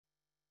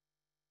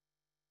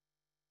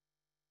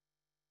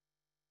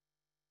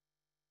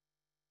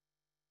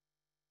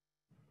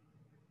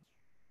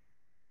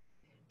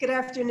Good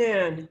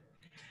afternoon.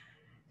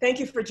 Thank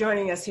you for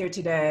joining us here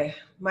today.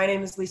 My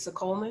name is Lisa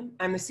Coleman.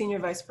 I'm the Senior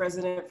Vice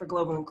President for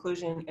Global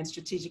Inclusion and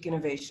Strategic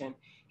Innovation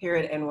here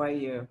at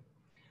NYU.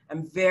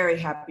 I'm very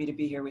happy to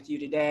be here with you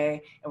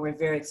today, and we're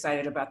very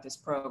excited about this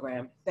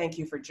program. Thank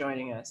you for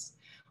joining us.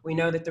 We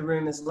know that the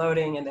room is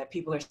loading and that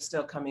people are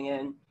still coming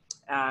in,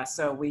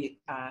 so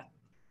we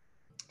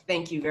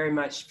thank you very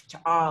much to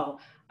all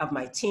of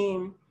my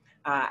team.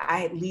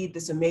 I lead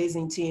this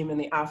amazing team in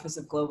the Office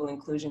of Global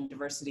Inclusion,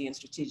 Diversity, and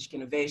Strategic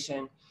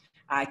Innovation.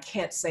 I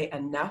can't say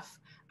enough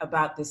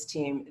about this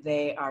team.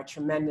 They are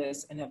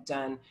tremendous and have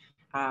done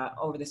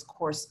over this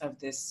course of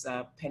this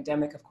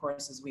pandemic, of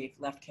course, as we've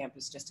left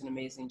campus, just an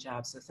amazing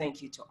job. So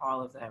thank you to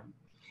all of them.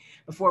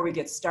 Before we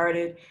get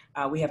started,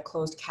 we have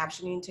closed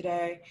captioning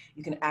today.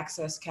 You can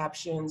access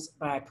captions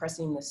by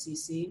pressing the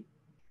CC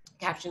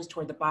captions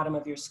toward the bottom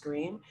of your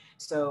screen.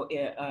 So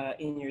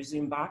in your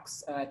Zoom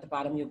box at the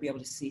bottom, you'll be able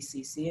to see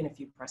CC, and if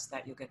you press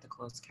that, you'll get the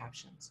closed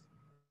captions.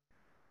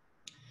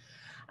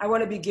 I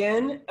want to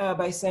begin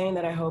by saying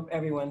that I hope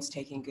everyone's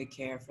taking good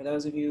care. For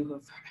those of you who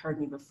have heard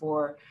me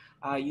before,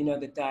 you know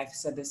that I've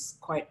said this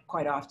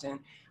quite often.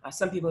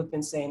 Some people have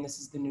been saying this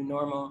is the new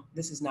normal.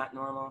 This is not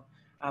normal,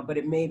 but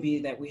it may be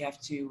that we have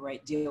to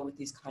deal with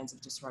these kinds of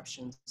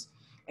disruptions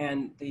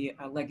and the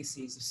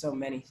legacies of so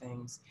many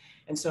things.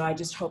 And so I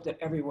just hope that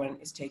everyone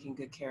is taking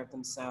good care of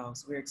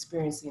themselves. We're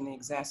experiencing the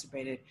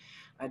exacerbated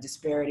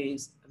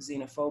disparities of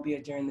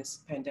xenophobia during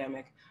this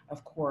pandemic.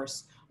 Of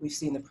course, we've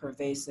seen the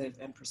pervasive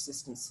and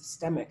persistent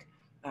systemic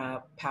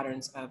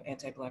patterns of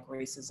anti-Black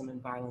racism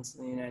and violence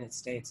in the United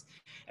States.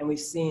 And we've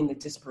seen the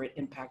disparate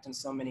impact on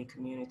so many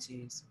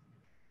communities.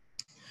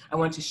 I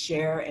want to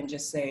share and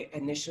just say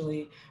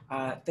initially,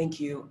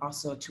 thank you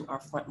also to our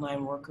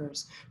frontline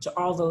workers, to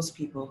all those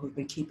people who've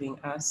been keeping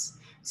us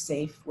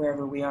safe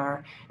wherever we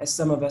are, as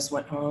some of us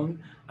went home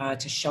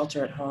to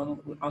shelter at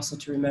home, also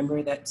to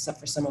remember that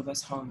for some of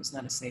us, home is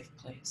not a safe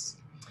place.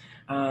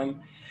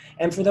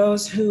 And for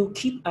those who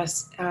keep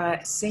us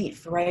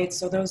safe, right?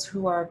 So those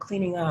who are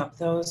cleaning up,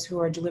 those who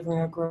are delivering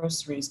our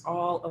groceries,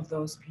 all of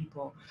those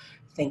people,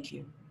 thank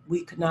you.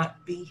 We could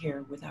not be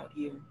here without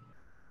you.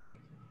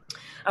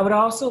 I would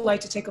also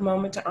like to take a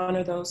moment to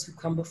honor those who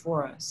come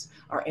before us,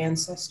 our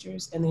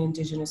ancestors and the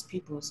indigenous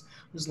peoples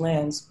whose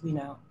lands we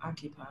now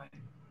occupy.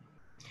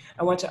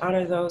 I want to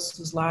honor those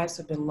whose lives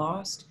have been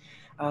lost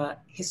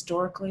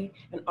historically,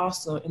 and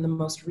also in the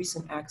most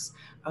recent acts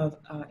of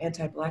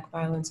anti-Black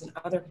violence and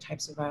other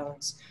types of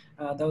violence,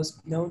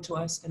 those known to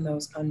us and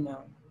those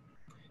unknown.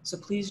 So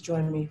please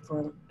join me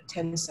for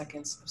 10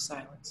 seconds of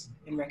silence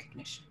in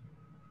recognition.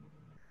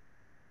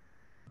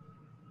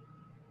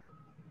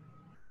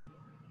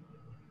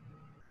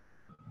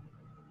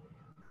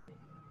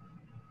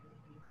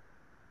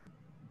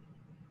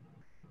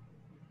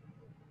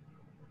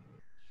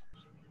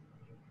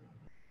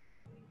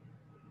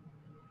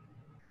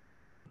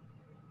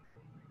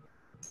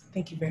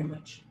 Thank you very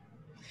much.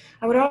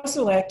 I would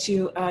also like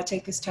to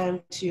take this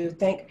time to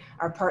thank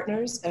our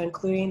partners,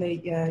 including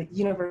the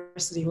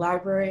university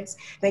libraries.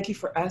 Thank you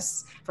for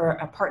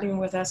partnering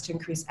with us to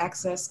increase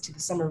access to the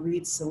summer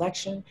read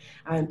selection.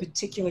 In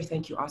particular,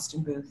 thank you,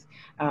 Austin Booth.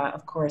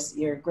 Of course,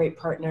 you're a great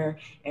partner,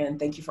 and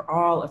thank you for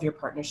all of your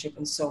partnership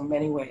in so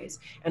many ways.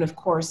 And of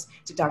course,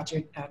 to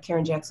Dr.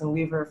 Karen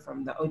Jackson-Weaver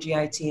from the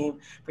OGI team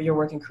for your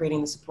work in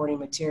creating the supporting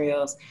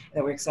materials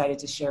that we're excited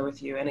to share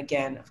with you. And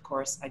again, of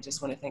course, I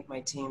just want to thank my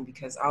team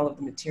because all of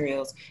the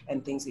materials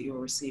and things that you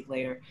will receive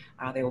later,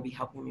 they will be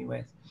helping me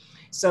with.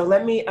 So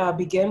let me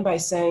begin by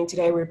saying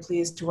today we're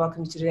pleased to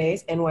welcome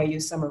today's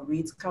NYU Summer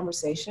Reads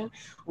conversation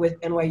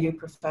with NYU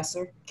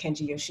Professor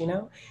Kenji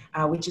Yoshino,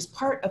 which is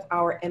part of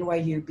our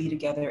NYU Be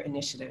Together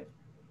initiative.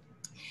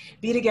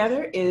 Be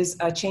Together is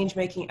a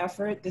change-making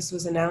effort. This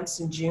was announced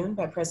in June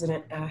by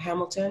President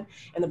Hamilton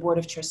and the Board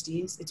of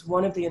Trustees. It's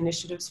one of the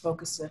initiatives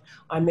focused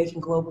on making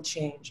global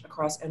change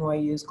across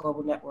NYU's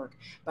global network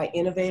by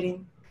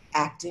innovating,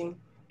 acting,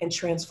 and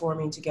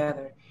transforming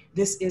together.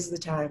 This is the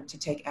time to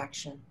take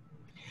action.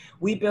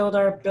 We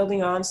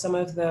building on some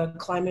of the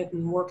climate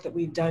and work that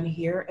we've done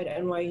here at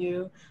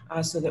NYU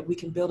so that we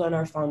can build on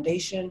our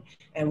foundation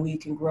and we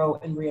can grow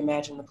and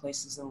reimagine the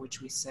places in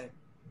which we sit.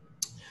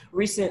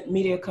 Recent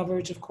media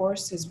coverage, of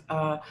course, has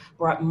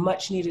brought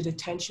much needed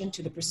attention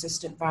to the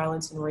persistent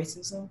violence and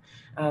racism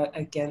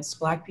against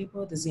Black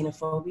people, the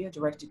xenophobia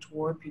directed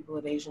toward people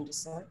of Asian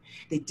descent,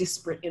 the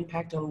disparate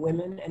impact on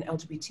women and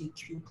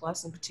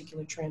LGBTQ+, in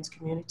particular trans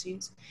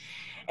communities,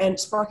 and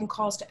sparking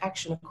calls to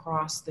action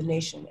across the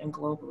nation and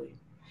globally.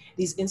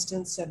 These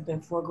instances have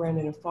been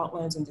foregrounded in fault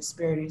lines and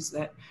disparities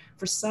that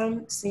for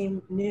some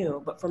seem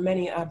new, but for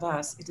many of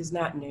us, it is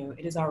not new.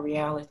 It is our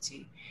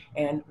reality.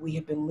 And we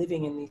have been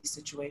living in these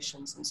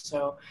situations. And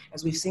so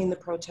as we've seen the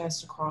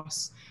protests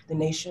across the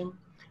nation,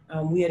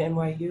 we at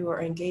NYU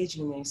are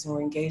engaging these, and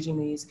we're engaging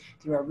these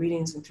through our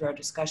readings and through our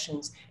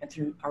discussions and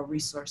through our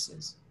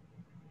resources.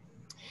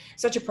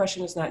 Such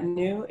oppression is not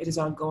new. It is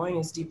ongoing,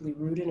 is deeply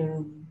rooted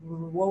and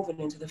woven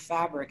into the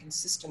fabric and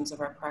systems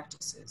of our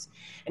practices.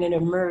 And it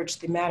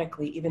emerged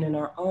thematically even in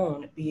our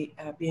own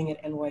being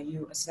at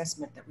NYU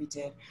assessment that we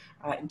did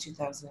in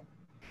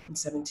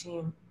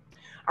 2017.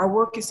 Our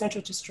work is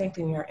central to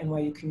strengthening our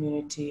NYU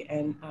community,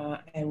 and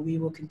we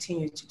will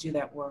continue to do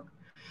that work.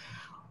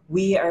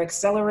 We are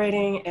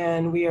accelerating,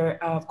 and we are,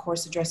 of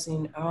course,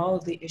 addressing all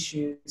of the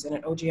issues, and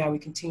at OGI, we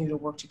continue to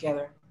work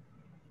together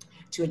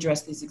to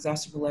address these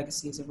exacerbated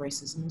legacies of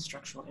racism and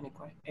structural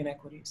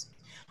inequities.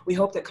 We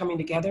hope that coming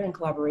together in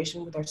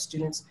collaboration with our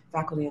students,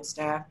 faculty, and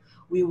staff,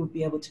 we will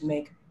be able to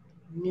make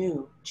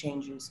new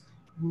changes,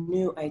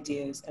 new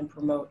ideas, and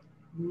promote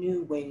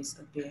new ways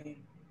of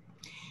being.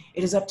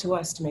 It is up to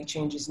us to make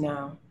changes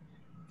now.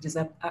 It is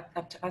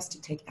up to us to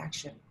take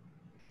action.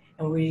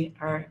 And we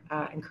are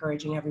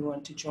encouraging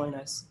everyone to join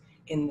us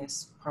in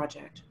this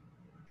project.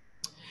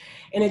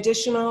 In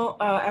additional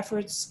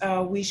efforts,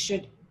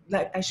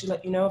 I should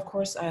let you know, of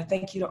course,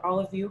 thank you to all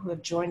of you who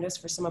have joined us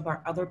for some of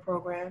our other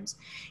programs.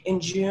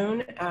 In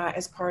June,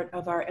 as part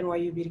of our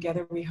NYU Be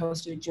Together, we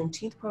hosted a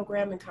Juneteenth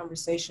program in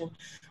conversation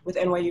with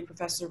NYU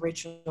Professor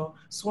Rachel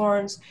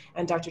Swarns,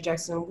 and Dr.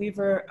 Jackson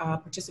Weaver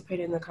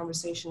participated in the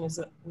conversation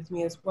with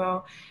me as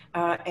well.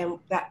 And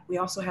that we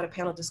also had a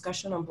panel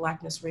discussion on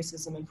Blackness,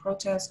 racism, and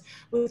protest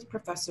with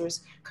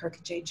Professors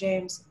Kirk J.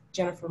 James,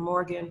 Jennifer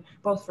Morgan,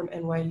 both from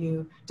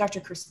NYU, Dr.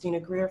 Christina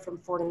Greer from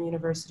Fordham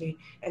University,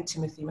 and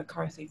Timothy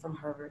McCarthy from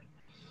Harvard.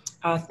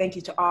 Thank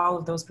you to all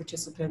of those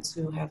participants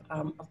who have,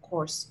 of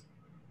course,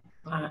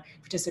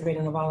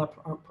 participated in all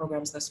our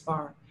programs thus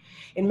far.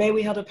 In May,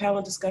 we held a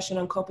panel discussion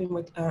on coping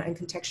with and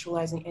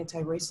contextualizing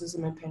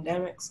anti-racism and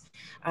pandemics.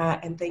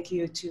 And thank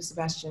you to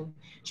Sebastian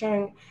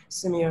Chang,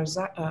 Sumio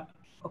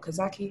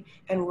Okazaki,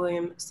 and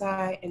William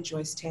Tsai, and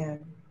Joyce Tan.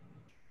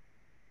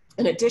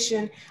 In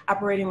addition,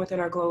 operating within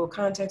our global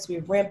context, we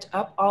have ramped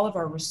up all of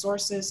our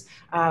resources.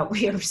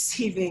 We are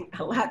receiving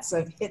lots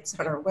of hits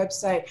on our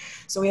website.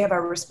 So we have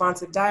our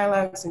responsive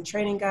dialogues and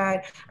training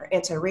guide, our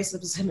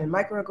anti-racism and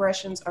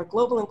microaggressions, our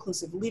Global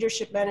Inclusive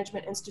Leadership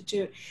Management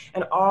Institute,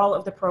 and all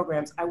of the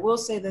programs. I will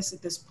say this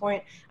at this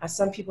point,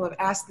 some people have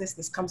asked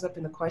this comes up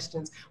in the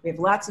questions. We have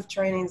lots of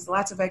trainings,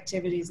 lots of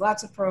activities,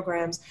 lots of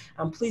programs.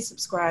 Please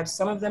subscribe.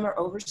 Some of them are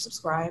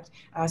oversubscribed,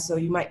 so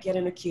you might get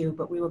in a queue,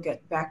 but we will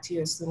get back to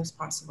you as soon as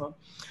possible.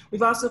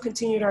 We've also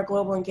continued our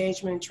global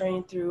engagement and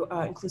training through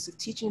inclusive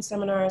teaching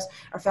seminars,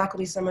 our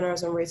faculty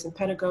seminars on race and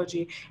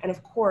pedagogy, and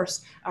of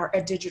course, our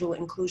digital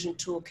inclusion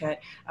toolkit.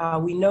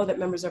 We know that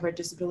members of our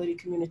disability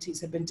communities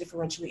have been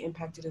differentially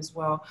impacted as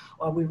well.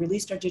 We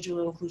released our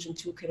digital inclusion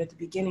toolkit at the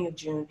beginning of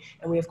June,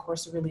 and we of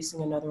course are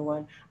releasing another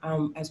one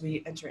as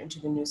we enter into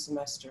the new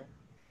semester.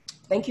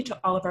 Thank you to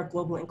all of our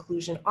global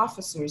inclusion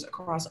officers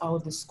across all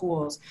of the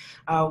schools.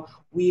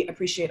 We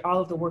appreciate all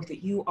of the work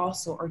that you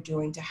also are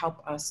doing to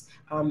help us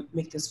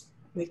make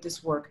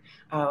this work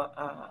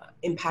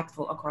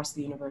impactful across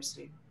the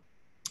university.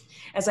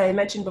 As I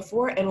mentioned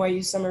before,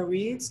 NYU Summer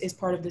Reads is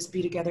part of this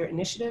Be Together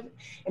initiative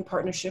in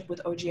partnership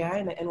with OGI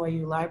and the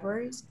NYU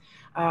libraries.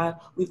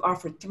 We've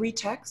offered 3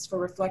 texts for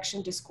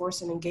reflection,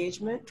 discourse, and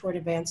engagement toward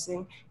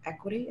advancing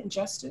equity and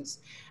justice.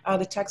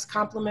 The texts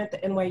complement the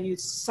NYU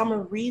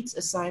Summer Reads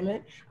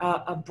assignment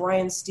of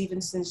Brian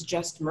Stevenson's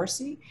Just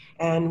Mercy,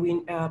 and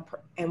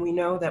we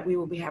know that we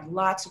will have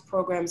lots of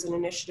programs and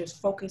initiatives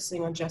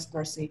focusing on Just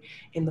Mercy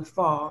in the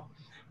fall.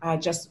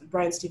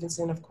 Brian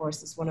Stevenson, of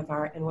course, is one of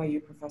our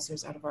NYU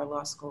professors out of our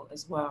law school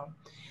as well.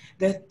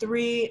 The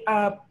 3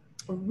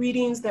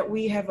 readings that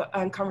we have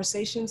on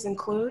conversations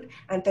include,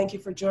 and thank you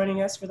for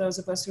joining us, for those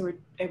of us who were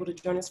able to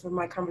join us for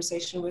my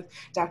conversation with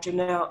Dr.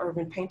 Nell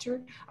Irvin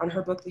Painter on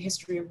her book, The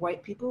History of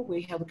White People.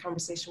 We held a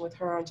conversation with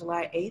her on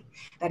July 8th.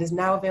 That is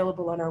now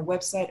available on our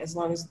website, as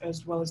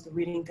well as the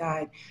reading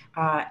guide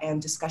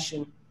and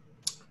discussion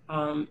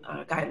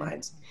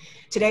guidelines.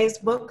 Today's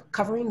book,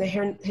 Covering the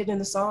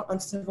Hidden Assault on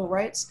Civil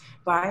Rights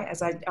by,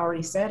 as I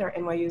already said, our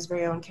NYU's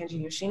very own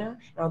Kenji Yoshino, and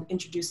I'll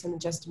introduce him in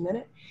just a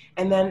minute.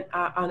 And then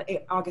on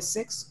August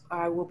 6th,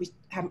 I will be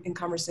in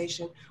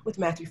conversation with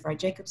Matthew Fry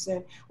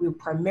Jacobson. We will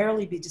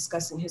primarily be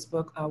discussing his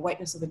book,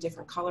 Whiteness of a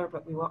Different Color,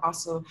 but we will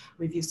also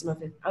review some of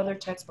his other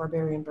texts,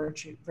 Barbarian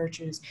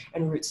Virtues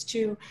and Roots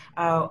Too.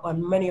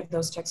 Many of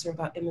those texts are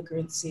about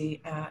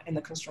immigrancy and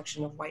the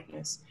construction of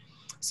whiteness.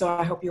 So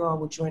I hope you all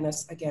will join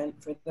us again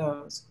for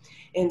those.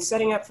 In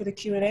setting up for the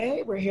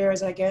Q&A, we're here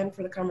again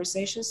for the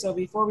conversation. So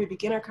before we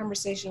begin our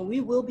conversation,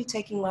 we will be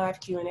taking live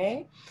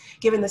Q&A.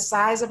 Given the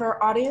size of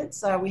our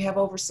audience, we have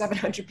over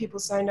 700 people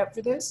signed up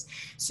for this.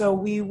 So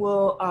we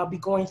will be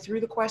going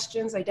through the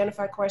questions,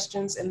 identify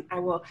questions, and I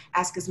will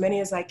ask as many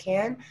as I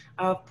can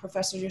of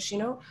Professor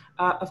Yoshino.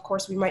 Of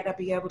course, we might not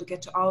be able to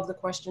get to all of the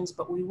questions,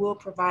 but we will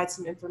provide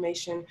some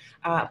information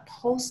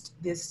post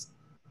this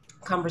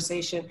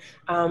conversation,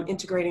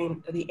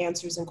 integrating the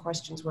answers and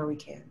questions where we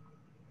can.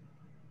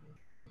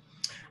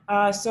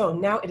 So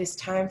now it is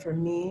time for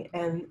me,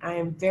 and I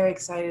am very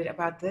excited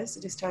about this.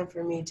 It is time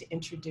for me to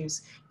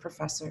introduce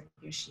Professor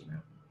Yoshino.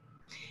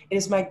 It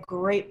is my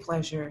great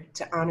pleasure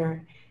to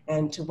honor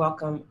and to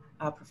welcome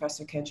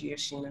Professor Kenji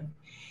Yoshino.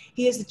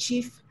 He is the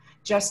Chief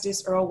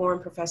Justice Earl Warren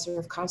Professor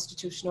of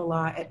Constitutional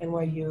Law at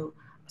NYU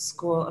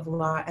School of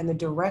Law and the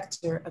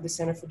Director of the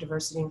Center for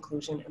Diversity,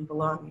 Inclusion, and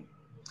Belonging.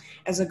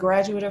 As a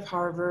graduate of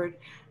Harvard,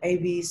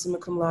 AB, summa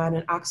cum laude,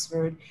 and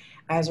Oxford,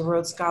 as a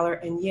Rhodes Scholar,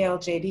 and Yale,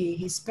 JD,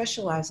 he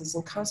specializes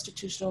in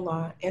constitutional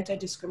law,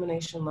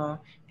 anti-discrimination law,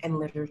 and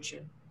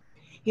literature.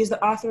 He is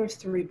the author of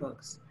 3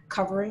 books: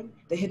 Covering,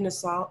 The Hidden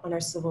Assault on Our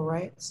Civil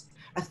Rights,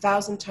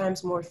 1,000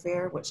 Times More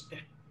Fair, which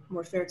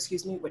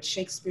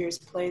Shakespeare's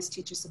plays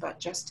teach us about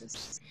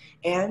justice,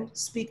 and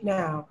Speak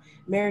Now,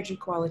 Marriage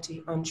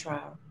Equality on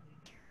Trial.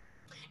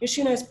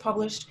 Yoshino has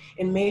published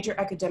in major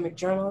academic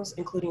journals,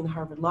 including the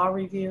Harvard Law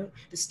Review,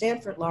 the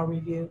Stanford Law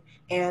Review,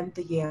 and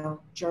the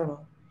Yale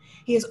Journal.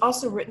 He has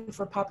also written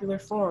for popular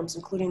forums,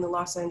 including the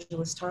Los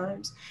Angeles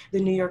Times, the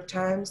New York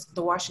Times,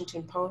 the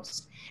Washington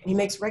Post, and he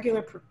makes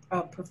regular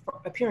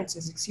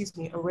appearances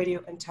on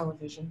radio and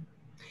television.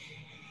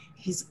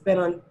 He's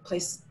been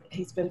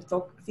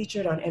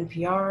featured on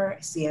NPR,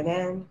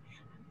 CNN,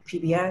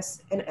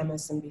 PBS, and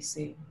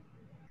MSNBC.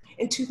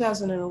 In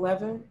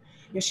 2011,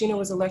 Yoshino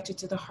was elected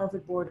to the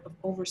Harvard Board of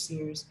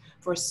Overseers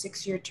for a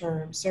 6-year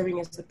term, serving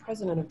as the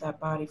president of that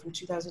body from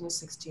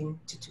 2016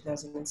 to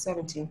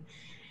 2017.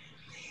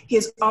 He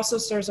also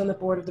serves on the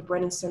board of the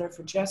Brennan Center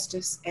for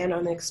Justice and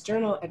on the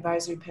external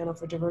advisory panel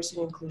for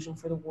diversity and inclusion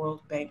for the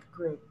World Bank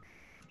Group.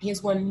 He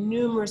has won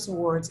numerous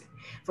awards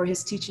for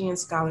his teaching and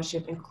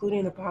scholarship,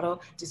 including the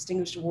Pottle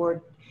Distinguished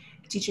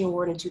Teaching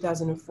Award in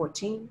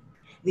 2014,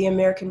 the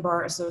American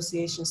Bar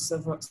Association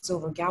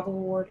Silver Gavel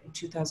Award in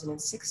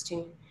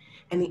 2016,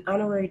 and the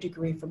honorary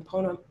degree from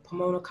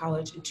Pomona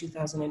College in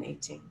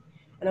 2018.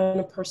 And on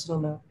a personal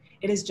note,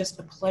 it is just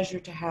a pleasure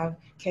to have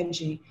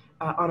Kenji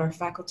on our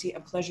faculty, a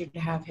pleasure to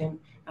have him,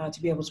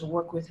 to be able to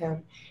work with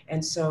him.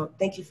 And so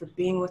thank you for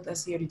being with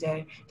us here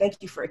today. Thank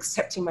you for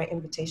accepting my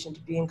invitation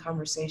to be in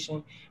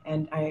conversation.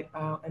 And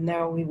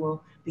now we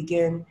will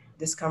begin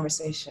this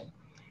conversation.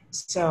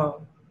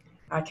 So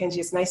Kenji,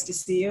 it's nice to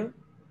see you.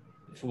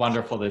 It's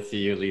wonderful to see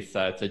you,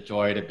 Lisa. It's a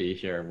joy to be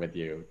here with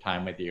you.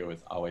 Time with you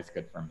is always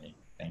good for me.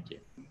 Thank you.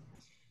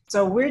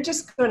 So we're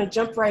just going to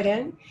jump right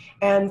in.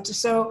 And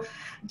so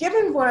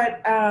given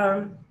what,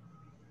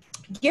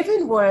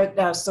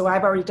 so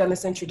I've already done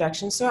this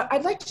introduction. So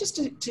I'd like just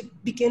to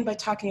begin by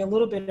talking a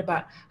little bit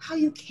about how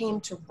you came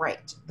to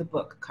write the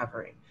book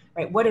Covering,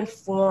 right? What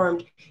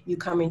informed you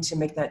coming to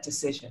make that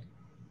decision?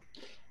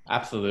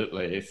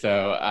 Absolutely.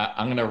 So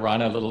I'm going to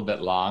run a little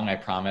bit long. I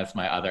promise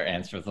my other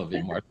answers will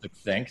be more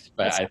succinct,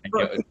 but I think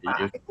it would be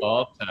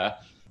useful to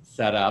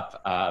set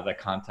up the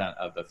content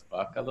of this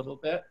book a little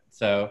bit.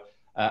 So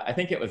I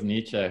think it was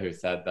Nietzsche who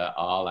said that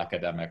all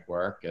academic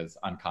work is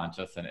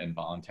unconscious and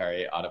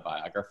involuntary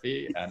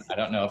autobiography. And I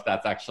don't know if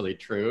that's actually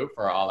true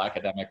for all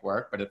academic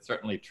work, but it's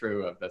certainly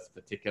true of this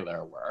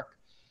particular work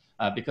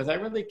because I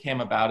really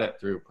came about it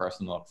through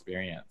personal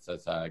experience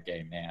as a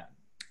gay man.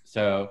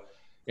 So,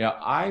 you know,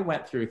 I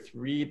went through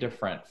 3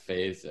 different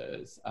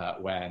phases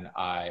when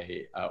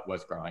I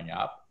was growing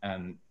up,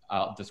 and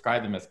I'll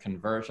describe them as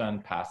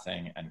conversion,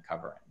 passing, and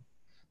covering.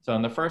 So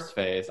in the first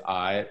phase,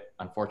 I,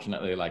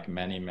 unfortunately, like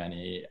many,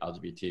 many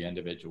LGBT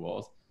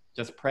individuals,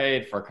 just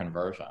prayed for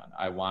conversion.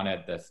 I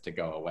wanted this to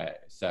go away.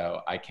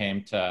 So I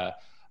came to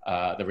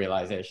the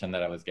realization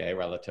that I was gay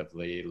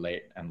relatively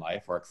late in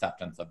life, or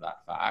acceptance of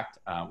that fact,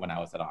 when I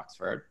was at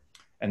Oxford.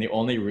 And the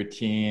only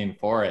routine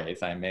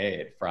forays I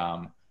made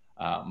from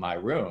my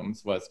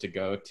rooms was to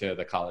go to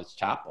the college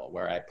chapel,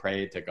 where I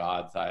prayed to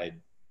gods I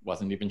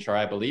wasn't even sure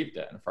I believed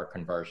in for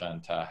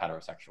conversion to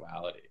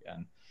heterosexuality.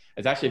 And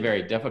it's actually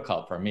very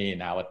difficult for me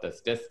now at this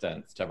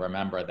distance to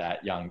remember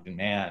that young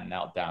man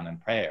knelt down in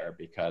prayer,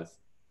 because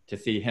to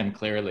see him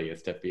clearly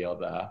is to feel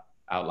the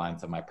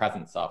outlines of my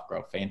present self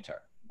grow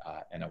fainter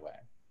in a way.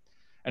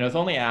 And it was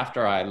only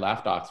after I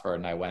left Oxford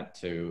and I went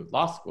to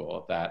law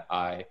school that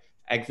I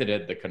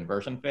exited the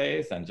conversion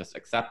phase and just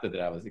accepted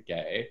that I was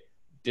gay,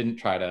 didn't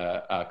try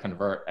to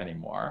convert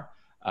anymore.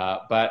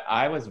 But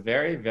I was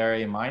very,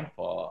 very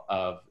mindful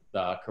of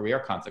the career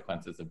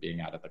consequences of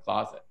being out of the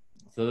closet.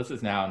 So this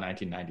is now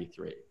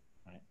 1993,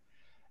 right?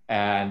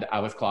 And I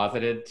was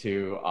closeted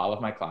to all of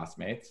my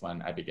classmates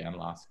when I began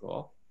law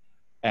school.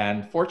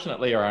 And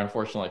fortunately or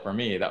unfortunately for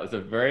me, that was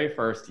the very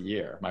first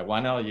year, my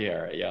 1L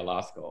year at Yale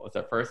Law School. It was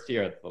the first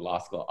year that the law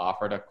school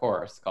offered a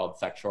course called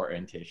Sexual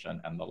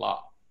Orientation and the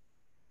Law.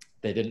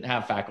 They didn't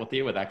have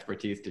faculty with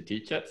expertise to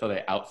teach it, so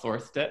they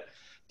outsourced it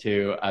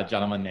to a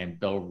gentleman named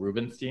Bill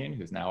Rubenstein,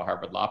 who's now a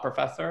Harvard Law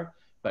professor,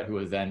 but who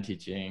was then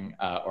teaching,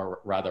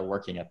 or rather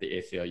working at the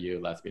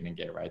ACLU Lesbian and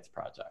Gay Rights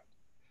Project.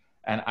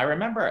 And I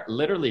remember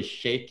literally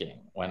shaking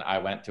when I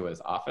went to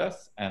his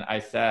office and I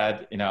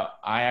said, you know,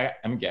 I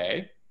am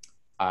gay.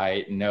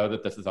 I know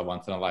that this is a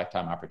once in a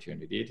lifetime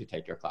opportunity to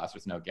take your class.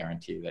 There's no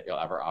guarantee that you'll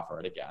ever offer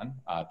it again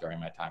during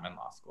my time in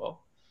law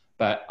school.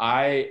 But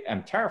I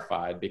am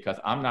terrified because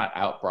I'm not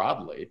out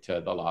broadly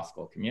to the law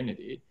school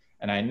community.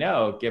 And I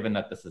know, given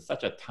that this is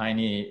such a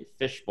tiny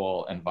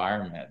fishbowl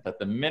environment, that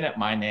the minute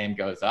my name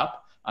goes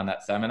up on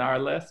that seminar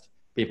list,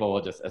 people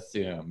will just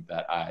assume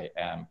that I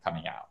am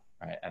coming out,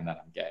 right? And that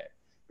I'm gay.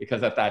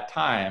 Because at that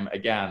time,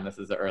 again, this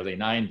is the early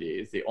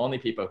 90s, the only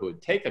people who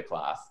would take a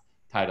class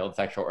titled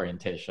Sexual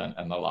Orientation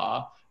in the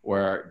Law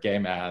were gay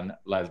men,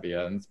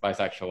 lesbians,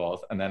 bisexuals,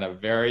 and then a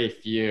very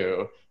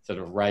few sort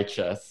of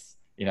righteous,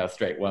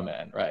 straight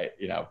women, right?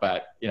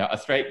 But, a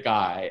straight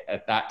guy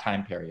at that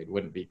time period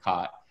wouldn't be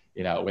caught,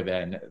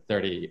 within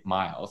 30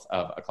 miles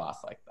of a class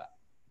like that.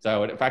 So I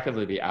would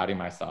effectively be outing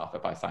myself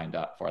if I signed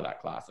up for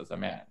that class as a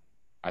man,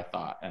 I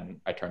thought, and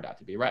I turned out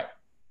to be right.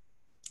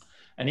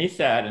 And he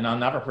said, and I'll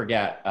never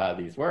forget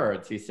these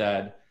words, he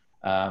said,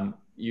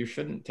 you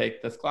shouldn't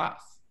take this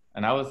class.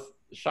 And I was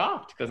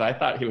shocked because I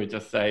thought he would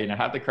just say,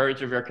 have the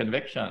courage of your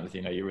convictions,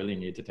 you really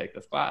need to take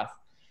this class.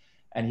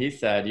 And he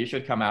said, you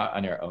should come out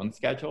on your own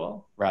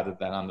schedule rather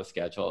than on the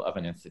schedule of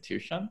an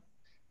institution.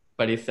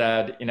 But he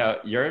said,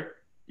 you're,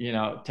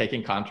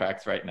 taking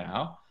contracts right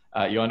now.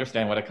 You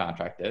understand what a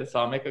contract is, so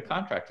I'll make a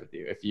contract with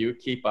you. If you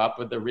keep up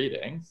with the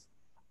readings,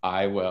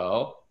 I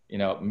will,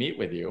 meet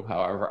with you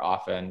however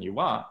often you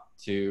want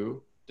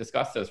to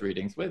discuss those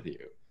readings with you.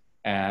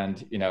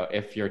 And,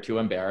 if you're too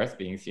embarrassed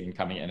being seen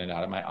coming in and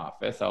out of my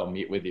office, I'll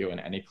meet with you in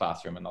any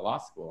classroom in the law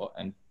school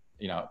and,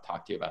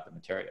 talk to you about the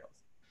materials.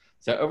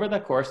 So over the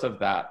course of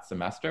that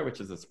semester, which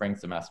is the spring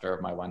semester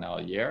of my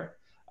 1L year,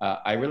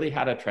 I really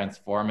had a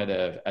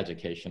transformative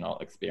educational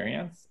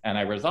experience. And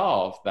I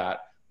resolved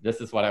that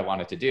this is what I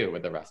wanted to do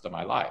with the rest of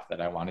my life,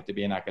 that I wanted to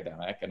be an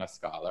academic and a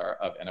scholar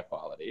of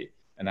inequality.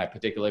 And I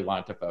particularly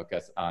wanted to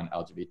focus on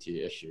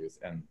LGBT issues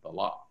in the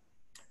law.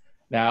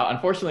 Now,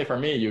 unfortunately for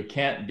me, you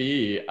can't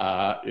be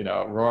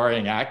a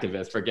roaring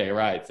activist for gay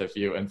rights if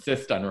you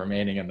insist on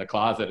remaining in the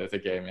closet as a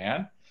gay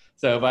man.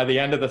 So by the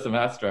end of the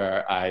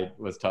semester, I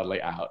was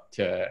totally out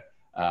to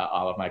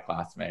all of my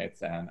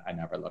classmates, and I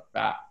never looked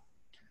back.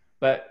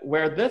 But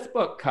where this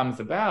book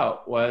comes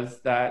about was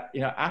that,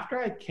 after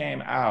I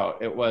came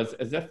out, it was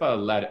as if a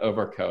lead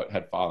overcoat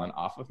had fallen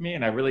off of me,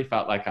 and I really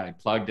felt like I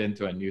plugged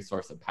into a new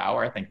source of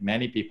power. I think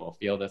many people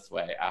feel this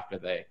way after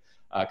they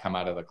come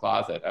out of the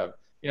closet of,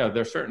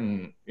 there's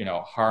certain,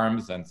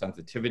 harms and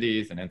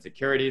sensitivities and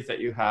insecurities that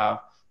you have,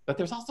 but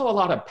there's also a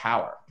lot of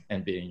power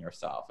in being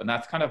yourself. And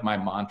that's kind of my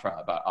mantra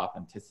about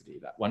authenticity,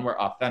 that when we're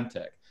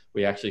authentic,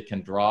 we actually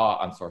can draw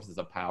on sources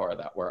of power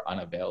that were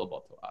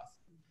unavailable to us.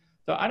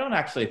 So I don't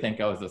actually think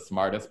I was the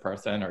smartest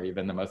person or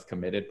even the most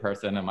committed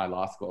person in my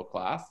law school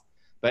class.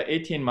 But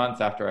 18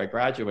 months after I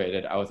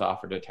graduated, I was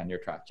offered a tenure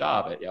track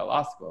job at Yale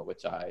Law School,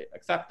 which I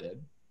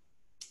accepted.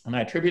 And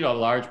I attribute a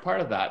large part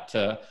of that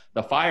to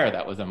the fire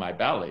that was in my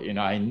belly.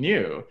 I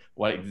knew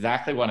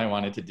exactly what I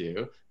wanted to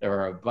do. There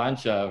were a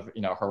bunch of,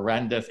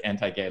 horrendous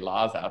anti-gay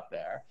laws out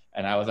there.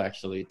 And I was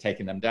actually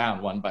taking them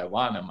down one by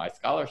one in my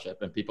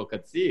scholarship. And people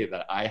could see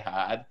that I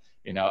had,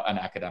 an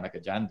academic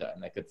agenda,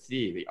 and they could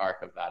see the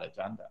arc of that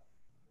agenda.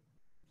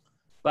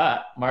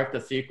 But mark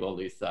the sequel,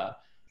 Lisa.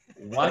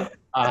 Once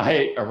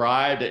I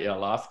arrived at Yale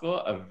Law School,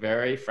 a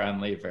very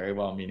friendly, very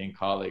well-meaning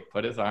colleague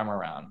put his arm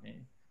around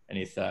me and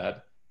he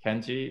said,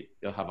 Kenji,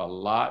 you'll have a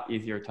lot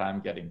easier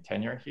time getting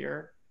tenure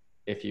here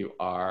if you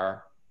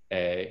are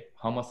a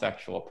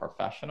homosexual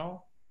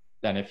professional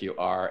than if you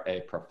are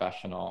a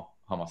professional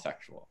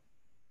homosexual.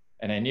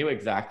 And I knew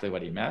exactly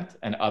what he meant,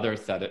 and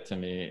others said it to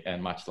me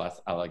in much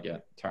less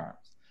elegant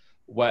terms.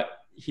 What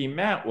he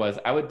meant was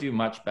I would do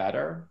much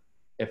better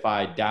if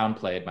I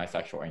downplayed my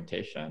sexual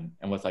orientation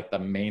and was like the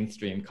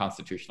mainstream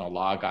constitutional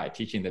law guy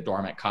teaching the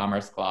Dormant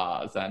Commerce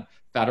Clause and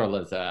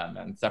federalism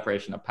and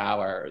separation of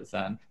powers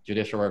and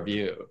judicial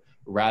review,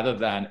 rather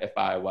than if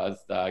I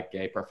was the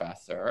gay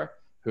professor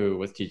who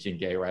was teaching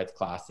gay rights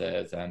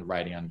classes and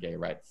writing on gay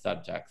rights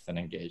subjects and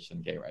engaged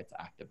in gay rights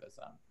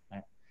activism.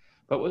 Right?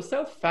 But what was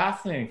so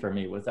fascinating for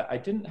me was that I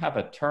didn't have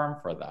a term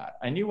for that.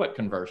 I knew what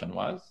conversion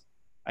was.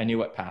 I knew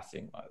what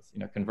passing was.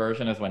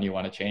 Conversion is when you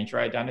want to change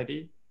your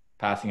identity.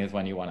 Passing is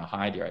when you want to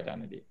hide your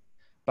identity.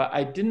 But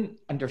I didn't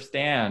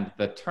understand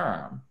the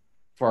term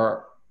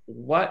for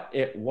what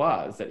it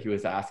was that he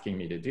was asking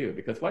me to do,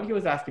 because what he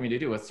was asking me to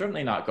do was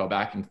certainly not go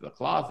back into the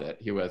closet.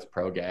 He was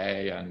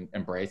pro-gay and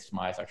embraced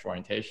my sexual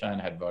orientation,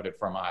 had voted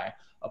for my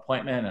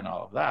appointment and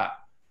all of that.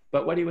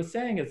 But what he was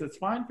saying is it's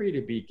fine for you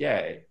to be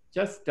gay,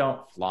 just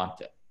don't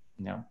flaunt it,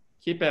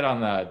 keep it on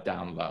the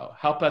down low.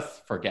 Help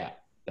us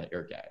forget that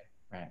you're gay,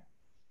 right?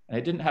 And I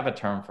didn't have a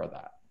term for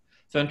that.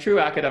 So in true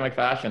academic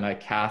fashion, I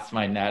cast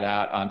my net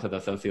out onto the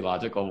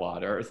sociological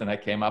waters, and I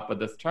came up with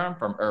this term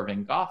from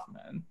Irving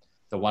Goffman,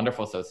 the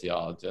wonderful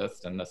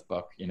sociologist, and this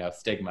book,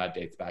 Stigma,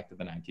 dates back to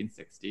the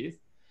 1960s.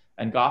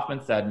 And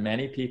Goffman said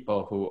many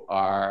people who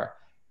are,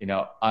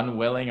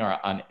 unwilling or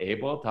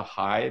unable to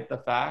hide the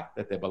fact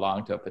that they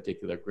belong to a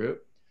particular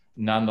group,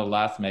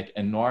 nonetheless make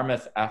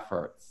enormous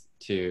efforts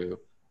to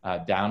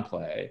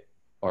downplay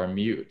or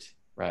mute,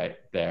 right,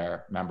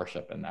 their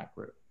membership in that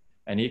group.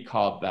 And he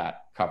called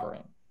that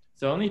covering.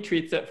 So only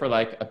treats it for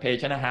like a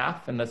page and a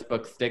half in this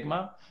book,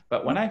 Stigma.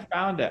 But when I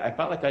found it, I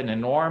felt like an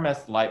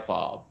enormous light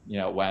bulb,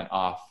 went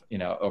off,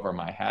 over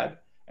my head.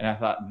 And I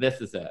thought,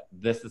 this is it.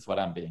 This is what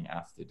I'm being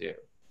asked to do.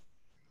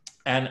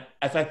 And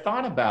as I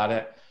thought about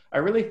it, I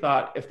really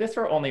thought if this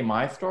were only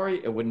my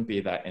story, it wouldn't be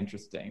that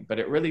interesting. But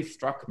it really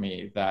struck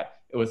me that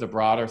it was a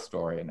broader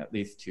story in at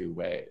least two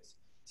ways.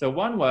 So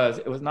one was,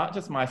 it was not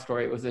just my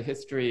story, it was a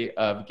history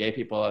of gay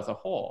people as a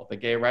whole. The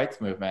gay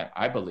rights movement,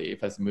 I believe,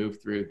 has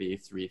moved through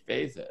these three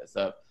phases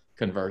of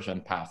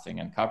conversion, passing,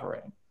 and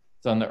covering.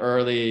 So in the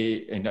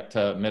early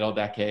to middle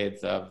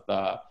decades of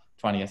the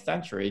 20th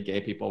century,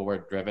 gay people were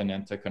driven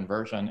into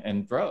conversion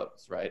in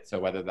droves, right? So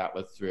whether that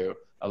was through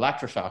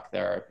electroshock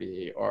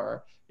therapy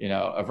or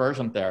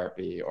aversion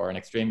therapy, or in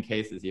extreme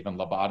cases, even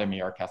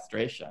lobotomy or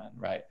castration,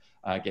 right?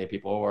 Gay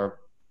people were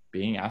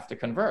being asked to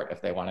convert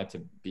if they wanted to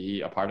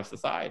be a part of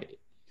society.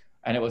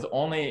 And it was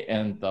only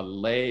in the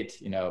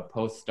late,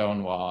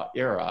 post-Stonewall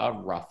era,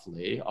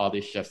 roughly, all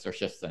these shifts are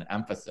shifts in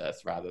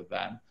emphasis rather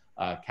than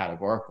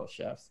categorical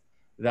shifts,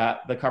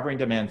 that the covering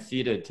demand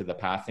ceded to the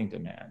passing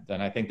demand.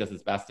 And I think this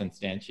is best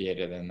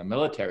instantiated in the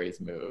military's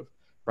move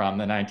from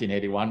the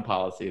 1981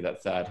 policy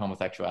that said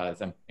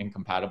homosexuality is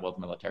incompatible with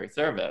military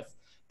service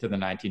to the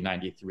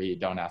 1993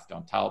 don't ask,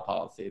 don't tell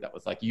policy that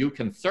was like, you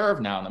can serve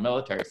now in the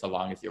military so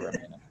long as you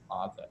remain in the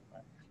closet.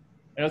 Right?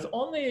 And it was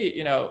only,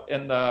 in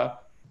the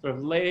sort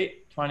of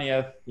late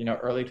 20th,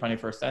 early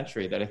 21st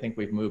century that I think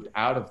we've moved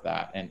out of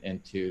that and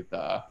into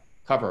the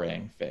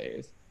covering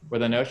phase, where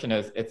the notion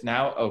is it's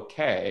now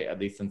okay, at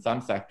least in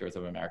some sectors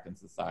of American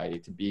society,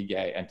 to be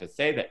gay and to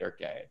say that you're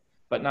gay.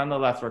 But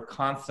nonetheless, we're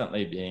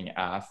constantly being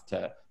asked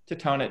to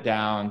tone it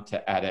down,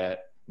 to edit,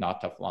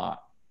 not to flaunt.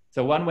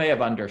 So one way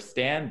of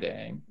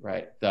understanding,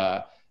 right,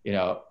 the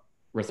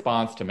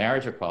response to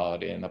marriage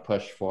equality and the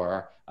push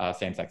for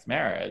same-sex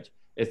marriage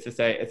is to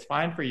say, it's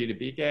fine for you to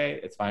be gay,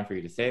 it's fine for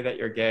you to say that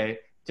you're gay,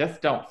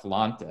 just don't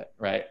flaunt it,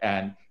 right?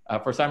 And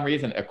for some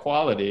reason,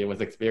 equality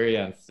was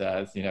experienced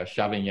as,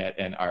 shoving it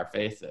in our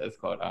faces,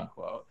 quote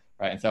unquote,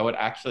 right? And so I would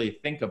actually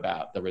think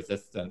about the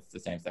resistance to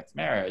same-sex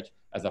marriage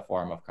as a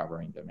form of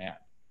covering demand.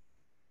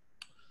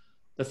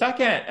 The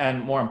second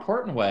and more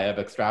important way of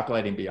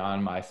extrapolating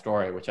beyond my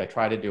story, which I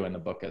try to do in the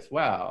book as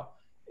well,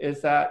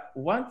 is that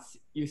once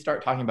you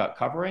start talking about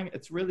covering,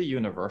 it's really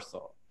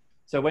universal.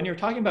 So when you're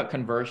talking about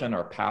conversion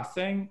or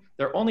passing,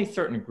 there are only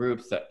certain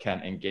groups that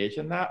can engage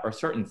in that, or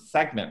certain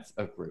segments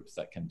of groups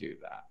that can do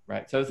that,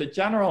 right? So as a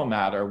general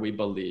matter, we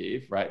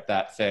believe, right,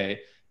 that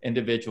say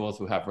individuals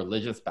who have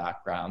religious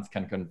backgrounds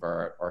can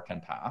convert or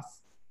can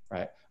pass,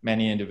 right?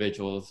 Many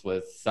individuals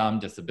with some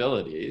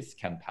disabilities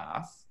can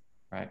pass,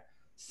 right?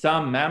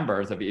 Some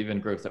members of even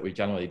groups that we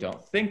generally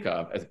don't think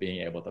of as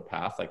being able to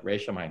pass, like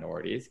racial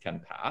minorities, can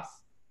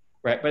pass,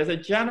 right? But as a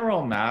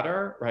general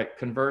matter, right,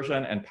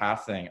 conversion and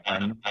passing are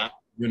not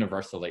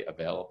universally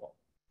available.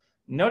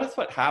 Notice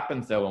what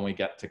happens though when we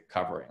get to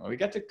covering. When we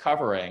get to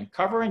covering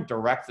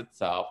directs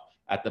itself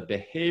at the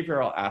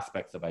behavioral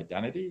aspects of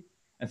identity,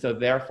 and so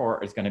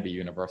therefore is going to be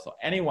universal.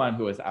 Anyone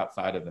who is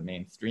outside of the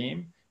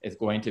mainstream is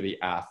going to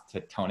be asked to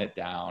tone it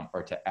down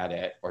or to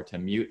edit or to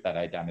mute that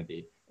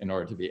identity in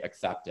order to be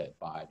accepted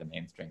by the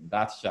mainstream.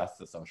 That's just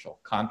the social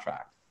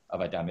contract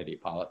of identity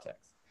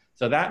politics.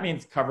 So that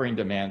means covering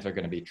demands are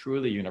going to be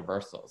truly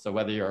universal. So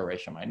whether you're a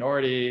racial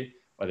minority,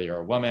 whether you're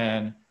a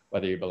woman,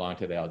 whether you belong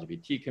to the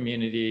LGBT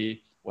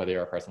community, whether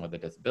you're a person with a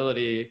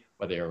disability,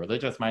 whether you're a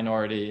religious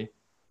minority,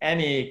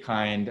 any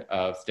kind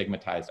of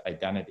stigmatized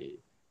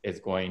identity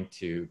is going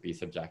to be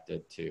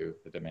subjected to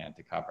the demand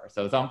to cover.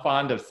 So as I'm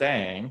fond of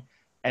saying,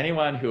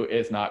 anyone who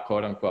is not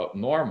quote unquote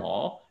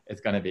normal is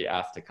going to be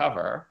asked to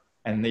cover.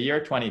 And in the year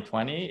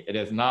 2020, it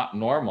is not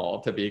normal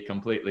to be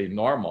completely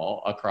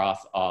normal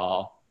across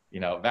all,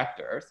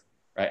 vectors,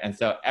 right? And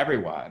so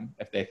everyone,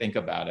 if they think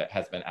about it,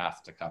 has been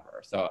asked to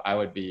cover. So I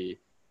would be,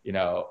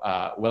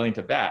 willing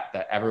to bet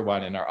that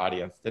everyone in our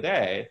audience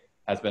today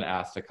has been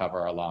asked to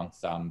cover along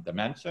some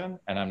dimension.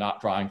 And I'm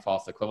not drawing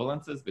false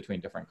equivalences between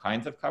different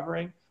kinds of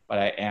covering, but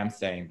I am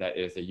saying that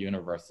it is a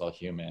universal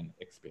human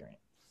experience.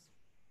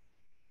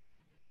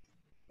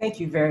 Thank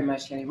you very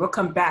much, Kenny. We'll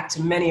come back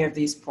to many of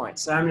these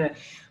points. So I'm going to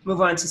move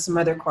on to some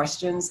other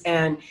questions.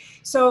 And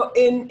so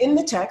in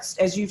the text,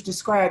 as you've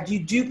described, you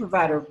do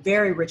provide a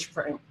very rich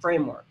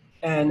framework.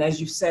 And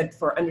as you said,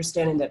 for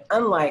understanding that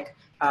unlike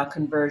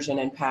conversion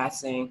and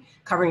passing,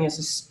 covering is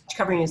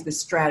the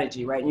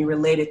strategy, right? And you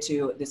relate it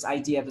to this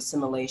idea of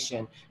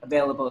assimilation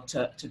available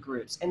to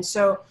groups. And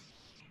so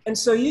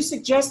you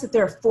suggest that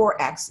there are four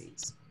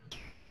axes,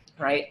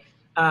 right?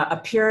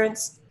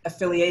 Appearance,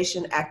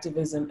 affiliation,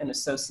 activism, and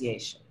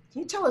association.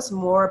 Can you tell us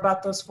more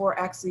about those four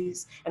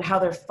axes and how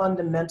they're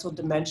fundamental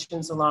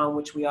dimensions along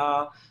which we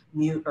all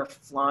mute or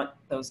flaunt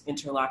those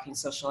interlocking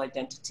social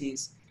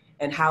identities,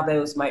 and how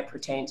those might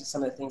pertain to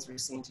some of the things we're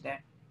seeing today?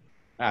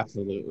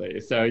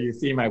 Absolutely. So you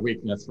see my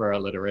weakness for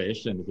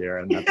alliteration here,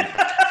 and that's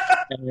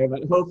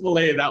but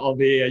hopefully that will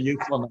be a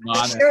useful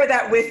mnemonic. Share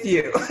that with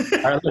you.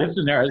 Our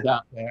listeners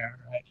out there,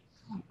 right?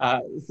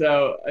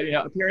 So,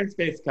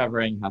 appearance-based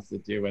covering has to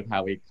do with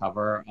how we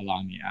cover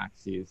along the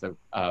axes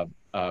of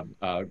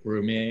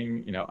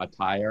grooming,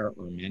 attire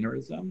or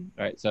mannerism,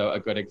 right? So a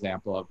good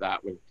example of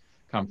that would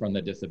come from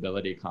the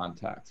disability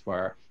context,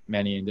 where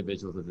many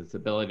individuals with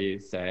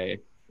disabilities say,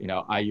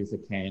 I use a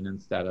cane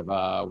instead of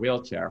a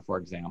wheelchair, for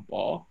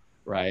example.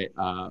 right,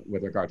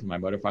 with regard to my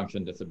motor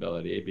function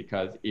disability,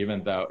 because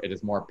even though it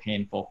is more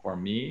painful for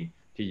me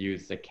to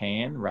use the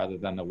cane rather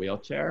than the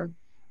wheelchair,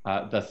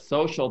 the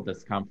social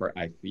discomfort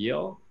I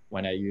feel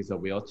when I use a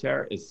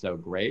wheelchair is so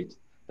great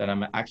that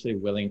I'm actually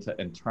willing to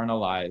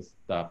internalize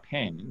the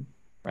pain,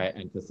 right?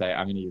 And to say,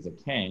 I'm going to use a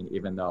cane,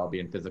 even though I'll be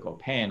in physical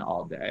pain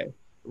all day,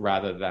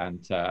 rather than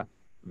to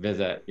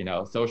visit,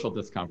 social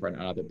discomfort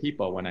on other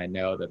people when I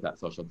know that that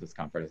social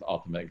discomfort is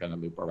ultimately going to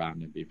loop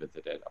around and be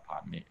visited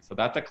upon me. So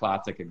that's a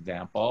classic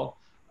example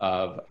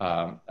of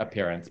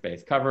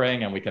appearance-based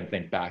covering. And we can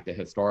think back to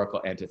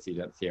historical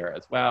antecedents here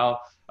as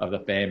well, of the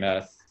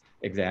famous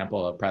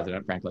example of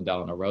President Franklin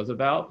Delano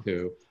Roosevelt,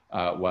 who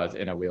was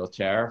in a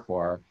wheelchair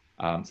for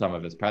some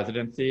of his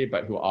presidency,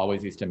 but who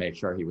always used to make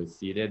sure he was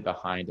seated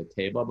behind a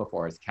table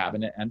before his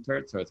cabinet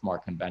entered. So it's more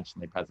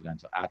conventionally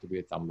presidential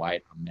attributes on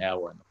white, on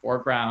male were in the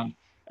foreground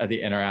of the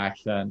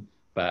interaction,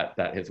 but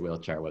that his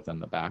wheelchair was in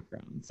the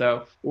background.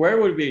 So where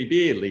would we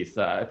be,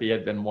 Lisa, if he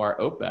had been more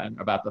open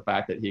about the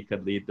fact that he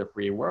could lead the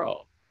free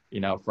world,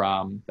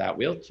 from that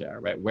wheelchair,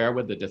 right? Where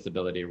would the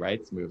disability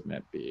rights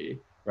movement be,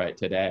 right,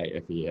 today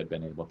if he had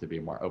been able to be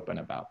more open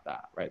about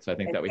that, right? So I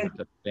think that we have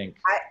to think.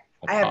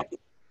 I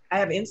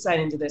have insight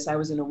into this. I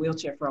was in a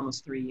wheelchair for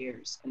almost 3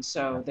 years. And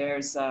so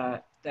there's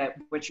that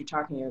what you're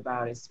talking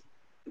about is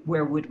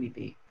where would we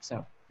be?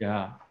 So.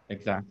 Yeah,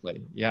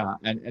 exactly. Yeah.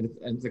 And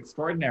it's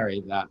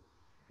extraordinary that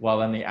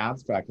while in the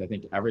abstract, I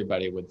think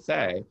everybody would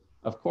say,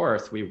 of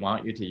course, we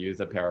want you to use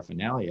a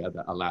paraphernalia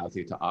that allows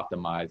you to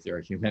optimize your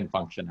human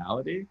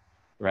functionality,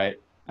 right?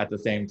 At the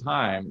same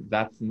time,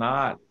 that's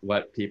not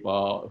what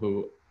people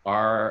who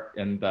are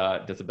in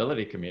the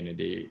disability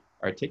community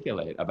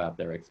articulate about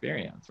their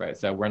experience, right?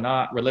 So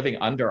we're living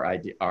under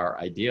our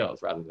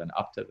ideals rather than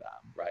up to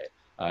them, right?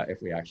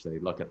 If we actually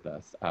look at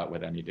this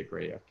with any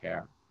degree of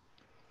care.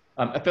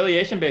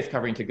 Affiliation-based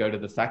covering, to go to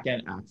the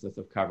second axis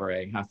of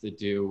covering, has to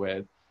do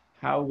with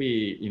how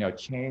we,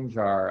 change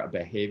our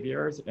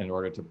behaviors in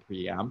order to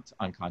preempt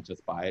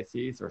unconscious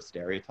biases or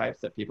stereotypes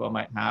that people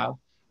might have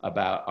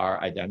about our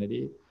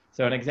identity.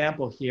 So an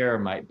example here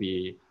might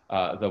be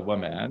the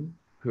woman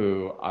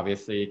who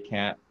obviously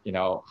can't,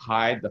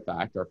 hide the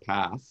fact or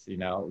pass,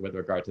 with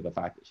regard to the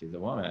fact that she's a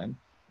woman,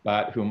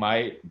 but who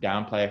might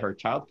downplay her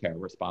childcare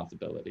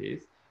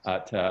responsibilities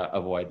to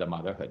avoid the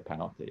motherhood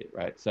penalty,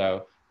 right?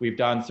 So we've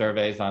done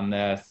surveys on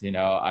this,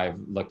 I've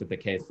looked at the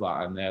case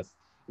law on this.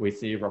 We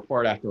see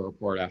report after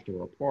report after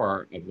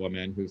report of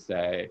women who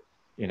say,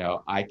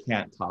 I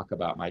can't talk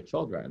about my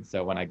children.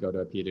 So when I go to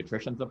a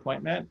pediatrician's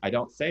appointment, I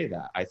don't say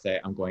that. I say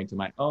I'm going to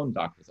my own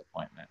doctor's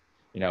appointment.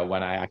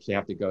 When I actually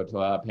have to go to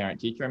a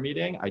parent-teacher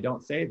meeting, I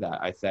don't say that.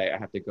 I say I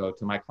have to go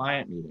to my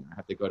client meeting. I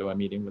have to go to a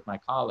meeting with my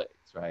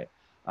colleagues, right?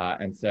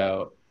 And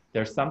so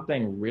there's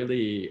something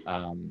really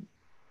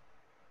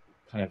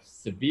kind of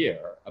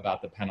severe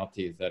about the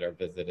penalties that are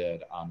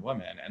visited on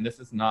women. And this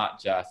is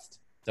not just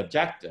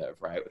subjective,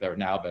 right? There have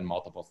now been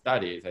multiple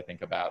studies. I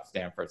think about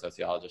Stanford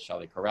sociologist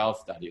Shelley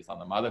Carell's studies on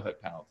the motherhood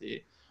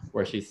penalty,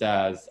 where she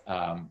says,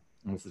 and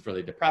this is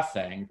really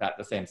depressing, that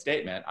the same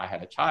statement, I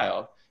had a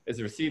child,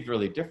 is received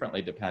really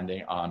differently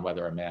depending on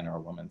whether a man or a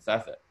woman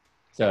says it.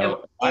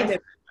 So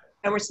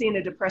and we're seeing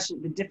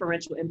the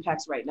differential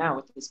impacts right now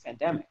with this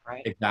pandemic,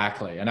 right?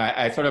 Exactly. And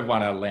I sort of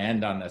want to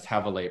land on this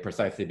heavily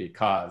precisely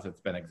because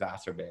it's been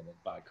exacerbated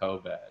by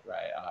COVID,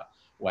 right?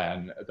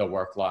 When the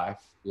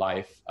work-life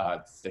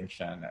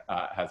distinction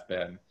has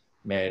been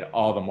made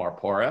all the more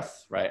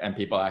porous, right? And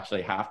people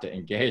actually have to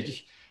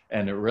engage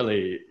in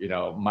really,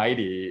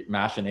 mighty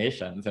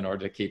machinations in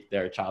order to keep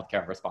their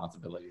childcare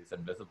responsibilities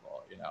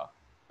invisible,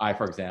 I,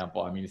 for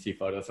example, you see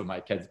photos of my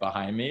kids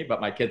behind me,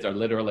 but my kids are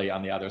literally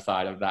on the other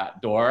side of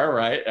that door,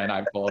 right? And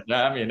I've told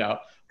them,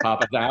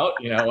 Papa's out,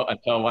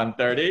 until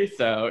 1:30.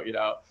 So,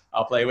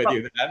 I'll play with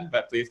you then,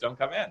 but please don't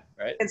come in,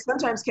 right? And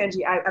sometimes,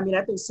 Kenji,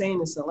 I've been saying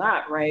this a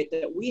lot, right?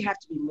 That we have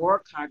to be more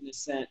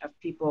cognizant of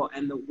people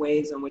and the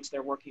ways in which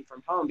they're working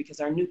from home, because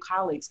our new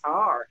colleagues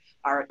are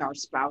our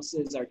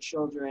spouses, our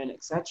children,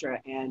 et cetera.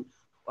 And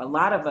a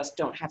lot of us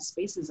don't have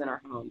spaces in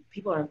our home.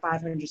 People are in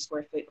 500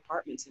 square foot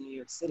apartments in New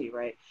York City,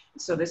 right?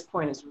 And so this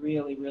point is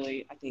really,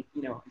 really, I think,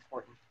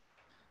 important.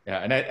 Yeah,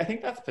 and I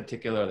think that's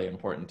particularly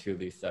important too,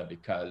 Lisa,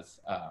 because,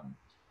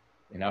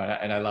 and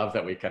I love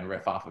that we can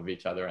riff off of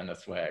each other in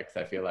this way, because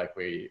I feel like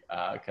we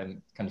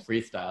can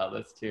freestyle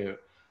this too.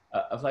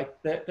 Of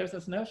like, there's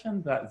this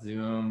notion that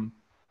Zoom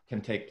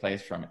can take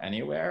place from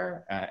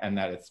anywhere and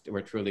that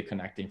we're truly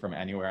connecting from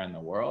anywhere in the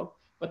world.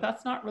 But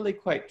that's not really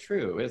quite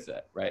true, is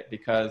it, right?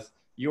 Because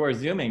you are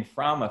Zooming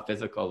from a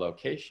physical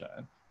location.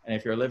 And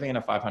if you're living in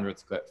a 500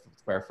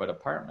 square foot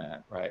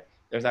apartment, right,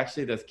 there's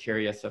actually this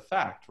curious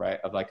effect, right,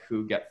 of like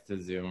who gets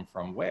to Zoom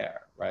from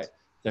where, right?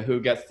 So who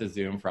gets to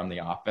Zoom from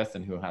the office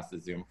and who has to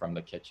Zoom from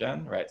the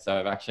kitchen, right? So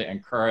I've actually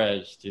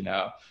encouraged,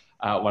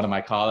 one of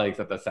my colleagues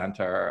at the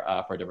Center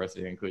for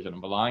Diversity, Inclusion,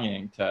 and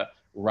Belonging to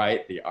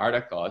write the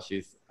article.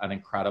 She's an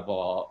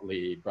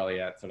incredibly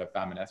brilliant sort of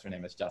feminist. Her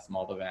name is Jess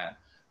Moldovan.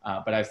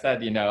 But I've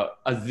said,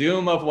 a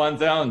Zoom of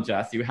one's own,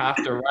 Jess. You have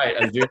to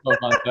write a Zoom of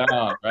one's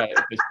own, right?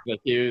 She's a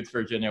huge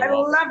Virginia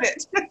Woolf. I love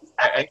it.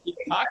 And he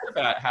talked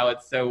about how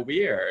it's so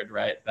weird,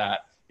 right,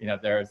 that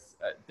there's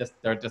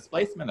there are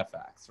displacement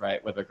effects,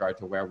 right, with regard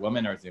to where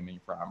women are zooming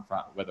from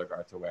with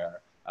regard to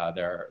where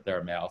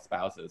their male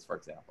spouses, for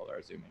example,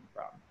 are zooming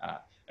from.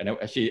 And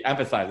she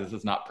emphasizes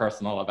it's not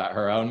personal about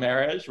her own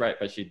marriage, right,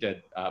 but she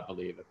did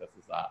believe that this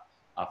is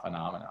a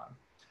phenomenon.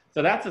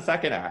 So that's the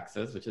second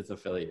axis, which is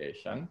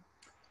affiliation.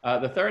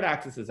 The third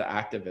axis is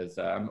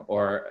activism,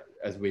 or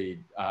as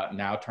we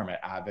now term it,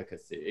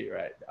 advocacy,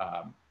 right?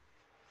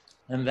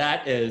 And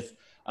that is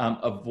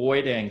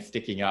avoiding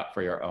sticking up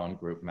for your own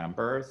group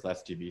members,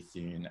 lest you be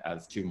seen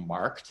as too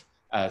marked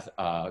as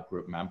a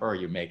group member, or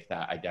you make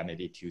that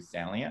identity too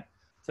salient.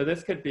 So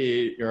this could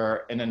be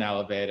you're in an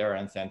elevator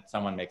and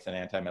someone makes an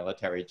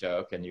anti-military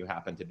joke and you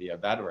happen to be a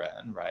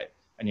veteran, right?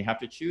 And you have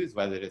to choose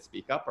whether to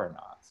speak up or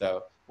not.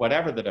 So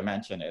whatever the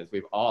dimension is,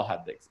 we've all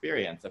had the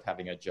experience of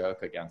having a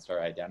joke against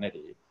our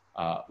identity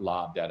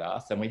lobbed at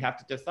us, and we have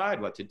to decide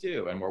what to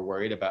do. And we're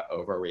worried about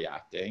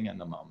overreacting in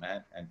the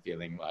moment and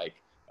feeling like,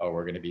 oh,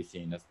 we're going to be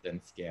seen as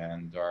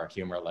thin-skinned or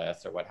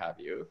humorless or what have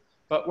you.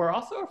 But we're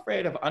also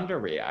afraid of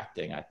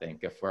underreacting, I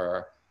think, if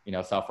we're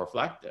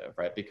self-reflective,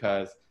 right?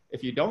 Because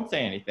if you don't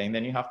say anything,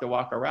 then you have to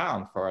walk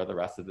around for the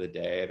rest of the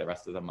day, the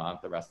rest of the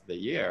month, the rest of the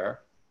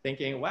year,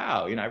 thinking,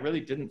 wow, I really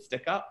didn't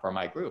stick up for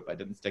my group. I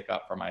didn't stick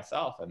up for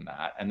myself in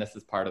that. And this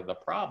is part of the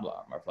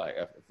problem of like,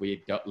 if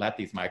we don't let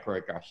these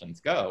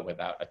microaggressions go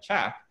without a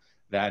check,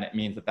 then it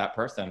means that that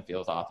person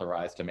feels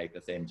authorized to make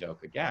the same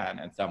joke again.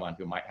 And someone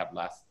who might have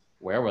less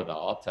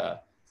wherewithal to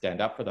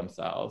stand up for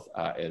themselves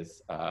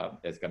is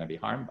going to be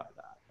harmed by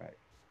that, right?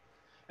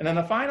 And then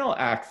the final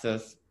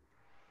axis,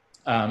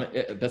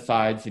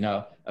 besides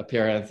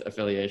appearance,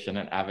 affiliation,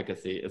 and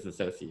advocacy, is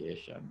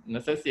association. And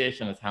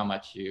association is how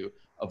much you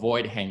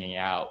avoid hanging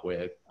out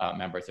with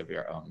members of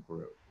your own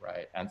group,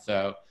 right? And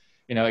so,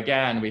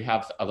 again, we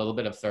have a little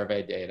bit of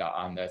survey data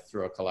on this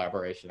through a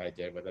collaboration I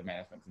did with a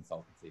management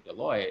consultancy,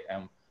 Deloitte.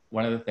 And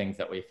one of the things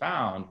that we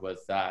found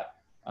was that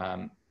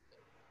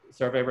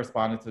survey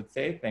respondents would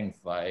say things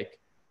like,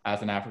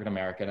 as an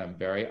African-American, I'm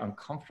very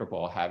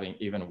uncomfortable having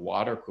even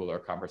water cooler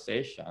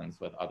conversations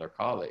with other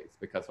colleagues,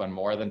 because when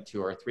more than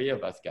 2 or 3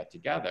 of us get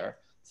together,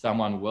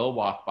 someone will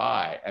walk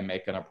by and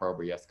make an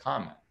opprobrious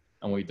comment.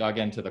 And we dug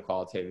into the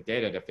qualitative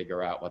data to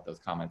figure out what those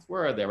comments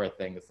were. There were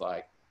things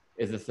like,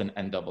 is this an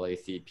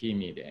NAACP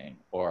meeting?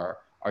 Or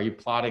are you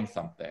plotting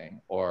something?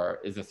 Or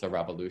is this a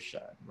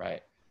revolution,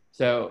 right?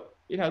 So,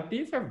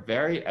 these are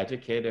very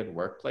educated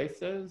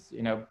workplaces,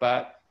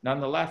 but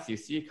nonetheless, you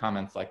see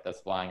comments like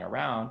this flying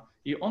around.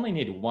 You only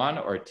need 1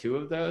 or 2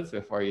 of those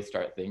before you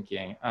start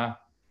thinking,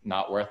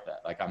 not worth it.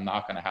 Like, I'm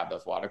not gonna have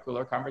those water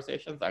cooler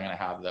conversations. I'm gonna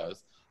have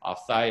those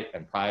offsite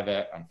and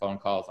private, on phone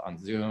calls, on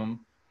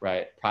Zoom,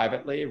 right,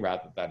 privately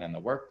rather than in the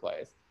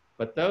workplace.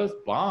 But those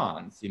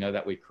bonds,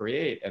 that we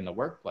create in the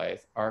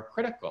workplace are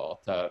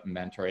critical to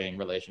mentoring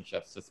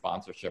relationships, to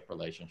sponsorship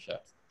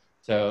relationships.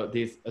 So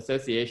these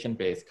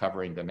association-based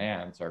covering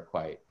demands are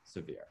quite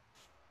severe.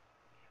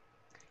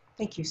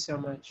 Thank you so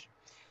much.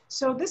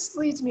 So this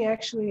leads me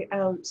actually,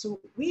 so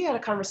we had a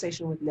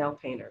conversation with Nell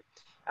Painter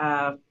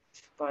a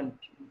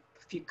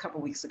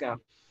couple weeks ago.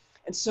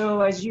 And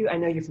so I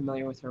know you're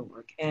familiar with her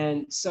work.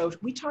 And so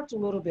we talked a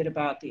little bit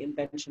about the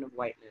invention of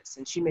whiteness,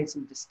 and she made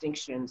some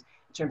distinctions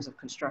in terms of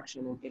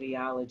construction and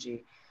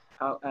ideology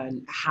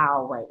and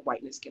how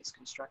whiteness gets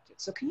constructed.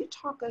 So can you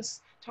talk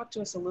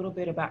to us a little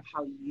bit about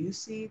how you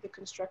see the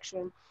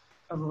construction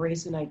of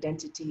race and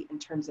identity in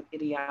terms of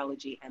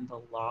ideology and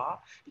the law?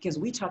 Because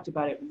we talked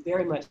about it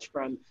very much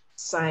from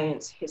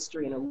science,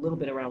 history, and a little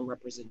bit around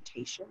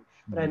representation.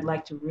 But I'd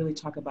like to really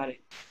talk about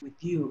it with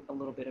you a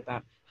little bit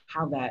about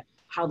how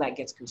that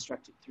gets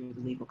constructed through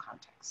the legal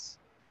context.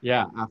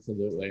 Yeah,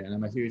 absolutely. And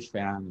I'm a huge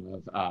fan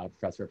of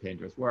Professor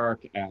Painter's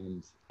work.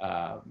 And,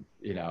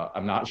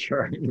 I'm not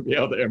sure I'm going to be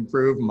able to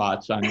improve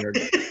much on your,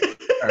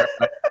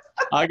 but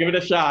I'll give it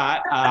a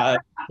shot.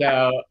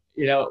 So,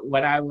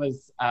 when I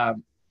was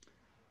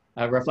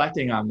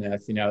reflecting on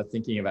this,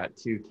 thinking about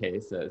 2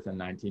 cases in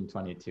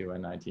 1922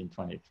 and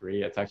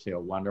 1923, it's actually a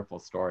wonderful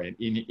story.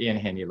 And Ian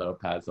Haney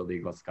Lopez, a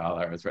legal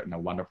scholar, has written a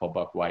wonderful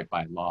book, White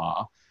by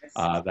Law,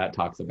 that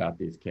talks about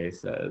these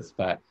cases.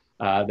 But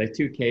the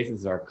 2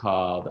 cases are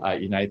called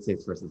United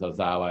States versus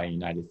Ozawa and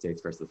United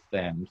States versus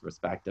Thind,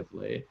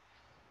 respectively.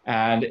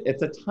 And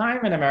it's a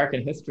time in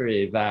American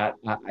history that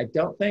I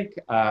don't think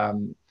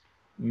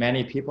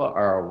many people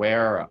are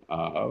aware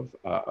of,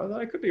 although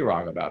I could be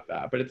wrong about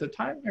that, but it's a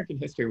time in American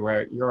history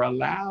where you're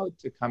allowed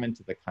to come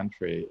into the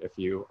country if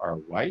you are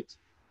white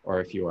or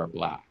if you are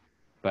Black,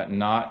 but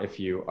not if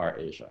you are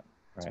Asian,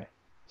 right?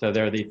 So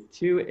there are these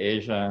 2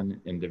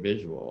 Asian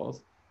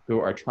individuals who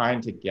are trying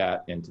to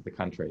get into the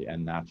country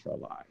and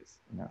naturalize.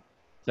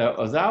 So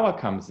Ozawa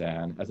comes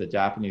in as a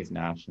Japanese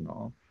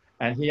national,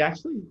 and he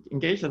actually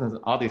engages in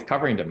all these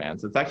covering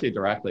demands. It's actually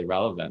directly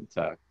relevant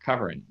to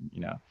covering,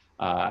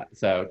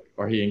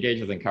 or he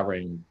engages in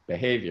covering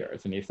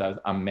behaviors, and he says,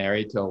 I'm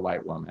married to a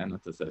white woman.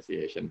 That's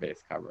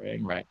association-based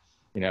covering, right?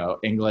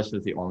 English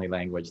is the only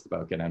language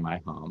spoken in my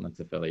home.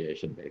 That's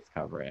affiliation-based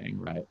covering,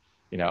 right?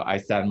 I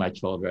send my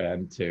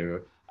children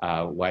to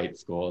white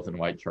schools and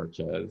white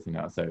churches,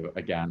 so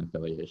again,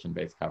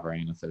 affiliation-based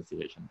covering,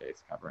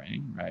 association-based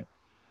covering, right?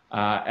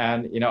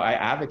 And, I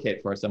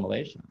advocate for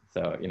assimilation.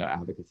 So,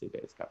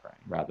 advocacy-based covering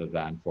rather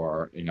than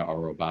for, a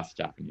robust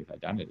Japanese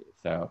identity.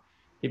 So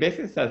he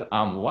basically says,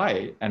 I'm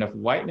white. And if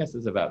whiteness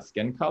is about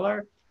skin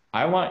color,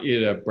 I want you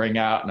to bring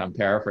out, and I'm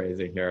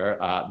paraphrasing here,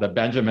 the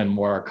Benjamin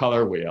Moore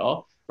color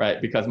wheel,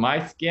 right? Because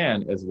my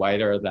skin is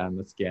whiter than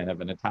the skin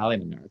of an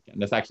Italian American.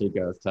 This actually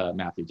goes to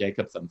Matthew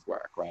Jacobson's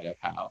work, right? Of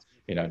how,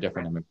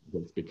 different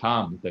immigrants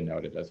become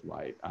denoted as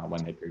white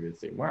when they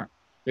previously weren't.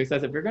 So he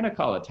says, if you're going to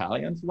call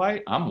Italians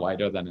white, I'm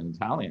whiter than an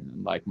Italian.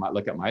 Like,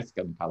 look at my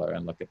skin color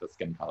and look at the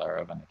skin color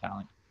of an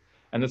Italian.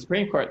 And the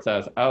Supreme Court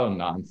says, oh,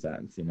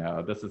 nonsense.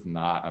 This is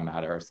not a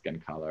matter of skin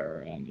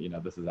color. And,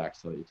 this is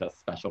actually just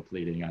special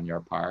pleading on your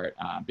part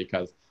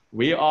because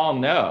we all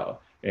know,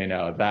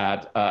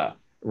 that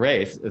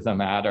race is a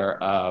matter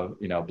of,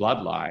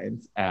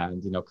 bloodlines.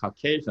 And,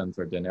 Caucasians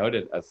are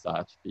denoted as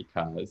such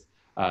because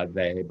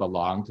they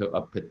belong to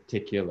a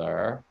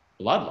particular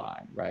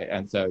bloodline, right?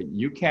 And so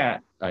you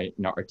can't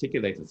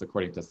articulate this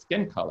according to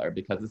skin color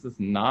because this is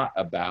not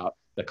about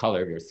the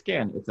color of your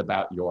skin, it's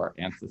about your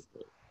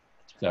ancestry.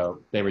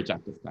 So they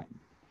reject this claim.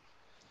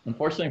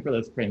 Unfortunately for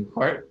the Supreme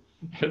Court,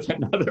 there's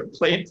another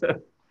plaintiff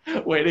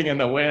waiting in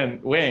the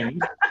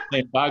wings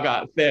named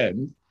Bhagat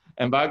Thind.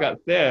 And Bhagat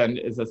Thind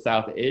is a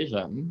South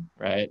Asian,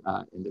 right,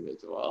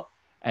 individual.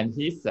 And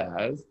he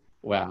says,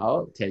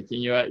 well, taking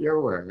you at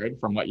your word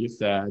from what you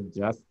said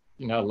just,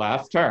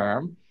 last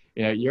term,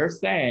 you're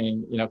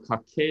saying,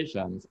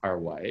 Caucasians are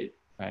white,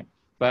 right?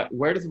 But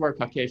where does the word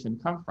Caucasian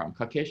come from?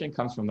 Caucasian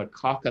comes from the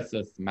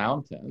Caucasus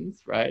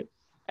Mountains, right?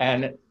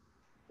 And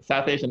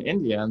South Asian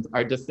Indians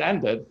are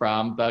descended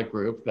from the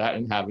group that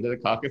inhabited the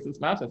Caucasus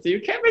Mountains. So you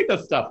can't make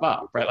this stuff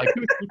up, right? Like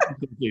who's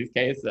teaching these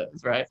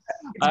cases, right?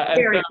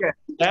 And so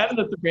then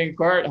the Supreme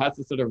Court has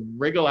to sort of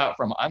wriggle out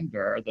from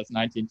under this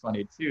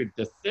 1922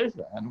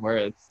 decision where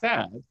it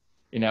said,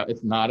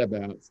 it's not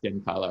about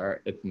skin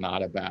color,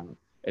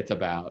 it's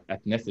about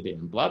ethnicity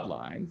and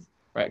bloodlines,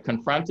 right?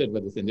 Confronted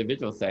with this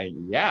individual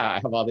saying, yeah, I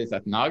have all these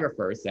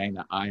ethnographers saying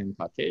that I am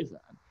Caucasian.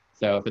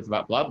 So if it's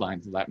about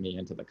bloodlines, let me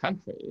into the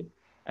country.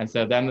 And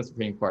so then the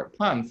Supreme Court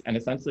punts and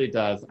essentially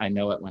does, I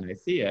know it when I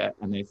see it.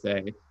 And they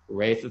say,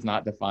 race is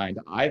not defined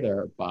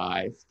either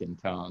by skin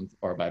tones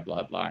or by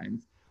bloodlines,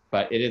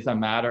 but it is a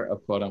matter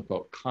of quote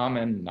unquote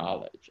common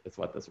knowledge is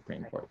what the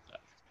Supreme Court says.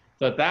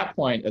 So at that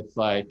point, it's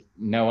like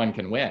no one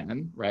can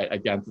win, right,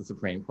 against the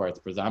Supreme Court's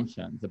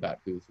presumptions about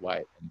who's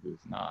white and who's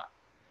not.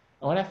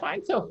 And what I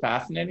find so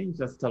fascinating,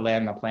 just to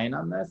land the plane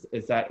on this,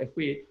 is that if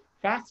we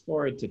fast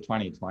forward to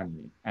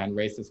 2020 and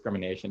race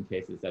discrimination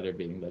cases that are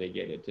being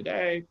litigated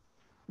today,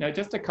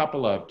 just a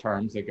couple of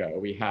terms ago,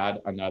 we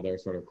had another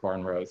sort of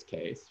cornrows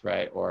case,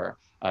 right, or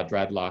a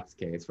dreadlocks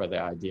case where the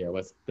idea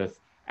was this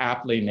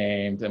aptly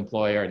named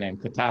employer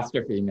named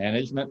Catastrophe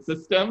Management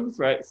Systems,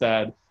 right,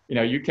 said,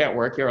 you can't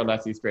work here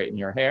unless you straighten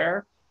your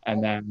hair.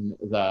 And then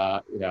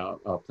the,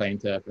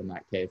 plaintiff in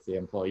that case, the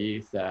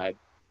employee said,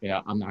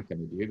 I'm not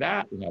going to do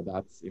that.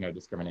 That's,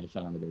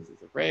 discrimination on the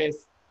basis of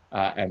race,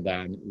 and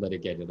then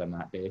litigated on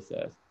that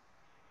basis.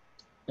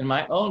 In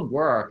my own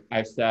work,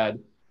 I've said,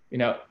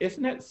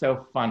 isn't it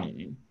so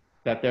funny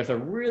that there's a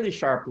really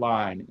sharp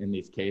line in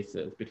these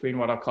cases between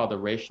what I'll call the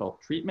racial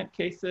treatment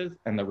cases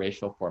and the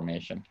racial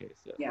formation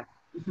cases. Yeah.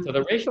 So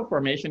the racial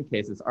formation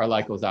cases are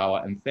like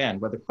Ozawa and Thind,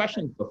 where the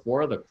question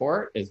before the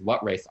court is,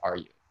 what race are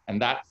you?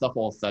 And that's the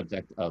whole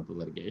subject of the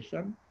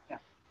litigation. Yeah.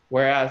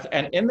 Whereas,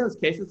 and in those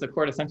cases, the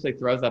court essentially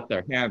throws up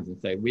their hands and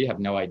say, we have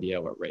no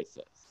idea what race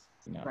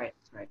is. Right.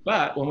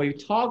 But when we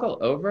toggle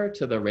over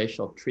to the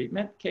racial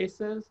treatment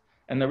cases,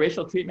 and the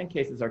racial treatment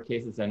cases are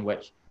cases in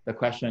which the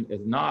question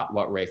is not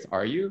what race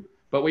are you,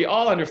 but we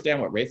all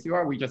understand what race you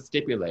are. We just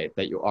stipulate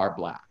that you are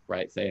Black,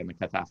 right? Say in the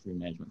Catastrophe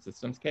Management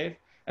Systems case.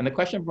 And the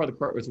question before the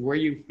court was, were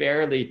you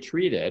fairly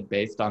treated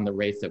based on the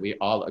race that we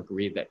all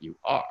agree that you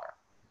are,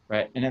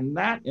 right? And in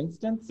that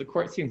instance, the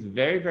court seems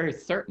very, very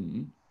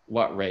certain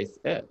what race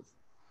is,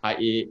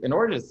 i.e., in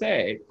order to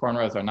say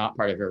cornrows are not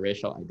part of your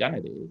racial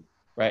identity,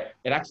 right?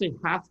 It actually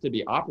has to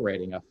be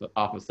operating off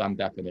of some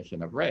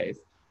definition of race.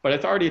 But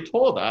it's already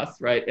told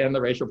us, right, in the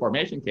racial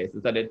formation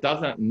cases that it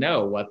doesn't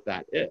know what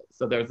that is.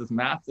 So there's this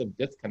massive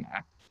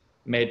disconnect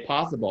made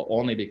possible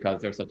only because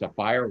there's such a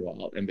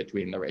firewall in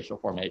between the racial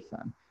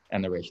formation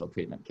and the racial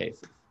treatment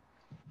cases.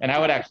 And I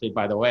would actually,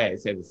 by the way,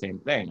 say the same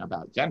thing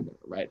about gender,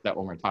 right? That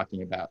when we're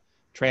talking about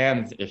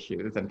trans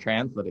issues and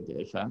trans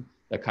litigation,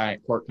 the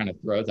court kind of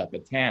throws up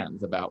its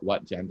hands about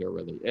what gender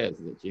really is.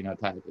 Is it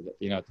genotype? Is it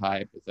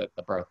phenotype? Is it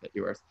the birth that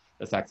you were,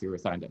 the sex you were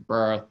assigned at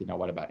birth?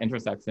 What about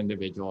intersex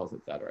individuals,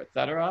 et cetera, et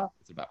cetera?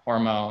 It's about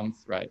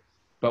hormones, right?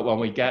 But when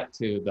we get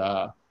to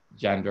the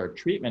gender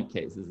treatment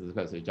cases, as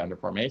opposed to gender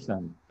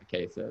formation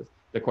cases,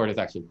 the court is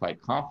actually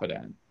quite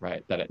confident,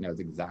 right, that it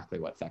knows exactly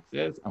what sex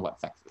is and what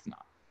sex is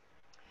not.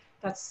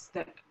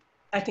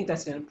 I think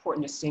that's an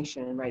important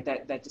distinction, right?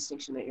 That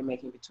distinction that you're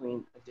making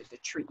between the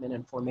treatment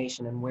and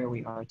formation and where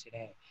we are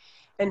today.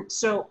 And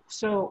so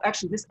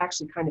actually, this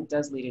actually kind of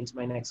does lead into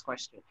my next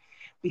question,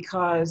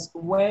 because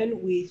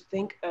when we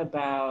think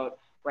about,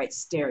 right,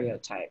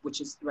 stereotype,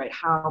 which is, right,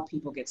 how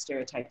people get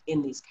stereotyped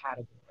in these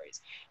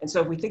categories. And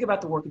so if we think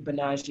about the work of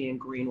Banaji and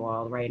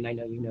Greenwald, right, and I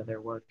know you know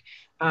their work,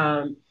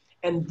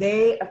 and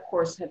they, of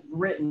course, have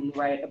written,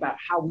 right, about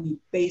how we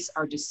base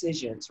our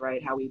decisions,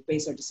 right, how we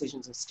base our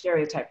decisions on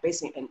stereotype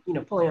basing, and, you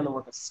know, pulling on the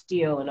work of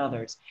Steele and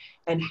others,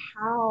 and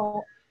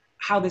how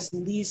this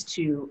leads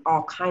to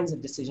all kinds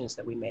of decisions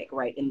that we make,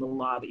 right, in the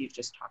law that you've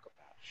just talked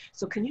about.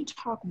 So can you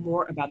talk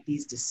more about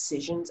these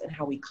decisions and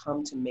how we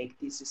come to make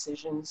these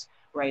decisions,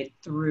 right,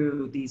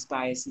 through these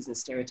biases and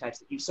stereotypes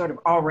that you sort of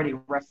already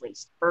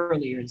referenced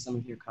earlier in some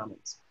of your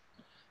comments?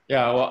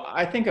 Yeah, well,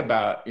 I think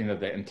about, you know,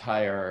 the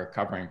entire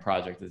covering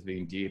project as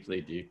being deeply,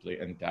 deeply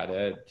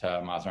indebted to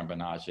Masrin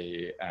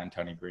Banaji and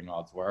Tony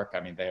Greenwald's work. I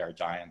mean, they are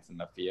giants in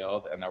the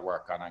field, and their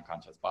work on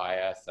unconscious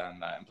bias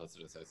and the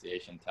implicit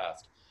association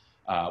test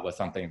was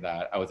something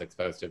that I was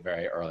exposed to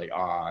very early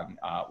on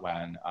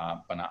when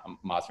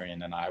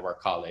Masrin and I were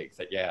colleagues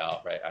at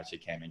Yale, right? She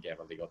came and gave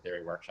a legal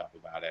theory workshop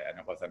about it, and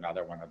it was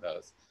another one of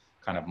those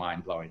kind of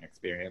mind-blowing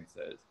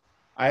experiences.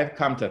 I've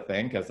come to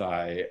think, as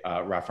I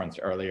referenced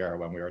earlier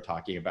when we were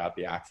talking about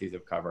the axes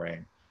of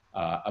covering,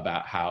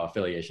 about how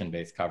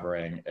affiliation-based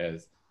covering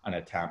is an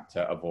attempt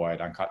to avoid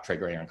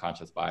triggering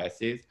unconscious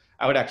biases.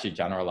 I would actually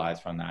generalize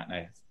from that,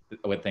 and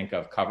I would think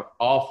of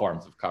all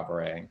forms of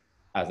covering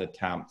as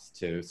attempts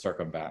to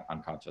circumvent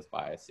unconscious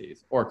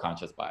biases or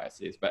conscious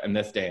biases. But in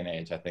this day and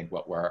age, I think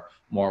what we're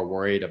more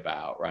worried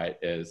about, right,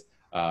 is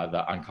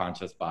the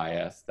unconscious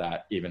bias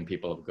that even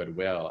people of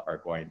goodwill are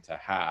going to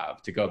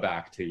have. To go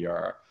back to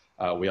your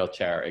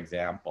wheelchair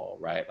example,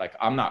 right? Like,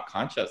 I'm not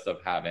conscious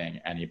of having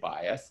any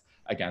bias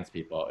against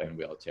people in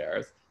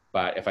wheelchairs,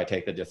 but if I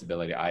take the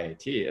disability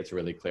IAT, it's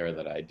really clear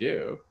that I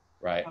do,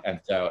 right? And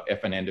so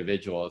if an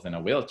individual is in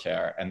a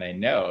wheelchair and they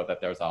know that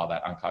there's all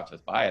that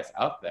unconscious bias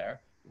out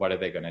there, what are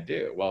they going to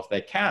do? Well, if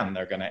they can,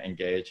 they're going to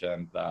engage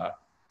in the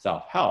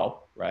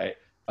self-help, right,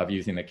 of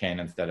using the cane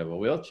instead of a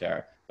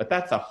wheelchair. But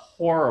that's a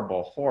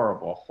horrible,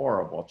 horrible,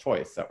 horrible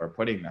choice that we're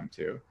putting them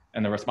to.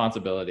 And the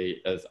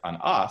responsibility is on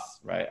us,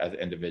 right, as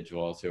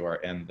individuals who are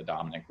in the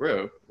dominant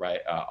group,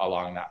 right,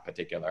 along that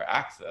particular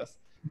axis,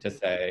 to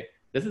say,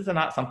 this is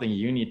not something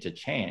you need to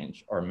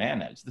change or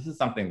manage. This is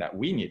something that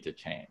we need to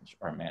change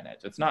or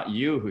manage. It's not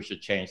you who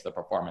should change the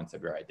performance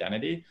of your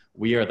identity.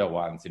 We are the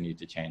ones who need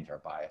to change our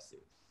biases.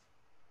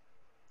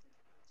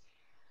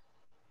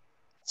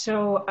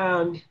 So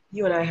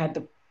you and I had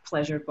the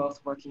pleasure of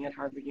both working at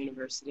Harvard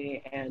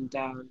University,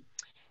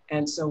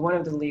 and so one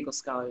of the legal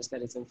scholars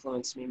that has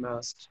influenced me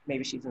most,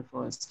 maybe she's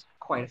influenced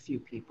quite a few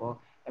people,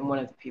 and one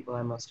of the people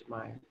I most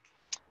admire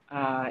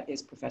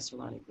is Professor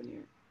Lonnie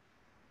Guinier.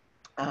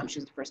 She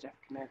was the first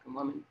African-American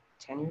woman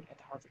tenured at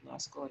the Harvard Law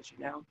School, as you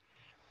know.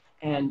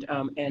 And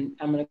I'm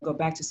going to go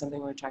back to something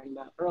we were talking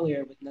about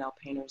earlier with Nell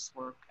Painter's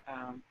work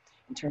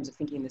in terms of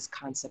thinking this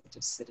concept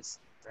of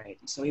citizen, right?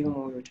 And so even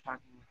when we were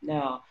talking with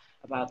Nell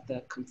about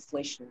the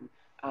conflation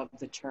of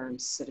the term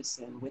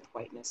citizen with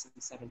whiteness in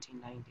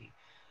 1790,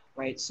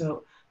 right?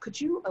 So could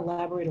you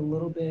elaborate a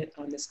little bit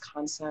on this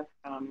concept?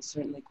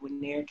 Certainly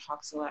Guinier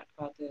talks a lot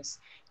about this,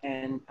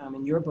 and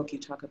in your book you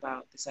talk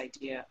about this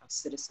idea of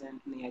citizen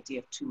and the idea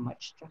of too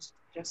much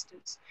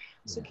justice.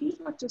 So can you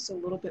talk to us a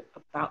little bit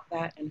about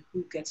that and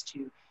who gets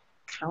to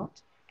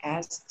count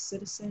as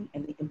citizen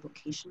and the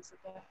implications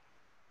of that?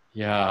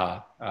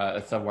 Yeah,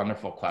 it's a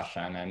wonderful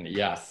question. And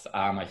yes,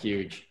 I'm a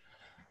huge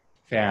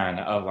fan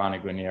of Lonnie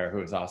Guinier,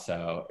 who is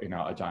also, you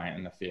know, a giant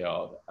in the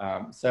field.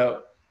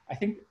 So I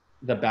think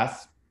the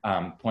best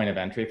point of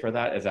entry for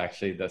that is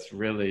actually this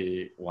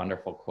really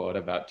wonderful quote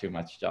about too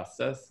much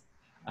justice.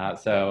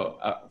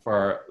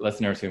 For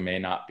listeners who may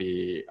not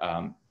be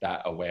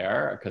that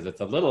aware, because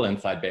it's a little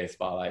inside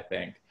baseball, I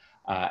think,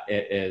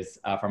 it is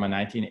from a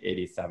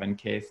 1987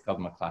 case called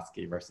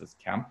McCluskey versus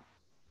Kemp.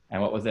 And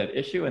what was at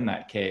issue in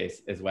that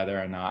case is whether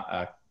or not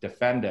a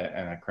defendant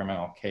in a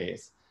criminal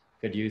case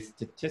could use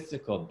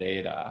statistical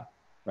data,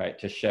 right,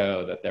 to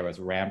show that there was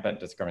rampant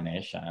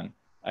discrimination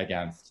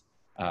against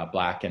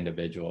Black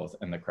individuals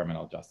in the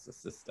criminal justice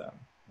system,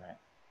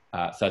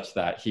 right, such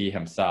that he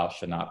himself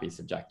should not be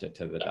subjected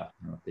to the death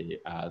penalty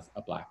as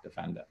a Black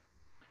defendant.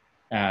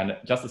 And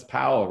Justice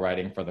Powell,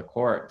 writing for the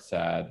court,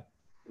 said,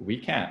 we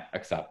can't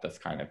accept this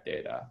kind of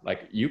data.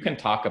 Like, you can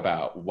talk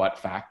about what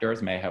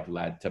factors may have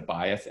led to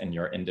bias in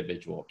your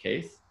individual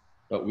case,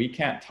 but we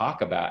can't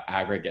talk about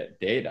aggregate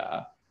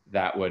data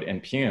that would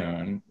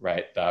impugn,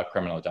 right, the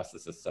criminal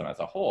justice system as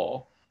a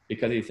whole,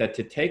 because he said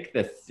to take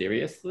this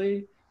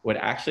seriously would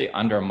actually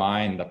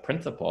undermine the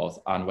principles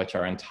on which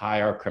our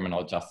entire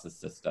criminal justice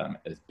system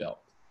is built.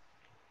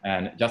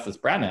 And Justice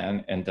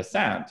Brennan, in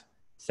dissent,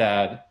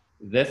 said,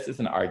 this is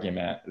an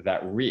argument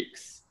that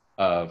reeks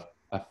of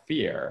a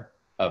fear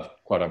of,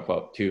 quote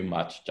unquote, too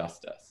much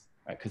justice,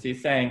 right? Because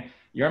he's saying,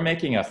 you're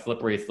making a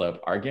slippery slope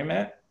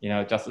argument, you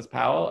know, Justice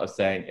Powell, of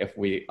saying, if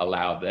we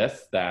allow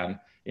this, then,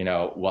 you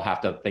know, we'll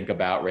have to think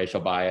about racial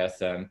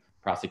bias and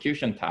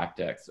prosecution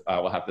tactics.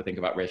 We'll have to think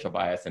about racial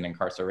bias and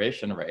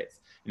incarceration rates.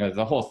 There's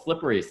a whole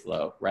slippery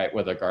slope, right,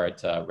 with regard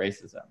to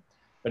racism.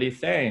 But he's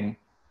saying,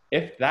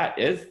 if that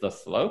is the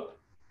slope,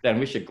 then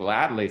we should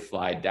gladly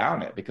slide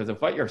down it. Because if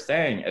what you're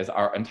saying is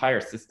our entire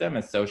system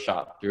is so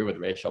shot through with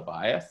racial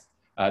bias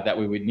that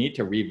we would need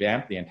to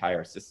revamp the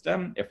entire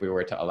system if we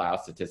were to allow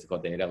statistical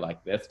data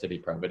like this to be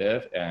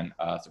probative in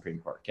a Supreme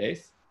Court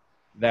case,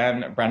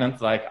 then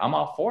Brennan's like, I'm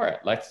all for it.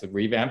 Let's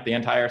revamp the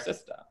entire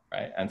system,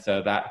 right? And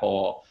so that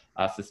whole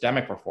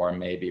systemic reform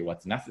may be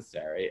what's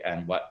necessary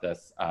and what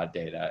this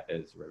data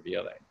is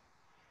revealing.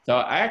 So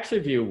I actually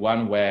view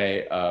one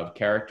way of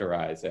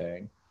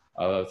characterizing,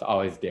 although it's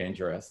always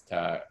dangerous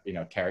to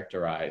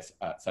characterize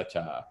such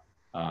a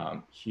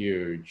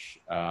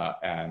huge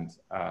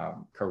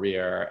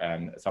career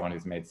and someone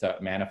who's made so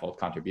manifold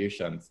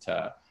contributions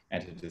to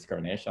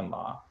anti-discrimination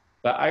law.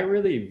 But I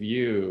really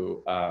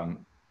view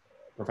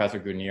Professor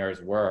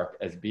Gunnier's work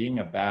as being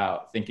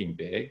about thinking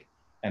big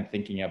and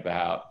thinking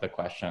about the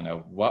question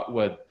of what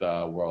would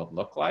the world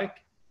look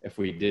like if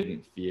we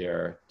didn't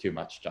fear too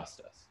much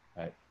justice,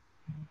 right?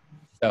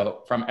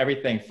 So from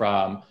everything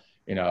from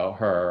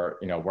her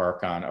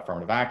work on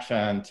affirmative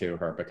action to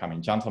her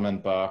Becoming Gentleman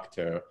book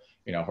to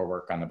her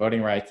work on the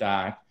Voting Rights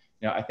Act,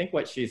 I think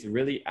what she's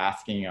really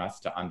asking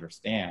us to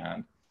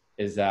understand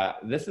is that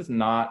this is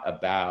not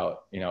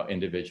about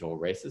individual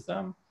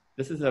racism.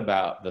 This is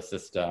about the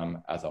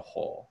system as a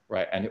whole,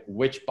 right? And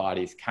which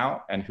bodies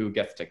count and who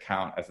gets to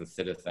count as a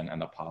citizen in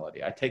the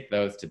polity. I take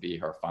those to be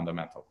her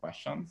fundamental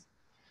questions.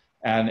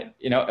 And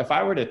if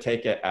I were to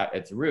take it at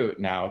its root,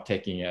 now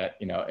taking it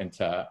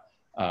into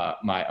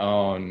my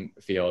own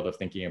field of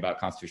thinking about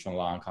constitutional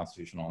law and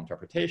constitutional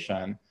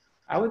interpretation,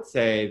 I would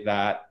say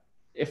that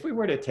if we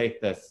were to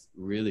take this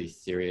really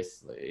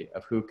seriously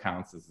of who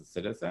counts as a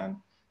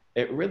citizen,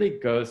 it really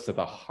goes to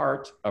the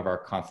heart of our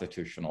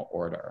constitutional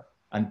order.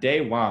 On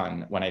day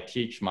one, when I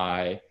teach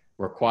my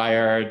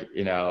required,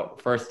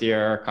 first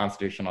year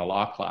constitutional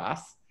law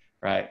class,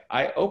 right,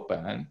 I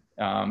open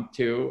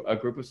to a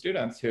group of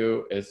students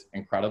who is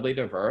incredibly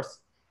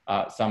diverse,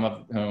 some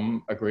of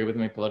whom agree with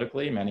me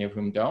politically, many of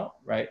whom don't,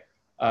 right?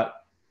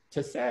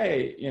 To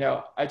say,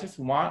 I just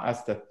want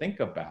us to think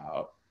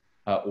about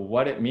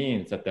what it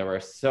means that there are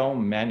so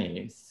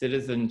many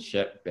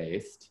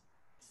citizenship-based,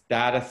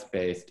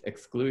 status-based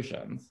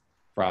exclusions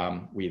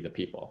from we the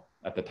people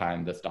at the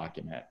time this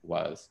document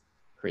was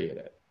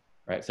created,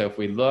 right? So if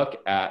we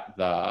look at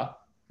the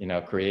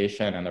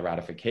creation and the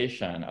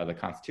ratification of the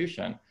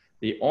Constitution,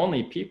 the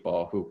only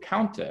people who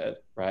counted,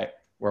 right,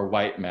 were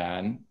white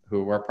men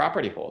who were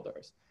property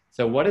holders.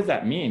 So what does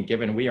that mean,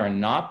 given we are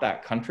not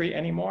that country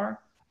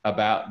anymore,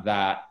 about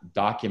that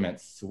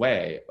document's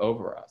sway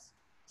over us?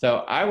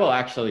 So I will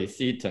actually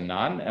cede to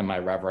none in my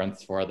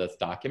reverence for this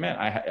document.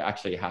 I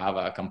actually have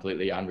a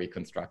completely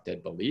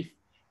unreconstructed belief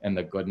in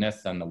the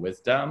goodness and the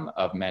wisdom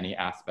of many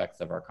aspects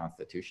of our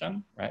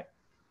Constitution, right?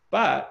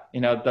 But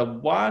the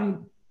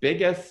one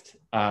biggest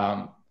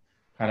kind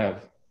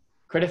of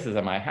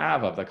criticism I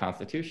have of the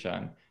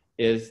Constitution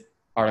is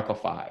Article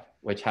 5,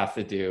 which has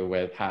to do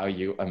with how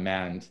you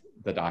amend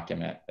the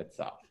document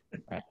itself,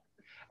 right?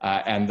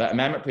 And the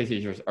amendment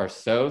procedures are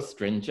so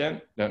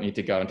stringent, don't need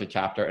to go into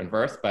chapter and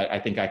verse, but I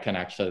think I can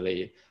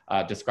actually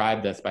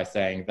describe this by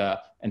saying the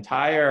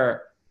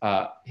entire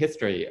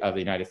history of the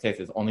United States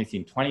has only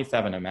seen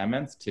 27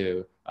 amendments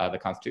to the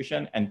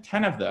Constitution, and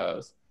 10 of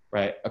those,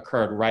 right,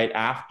 occurred right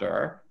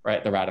after,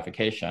 right, the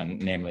ratification,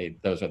 namely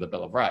those are the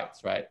Bill of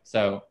Rights, right?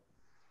 So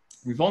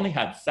we've only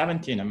had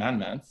 17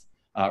 amendments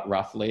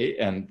roughly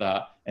in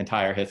the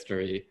entire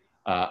history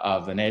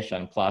of the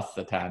nation, plus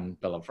the 10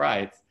 Bill of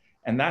Rights.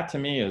 And that to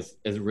me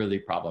is really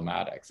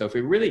problematic. So if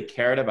we really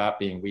cared about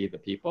being we the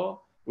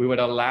people, we would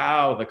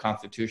allow the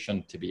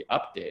Constitution to be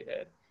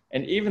updated.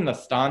 And even the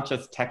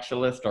staunchest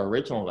textualist or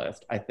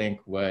originalist, I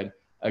think, would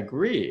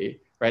agree,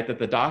 right, that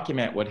the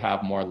document would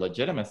have more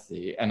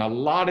legitimacy. And a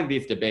lot of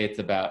these debates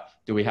about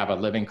do we have a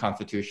living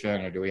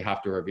Constitution or do we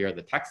have to revere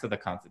the text of the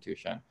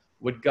Constitution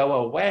would go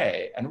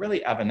away and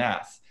really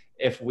evanesce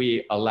if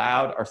we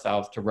allowed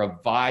ourselves to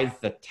revise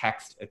the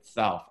text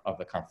itself of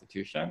the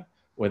Constitution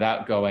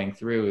without going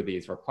through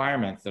these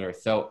requirements that are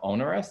so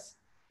onerous,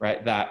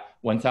 right, that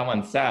when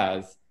someone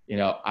says,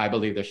 I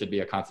believe there should be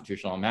a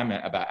constitutional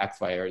amendment about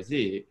X, Y, or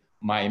Z,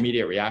 my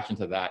immediate reaction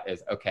to that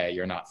is, okay,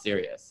 you're not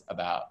serious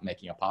about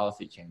making a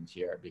policy change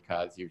here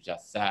because you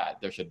just said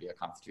there should be a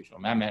constitutional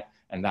amendment,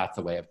 and that's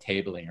a way of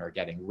tabling or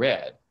getting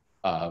rid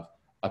of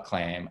a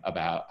claim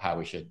about how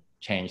we should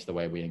change the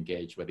way we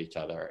engage with each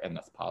other in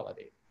this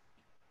polity.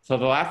 So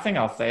the last thing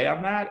I'll say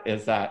on that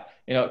is that,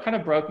 it kind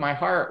of broke my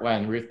heart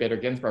when Ruth Bader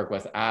Ginsburg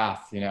was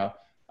asked,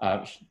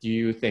 do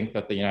you think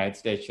that the United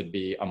States should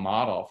be a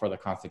model for the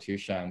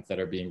constitutions that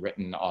are being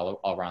written all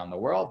around the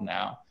world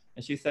now?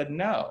 And she said,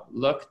 no,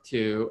 look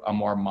to a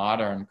more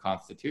modern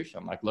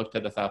constitution, like look to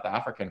the South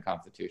African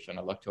constitution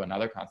or look to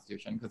another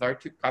constitution, because our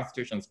two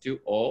constitutions too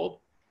old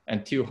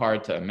and too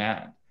hard to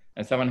amend.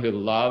 And someone who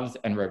loves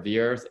and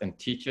reveres and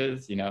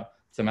teaches,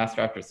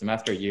 semester after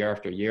semester, year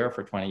after year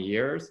for 20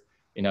 years,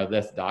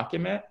 this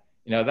document,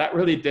 that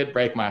really did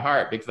break my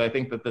heart, because I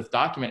think that this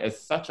document is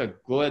such a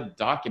good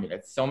document.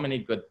 It's so many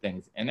good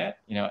things in it.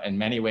 In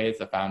many ways,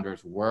 the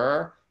founders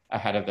were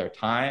ahead of their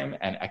time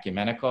and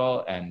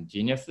ecumenical and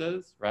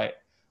geniuses, right?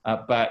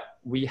 But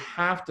we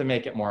have to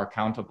make it more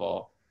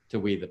accountable to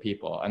we the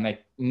people. And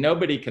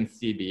nobody can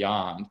see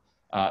beyond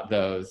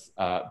those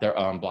their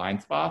own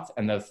blind spots,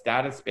 and those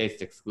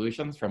status-based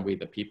exclusions from we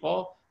the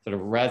people sort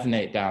of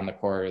resonate down the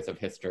corridors of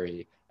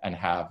history and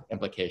have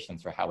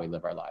implications for how we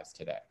live our lives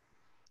today.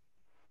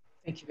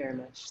 Thank you very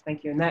much.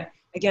 Thank you. And that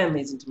again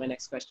leads into my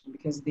next question,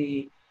 because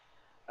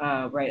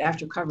right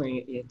after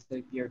covering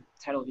it, your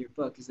title of your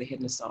book is The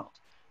Hidden Assault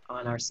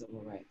on Our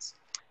Civil Rights.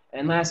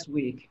 And last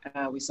week,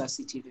 we saw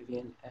C.T.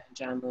 Vivian and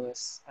John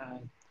Lewis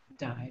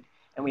died.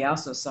 And we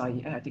also saw,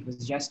 I think it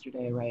was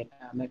yesterday, right,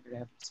 Emmett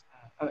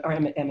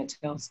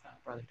Till's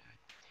brother died.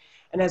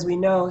 And as we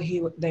know,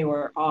 they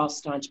were all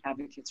staunch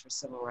advocates for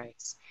civil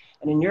rights.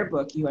 And in your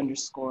book, you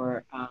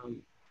underscore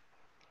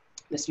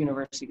this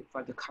university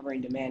for the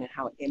covering demand and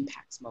how it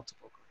impacts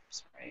multiple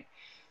groups, right?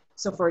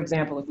 So for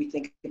example, if we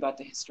think about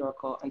the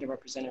historical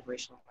underrepresented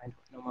racial and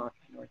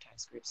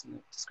minoritized groups and the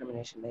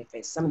discrimination they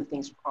face, some of the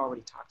things we've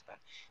already talked about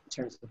in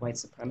terms of white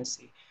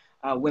supremacy,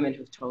 women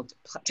who've told to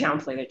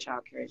downplay their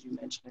child care, as you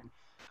mentioned,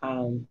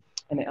 and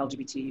the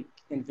LGBT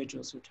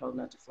individuals who are told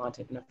not to flaunt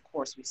it. And of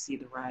course, we see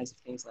the rise of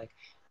things like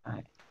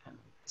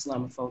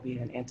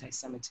Islamophobia and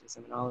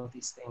anti-Semitism and all of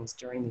these things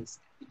during these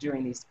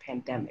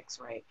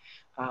pandemics, right?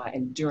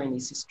 And during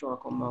these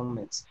historical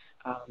moments.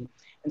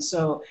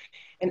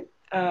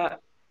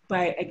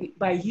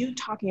 By you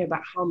talking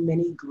about how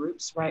many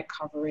groups, right,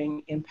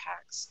 covering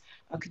impacts,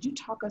 could you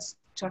talk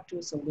to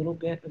us a little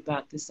bit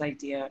about this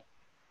idea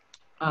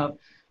of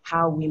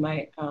how we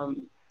might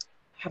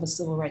have a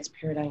civil rights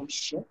paradigm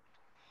shift?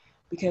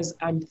 Because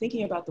I'm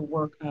thinking about the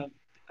work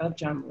of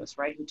John Lewis,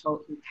 right,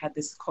 who had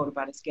this quote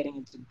about us getting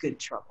into good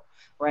trouble,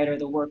 right, or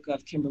the work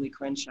of Kimberly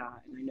Crenshaw,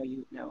 and I know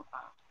you know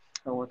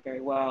her work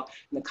very well,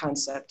 and the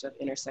concept of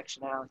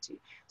intersectionality.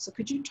 So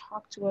could you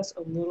talk to us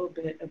a little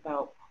bit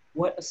about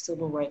what a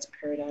civil rights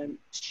paradigm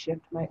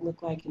shift might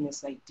look like in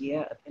this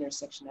idea of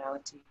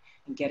intersectionality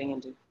and getting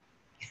into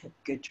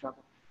good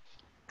trouble?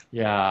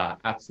 Yeah,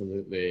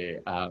 absolutely.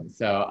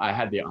 So I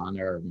had the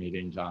honor of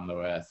meeting John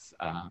Lewis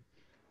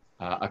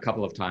a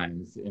couple of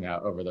times,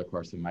 over the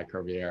course of my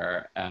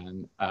career.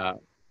 And,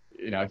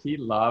 he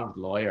loved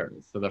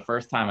lawyers. So the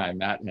first time I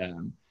met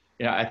him,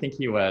 I think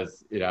he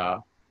was,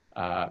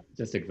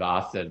 just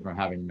exhausted from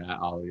having met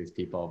all of these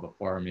people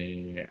before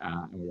me,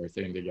 and we were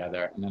sitting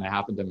together. And then I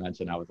happened to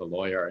mention I was a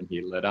lawyer, and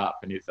he lit up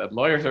and he said,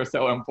 "Lawyers are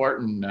so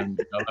important, and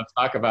let's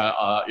talk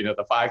about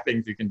the 5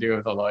 things you can do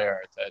as a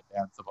lawyer to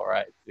advance civil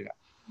rights."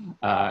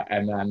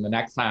 And then the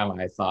next time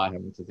I saw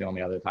him, which is the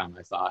only other time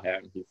I saw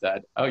him, he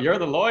said, "Oh, you're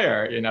the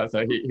lawyer,"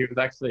 So he was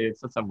actually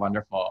such a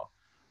wonderful,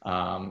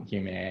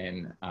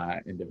 humane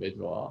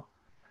individual.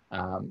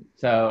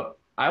 So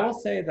I will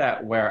say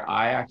that where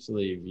I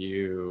actually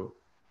view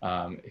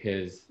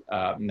his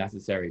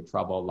necessary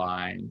trouble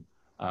line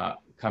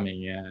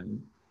coming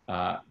in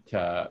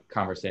to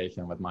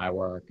conversation with my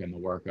work and the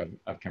work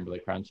of Kimberly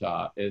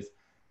Crenshaw is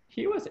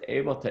he was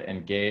able to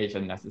engage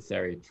in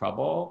necessary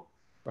trouble,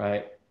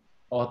 right?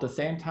 While at the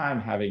same time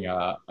having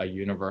a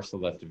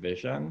universalist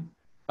vision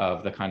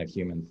of the kind of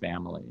human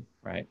family,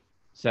 right?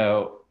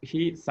 So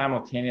he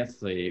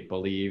simultaneously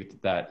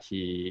believed that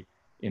he,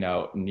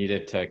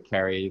 needed to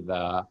carry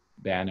the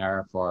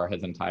banner for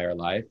his entire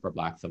life for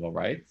Black civil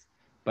rights,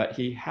 but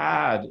he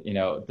had,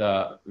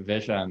 the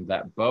vision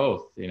that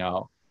both,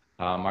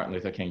 Martin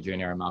Luther King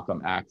Jr. and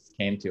Malcolm X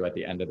came to at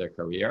the end of their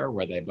career,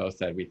 where they both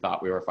said, we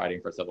thought we were fighting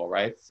for civil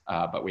rights,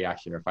 but we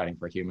actually were fighting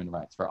for human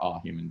rights for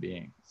all human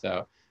beings.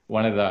 So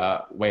one of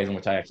the ways in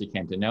which I actually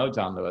came to know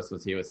John Lewis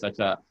was he was such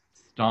a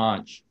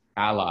staunch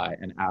ally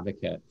and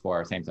advocate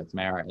for same-sex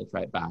marriage,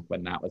 right, back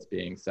when that was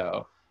being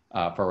so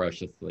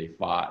ferociously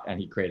fought, and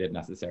he created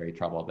necessary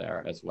trouble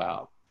there as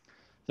well.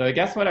 So I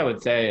guess what I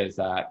would say is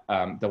that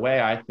the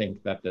way I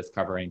think that this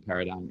covering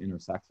paradigm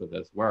intersects with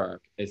this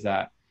work is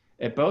that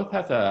it both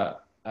has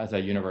a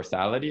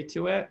universality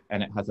to it,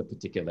 and it has a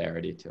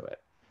particularity to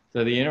it.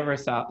 So the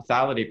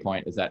universality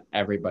point is that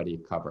everybody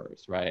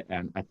covers, right?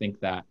 And I think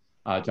that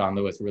John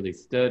Lewis really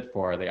stood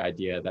for the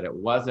idea that it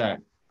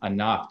wasn't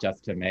enough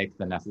just to make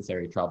the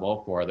necessary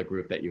trouble for the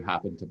group that you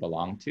happen to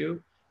belong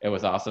to. It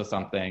was also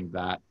something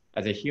that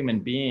as a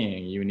human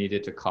being, you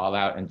needed to call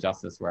out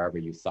injustice wherever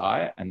you saw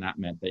it, and that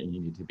meant that you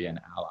needed to be an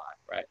ally,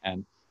 right?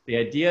 And the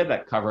idea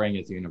that covering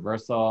is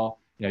universal,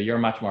 you're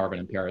much more of an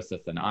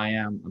empiricist than I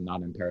am. I'm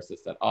not an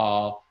empiricist at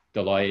all.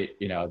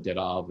 Deloitte, did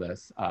all of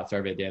this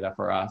survey data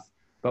for us.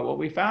 But what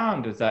we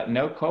found is that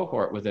no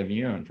cohort was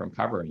immune from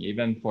covering.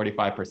 Even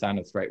 45%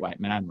 of straight white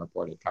men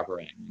reported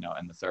covering,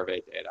 in the survey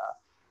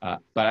data.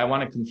 But I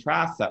want to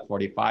contrast that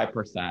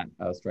 45%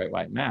 of straight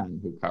white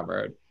men who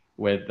covered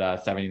with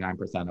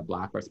 79% of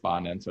Black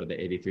respondents, or the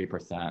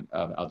 83%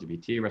 of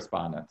LGBT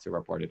respondents who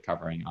reported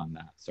covering on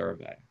that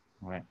survey,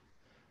 right?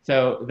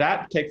 So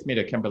that takes me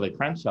to Kimberly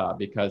Crenshaw,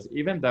 because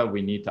even though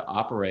we need to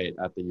operate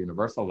at the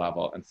universal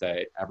level and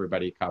say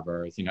everybody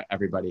covers,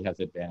 everybody has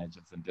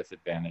advantages and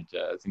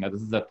disadvantages,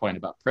 this is a point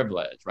about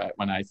privilege, right?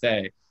 When I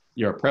say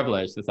you're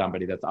privileged to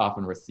somebody, that's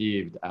often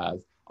received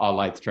as all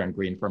lights turn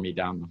green for me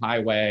down the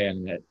highway,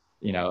 and it,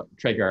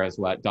 triggers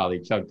what Dolly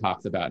Chugh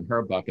talks about in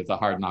her book. It's a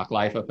hard knock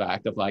life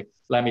effect of like,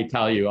 let me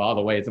tell you all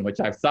the ways in which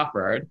I've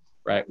suffered.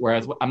 Right.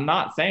 Whereas I'm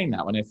not saying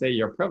that when I say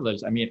you're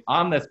privileged, I mean,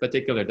 on this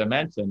particular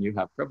dimension, you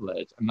have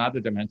privilege, and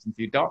other dimensions,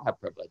 you don't have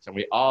privilege. And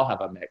we all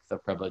have a mix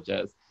of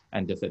privileges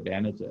and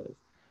disadvantages.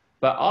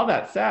 But all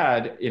that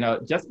said,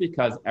 just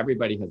because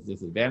everybody has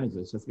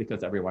disadvantages, just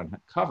because everyone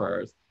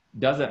covers,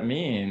 doesn't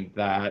mean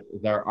that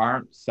there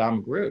aren't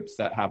some groups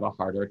that have a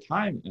harder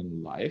time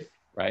in life,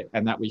 right?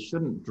 And that we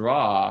shouldn't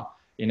draw,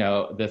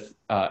 this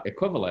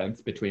equivalence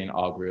between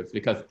all groups,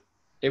 because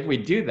if we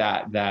do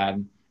that,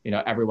 then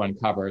everyone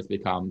covers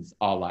becomes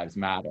all lives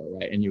matter,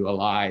 right? And you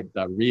elide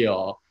the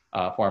real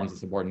forms of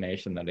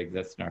subordination that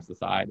exist in our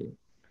society.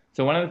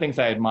 So one of the things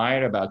I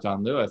admired about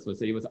John Lewis was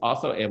that he was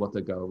also able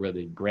to go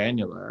really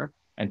granular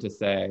and to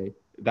say,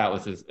 that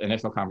was his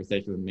initial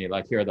conversation with me,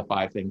 like, here are the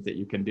 5 things that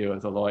you can do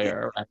as a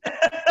lawyer. Right?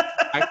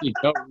 Actually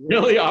go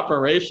really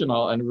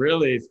operational and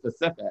really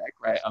specific,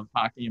 right, of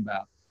talking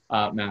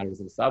about matters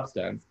of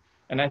substance.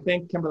 And I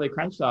think Kimberly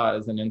Crenshaw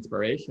is an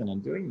inspiration in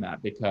doing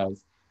that,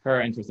 because her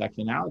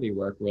intersectionality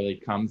work really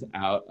comes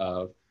out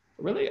of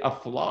really a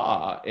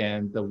flaw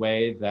in the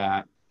way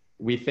that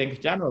we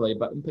think generally,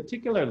 but in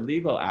particular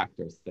legal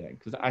actors think.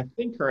 Because I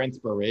think her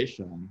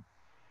inspiration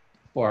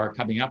for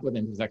coming up with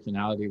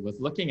intersectionality was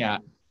looking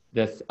at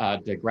this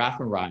de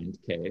Graffenrind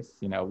case,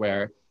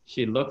 where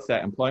she looks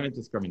at employment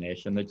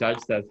discrimination. The judge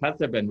says, has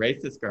there been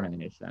race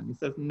discrimination? He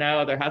says,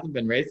 no, there hasn't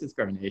been race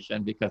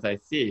discrimination, because I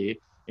see,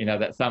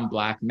 that some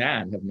Black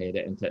men have made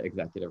it into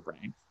executive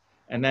ranks.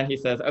 And then he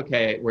says,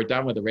 okay, we're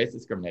done with the race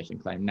discrimination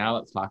claim. Now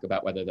let's talk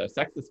about whether there's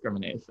sex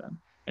discrimination.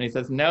 And he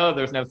says, no,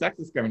 there's no sex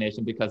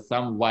discrimination, because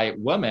some white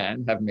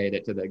women have made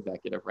it to the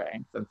executive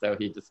ranks. And so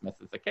he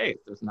dismisses the case.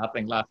 There's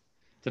nothing left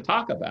to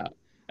talk about.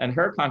 And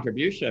her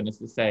contribution is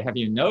to say, have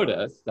you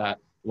noticed that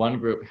one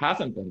group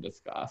hasn't been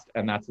discussed,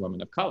 and that's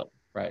women of color,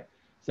 right?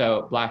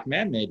 So Black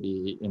men may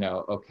be,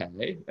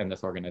 okay in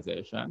this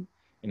organization.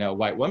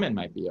 White women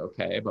might be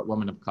okay, but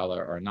women of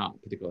color are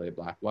not, particularly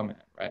Black women,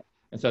 right?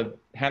 And so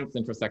hence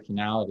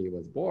intersectionality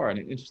was born.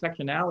 And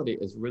intersectionality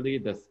is really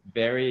this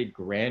very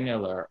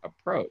granular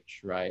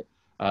approach, right,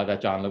 that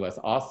John Lewis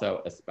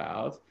also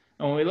espoused.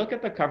 And when we look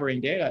at the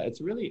covering data,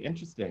 it's really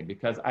interesting,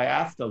 because I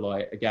asked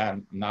Deloitte,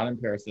 again, I'm not an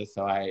empiricist,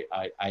 so I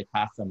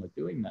tasked them with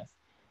doing this.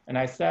 And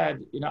I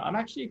said, I'm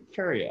actually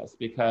curious,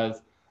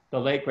 because the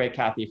late great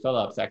Kathy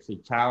Phillips actually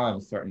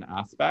challenged certain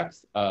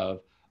aspects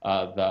of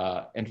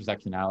the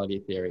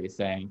intersectionality theory,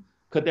 saying,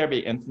 could there be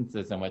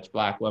instances in which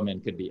Black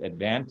women could be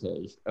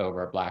advantaged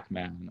over Black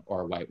men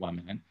or white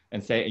women,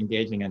 and say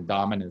engaging in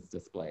dominance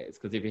displays?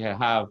 Because if you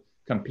have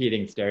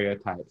competing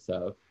stereotypes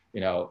of,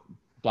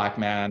 Black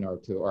men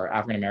or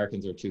African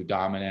Americans are too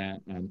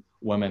dominant and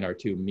women are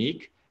too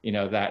meek,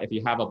 that if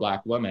you have a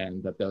Black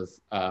woman, that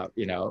those,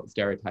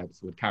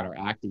 stereotypes would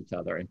counteract each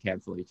other and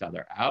cancel each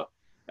other out.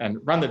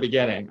 And from the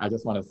beginning, I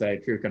just want to say,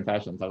 true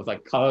confessions, I was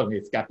like, color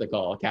me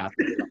skeptical,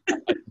 Kathy.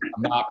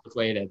 I'm not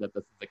persuaded that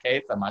this is the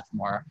case. I'm much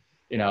more,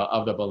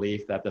 of the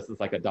belief that this is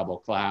like a double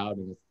cloud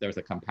and there's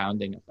a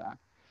compounding effect.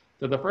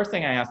 So the first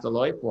thing I asked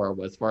Deloitte for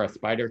was for a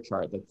spider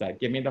chart that said,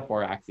 give me the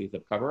 4 axes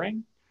of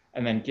covering,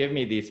 and then give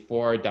me these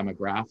 4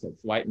 demographics,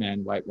 white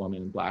men, white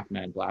women, Black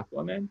men, Black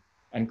women,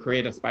 and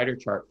create a spider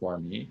chart for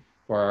me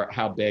for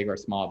how big or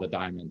small the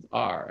diamonds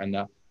are. And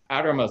the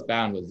outermost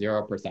bound was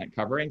 0%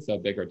 covering, so a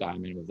bigger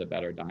diamond was a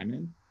better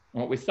diamond.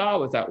 And what we saw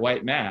was that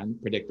white men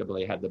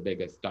predictably had the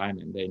biggest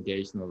diamond. They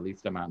engaged in the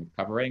least amount of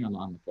covering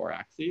along the 4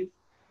 axes.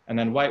 And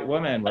then white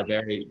women were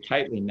very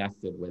tightly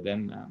nested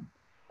within them.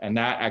 And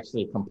that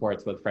actually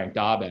comports with Frank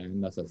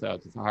Dobbin, the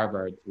sociologist at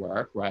Harvard's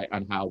work, right,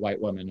 on how white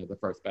women are the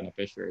first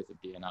beneficiaries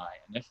of D&I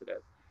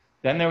initiatives.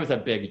 Then there was a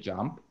big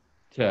jump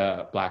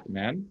to Black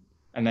men,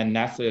 and then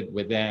nested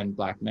within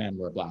Black men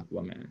were Black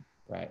women,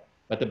 right?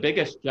 But the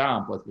biggest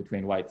jump was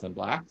between whites and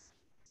Blacks,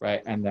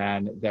 right? And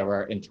then there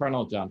were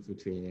internal jumps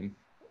between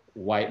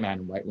white men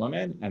and white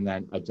women, and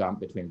then a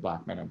jump between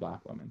Black men and Black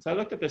women. So I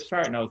looked at this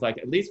chart and I was like,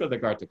 at least with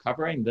regard to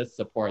covering, this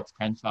supports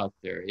Crenshaw's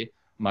theory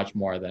much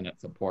more than it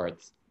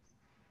supports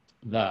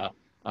the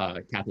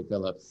Kathy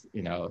Phillips,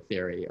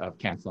 theory of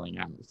canceling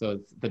out. So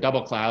it's, the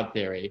double cloud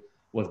theory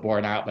was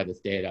borne out by this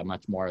data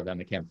much more than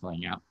the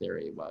canceling out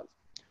theory was.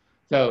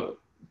 So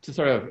to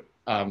sort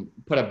of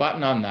put a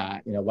button on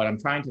that, what I'm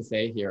trying to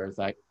say here is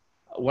like,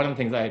 one of the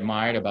things I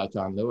admired about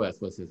John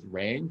Lewis was his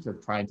range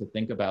of trying to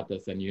think about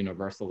this in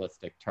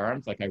universalistic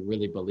terms. Like, I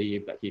really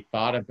believe that he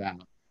thought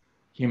about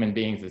human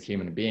beings as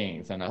human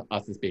beings and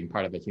us as being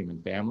part of a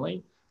human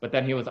family. But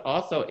then he was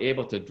also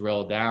able to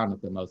drill down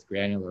at the most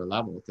granular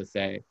level to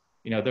say,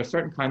 there's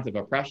certain kinds of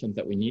oppressions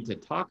that we need to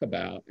talk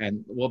about,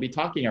 and we'll be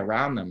talking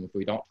around them if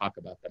we don't talk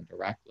about them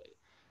directly.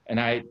 And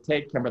I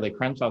take Kimberly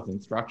Crenshaw's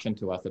instruction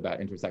to us about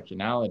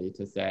intersectionality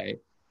to say,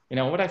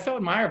 what I so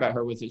admire about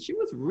her was that she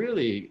was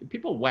really,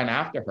 people went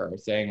after her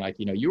saying like,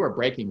 you were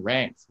breaking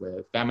ranks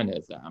with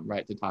feminism,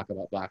 right? To talk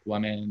about Black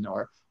women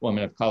or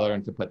women of color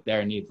and to put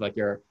their needs, like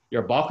you're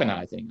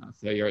balkanizing us.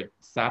 So you're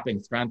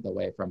sapping strength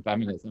away from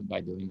feminism by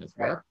doing this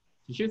work.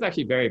 So she was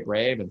actually very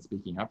brave in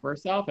speaking up for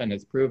herself, and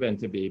has proven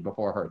to be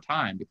before her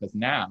time, because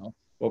now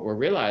what we're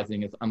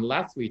realizing is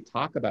unless we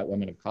talk about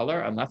women of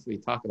color, unless we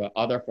talk about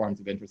other forms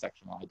of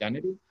intersectional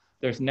identity,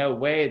 there's no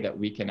way that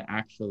we can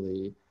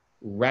actually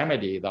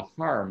remedy the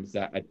harms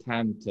that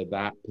attend to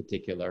that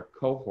particular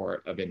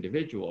cohort of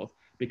individuals,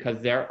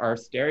 because there are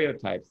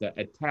stereotypes that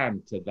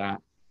attend to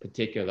that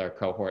particular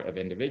cohort of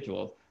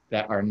individuals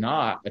that are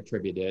not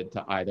attributed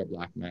to either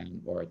Black men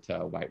or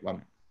to white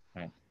women,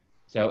 right?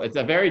 So it's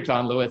a very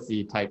John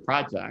Lewis-y type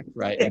project,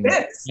 right? It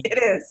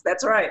is,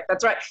 that's right.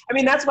 I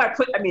mean, that's why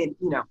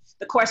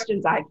the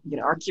questions are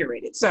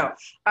curated.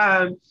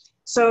 I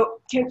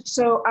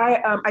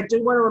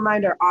do want to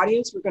remind our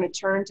audience, we're going to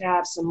turn to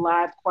have some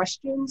live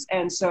questions.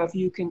 And so if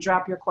you can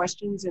drop your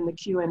questions in the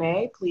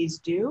Q&A, please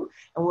do,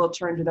 and we'll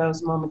turn to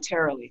those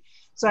momentarily.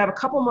 So I have a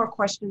couple more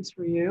questions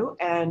for you.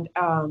 And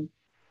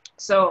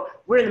so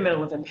we're in the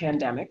middle of a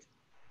pandemic.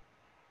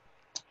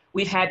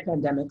 We've had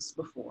pandemics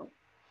before.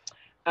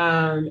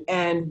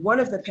 And one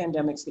of the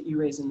pandemics that you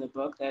raise in the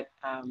book that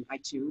I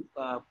too,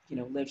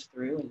 lived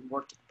through and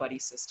worked with the buddy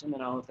system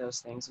and all of those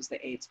things was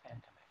the AIDS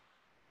pandemic.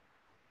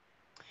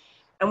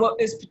 And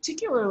what is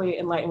particularly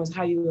enlightening was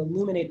how you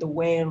illuminate the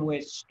way in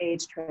which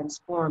AIDS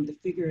transformed the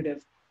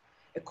figurative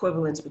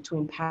equivalence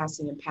between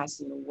passing and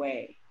passing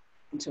away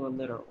into a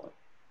literal one.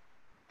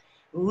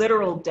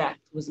 Literal death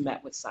was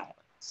met with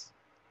silence.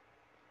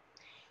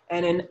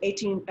 And in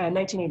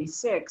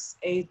 1986,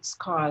 AIDS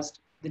caused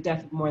the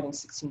death of more than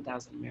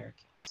 16,000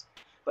 Americans.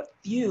 But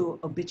few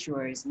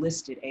obituaries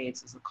listed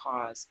AIDS as a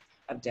cause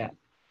of death.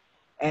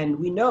 And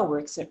we know we're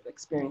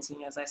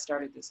experiencing, as I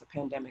started this, a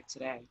pandemic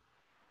today.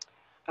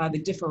 The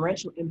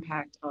differential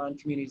impact on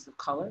communities of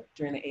color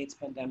during the AIDS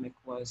pandemic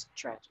was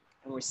tragic.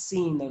 And we're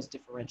seeing those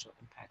differential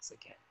impacts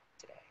again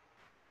today.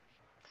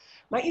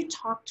 Might you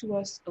talk to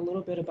us a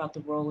little bit about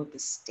the role of the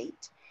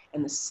state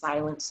and the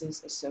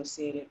silences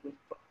associated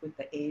with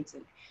the AIDS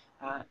and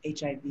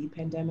HIV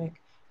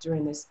pandemic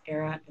during this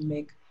era, and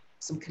make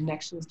some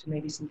connections to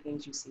maybe some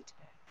things you see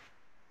today?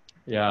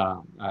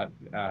 Yeah,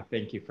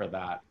 thank you for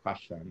that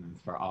question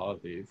and for all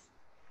of these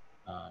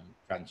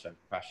friendship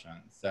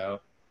questions.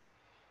 So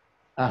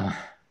I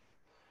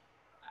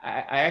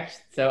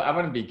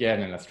want to begin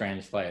in a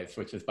strange place,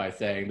 which is by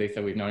saying,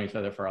 Lisa, we've known each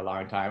other for a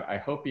long time. I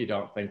hope you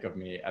don't think of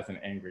me as an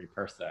angry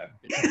person.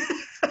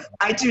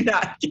 I do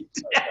not.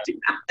 I do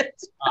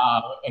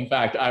not. In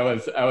fact, I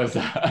was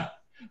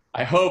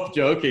I hope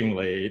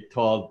jokingly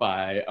told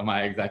by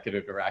my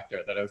executive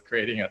director that I was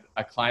creating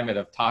a climate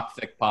of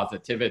toxic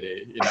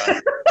positivity,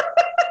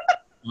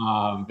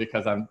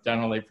 because I'm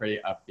generally pretty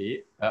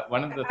upbeat.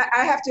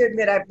 I have to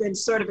admit, I've been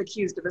sort of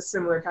accused of a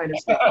similar kind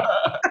of thing.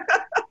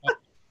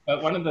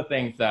 But one of the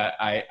things that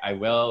I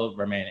will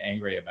remain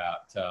angry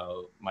about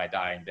till my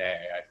dying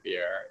day, I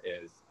fear,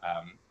 is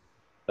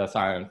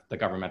the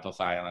governmental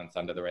silence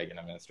under the Reagan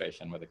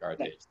administration with regard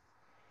to AIDS.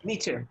 Me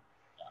too.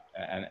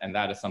 And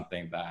that is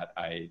something that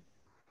I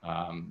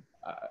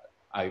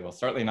will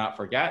certainly not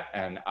forget,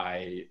 and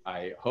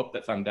I hope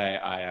that someday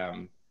I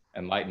am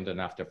enlightened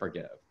enough to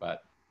forgive,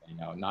 but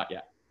not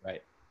yet,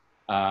 right?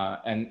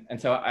 And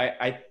so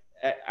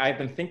I've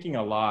been thinking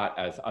a lot,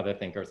 as other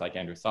thinkers like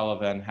Andrew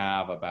Sullivan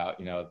have, about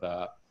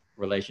the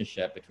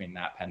relationship between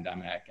that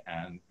pandemic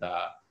and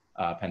the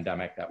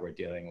pandemic that we're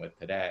dealing with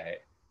today.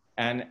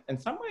 And in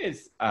some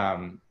ways,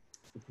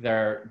 there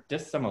are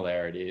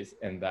dissimilarities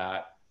in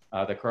that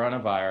the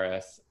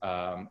coronavirus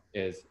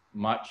is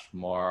much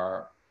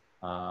more,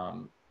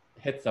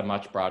 hits a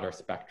much broader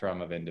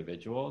spectrum of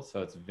individuals.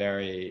 So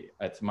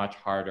it's much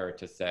harder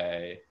to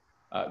say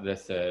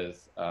this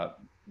is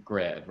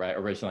GRID, right?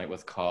 Originally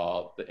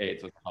the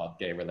AIDS was called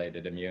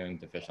gay-related immune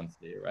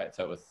deficiency, right?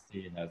 So it was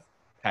seen as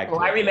tagged.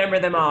 I remember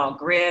them all,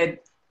 GRID,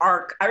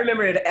 ARC, I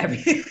remember it,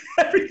 everything.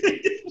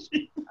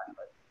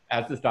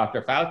 As does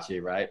Dr.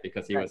 Fauci, right?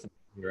 Because he was a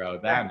hero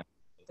then.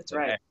 That's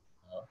right.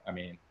 So, I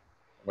mean,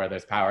 where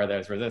there's power,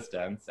 there's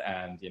resistance,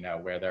 and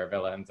where there are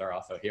villains are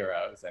also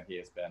heroes, and he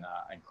has been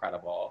an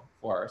incredible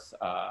force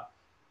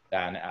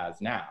then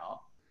as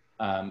now.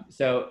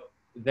 So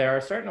there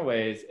are certain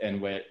ways in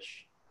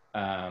which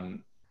I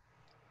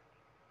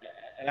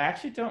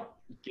actually don't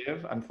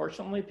give,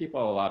 unfortunately,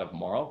 people a lot of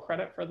moral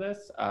credit for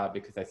this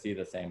because I see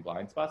the same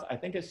blind spots. I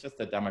think it's just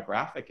a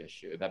demographic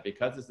issue, that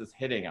because this is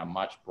hitting a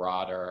much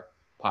broader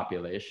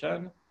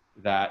population,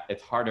 that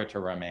it's harder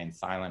to remain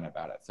silent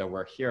about it. So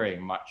we're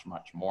hearing much,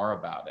 much more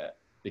about it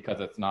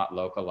because it's not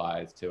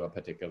localized to a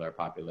particular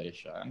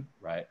population,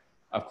 right?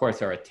 Of course,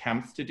 there are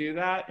attempts to do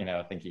that,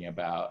 thinking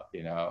about,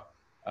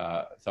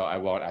 so I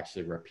won't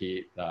actually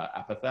repeat the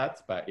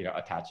epithets, but,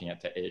 attaching it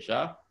to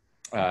Asia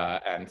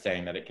and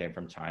saying that it came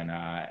from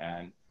China,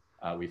 and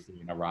we've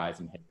seen a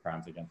rise in hate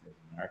crimes against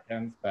Asian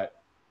Americans.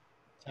 But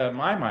To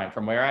my mind,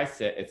 from where I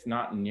sit, it's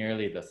not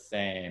nearly the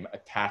same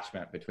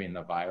attachment between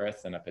the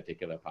virus and a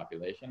particular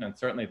population. And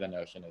certainly the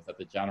notion is that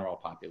the general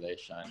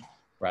population,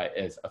 right,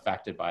 is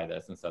affected by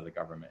this, and so the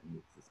government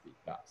needs to speak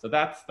up. So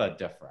that's the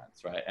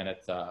difference, right? And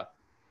it's a,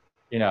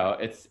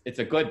 it's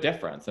a good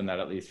difference in that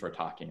at least we're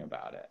talking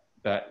about it.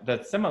 But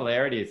the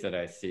similarities that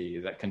I see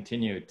that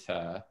continue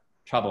to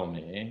trouble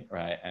me,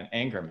 right, and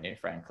anger me,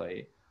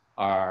 frankly,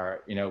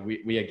 are,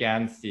 we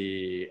again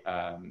see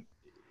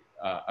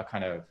a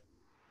kind of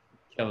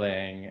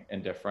killing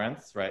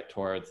indifference, right,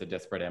 towards the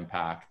disparate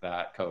impact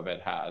that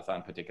COVID has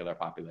on particular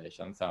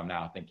populations. So I'm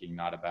now thinking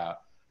not about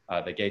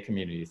the gay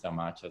community so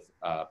much as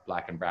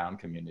Black and Brown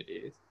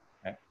communities.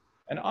 Right?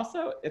 And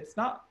also, it's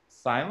not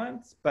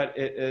silence, but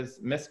it is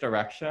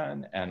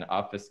misdirection and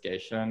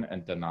obfuscation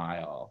and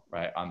denial,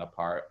 right, on the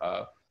part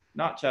of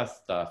not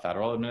just the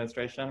federal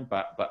administration,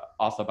 but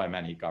also by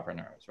many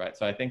governors, right?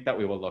 So I think that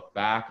we will look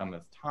back on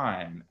this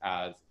time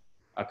as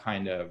a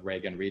kind of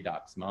Reagan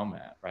redux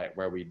moment, right?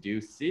 Where we do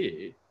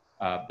see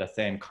the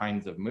same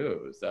kinds of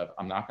moves of,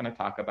 I'm not going to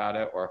talk about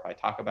it, or if I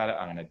talk about it,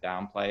 I'm going to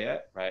downplay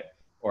it, right?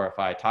 Or if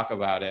I talk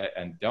about it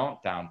and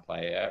don't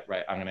downplay it,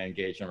 right, I'm going to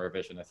engage in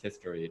revisionist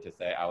history to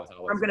say I was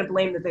always— I'm going to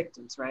blame the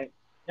victims, right?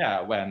 Yeah,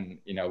 when,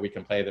 we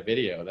can play the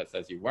video that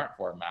says you weren't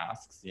for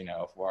masks,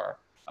 for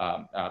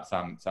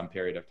some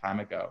period of time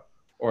ago.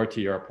 Or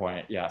to your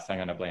point, yes, I'm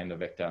going to blame the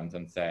victims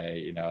and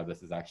say,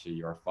 this is actually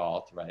your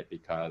fault, right?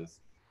 Because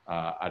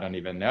I don't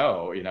even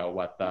know,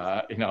 what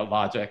the,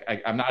 logic,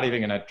 I'm not even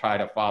going to try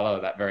to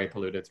follow that very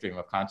polluted stream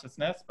of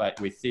consciousness, but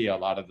we see a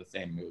lot of the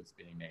same moves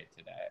being made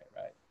today,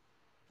 right?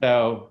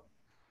 So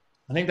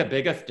I think the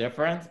biggest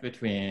difference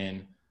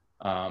between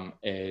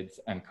AIDS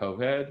and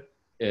COVID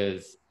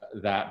is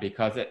that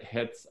because it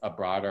hits a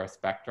broader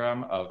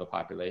spectrum of the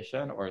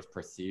population, or is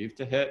perceived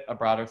to hit a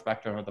broader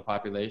spectrum of the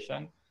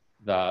population,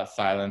 the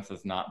silence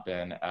has not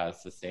been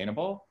as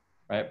sustainable,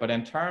 right? But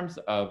in terms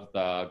of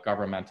the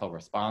governmental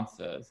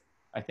responses,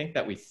 I think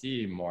that we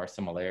see more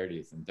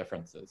similarities than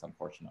differences,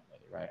 unfortunately,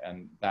 right?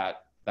 And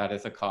that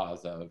is a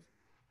cause of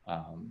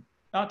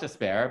not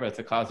despair, but it's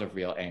a cause of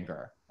real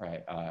anger,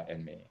 right,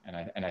 in me.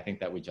 And I think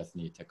that we just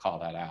need to call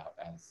that out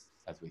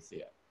as we see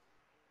it.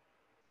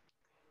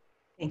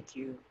 Thank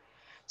you.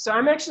 So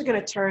I'm actually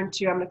going to I'm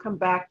going to come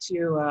back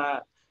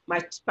to my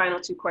final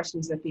two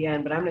questions at the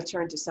end, but I'm going to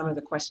turn to some of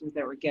the questions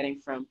that we're getting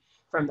from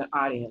the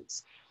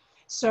audience.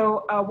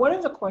 So one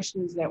of the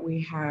questions that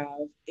we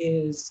have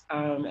is,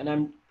 and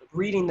I'm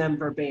reading them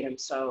verbatim.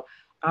 So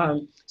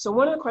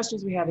one of the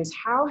questions we have is,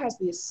 how has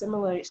the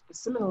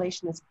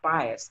assimilationist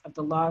bias of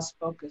the law's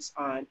focus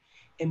on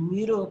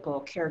immutable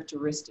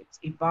characteristics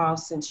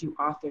evolved since you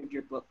authored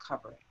your book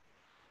covering?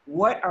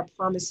 What are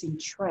promising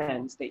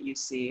trends that you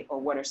see,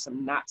 or what are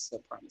some not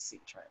so promising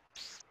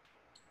trends?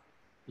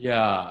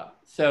 Yeah,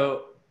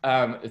 so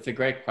it's a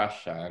great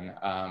question.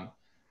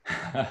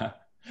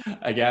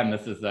 Again,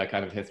 this is a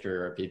kind of history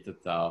repeats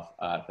itself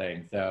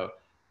thing. So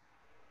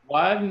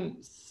one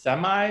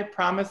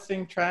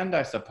semi-promising trend,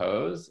 I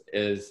suppose,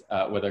 is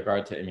with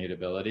regard to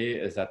immutability,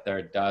 is that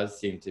there does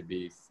seem to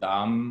be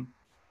some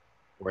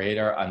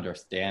greater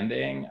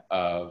understanding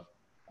of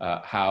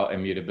how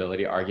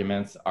immutability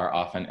arguments are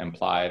often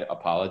implied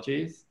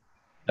apologies.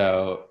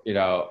 So,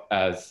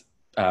 as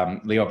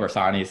Leo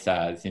Bersani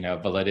says,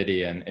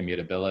 validity and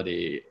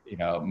immutability,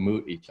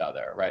 moot each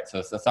other, right?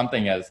 So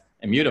something as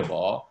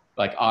immutable,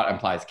 like ought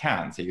implies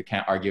can, so you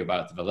can't argue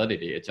about its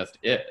validity, it just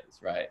is,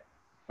 right?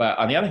 But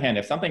on the other hand,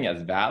 if something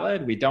is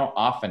valid, we don't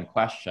often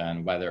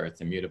question whether it's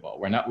immutable.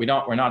 We're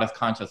not as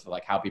conscious of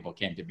like how people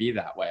came to be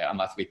that way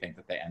unless we think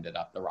that they ended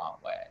up the wrong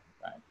way,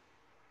 right?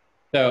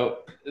 So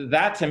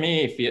that to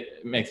me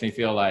makes me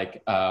feel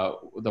like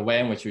the way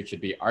in which we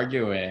should be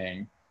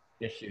arguing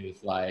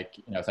issues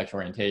like sexual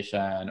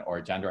orientation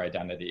or gender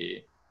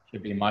identity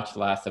should be much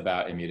less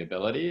about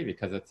immutability,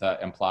 because it's an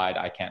implied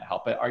I can't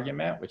help it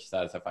argument, which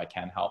says if I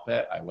can help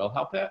it, I will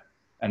help it,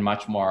 and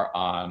much more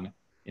on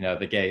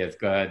the gay is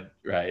good,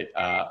 right,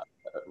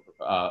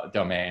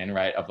 domain,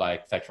 right, of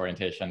like sexual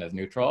orientation is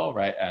neutral,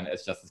 right, and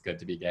it's just as good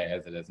to be gay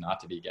as it is not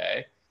to be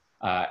gay.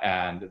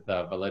 And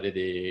the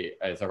validity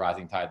is a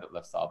rising tide that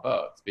lifts all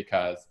boats,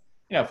 because,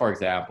 for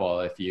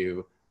example, if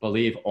you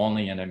believe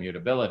only in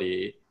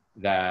immutability,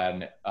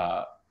 then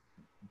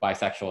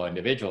bisexual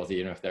individuals,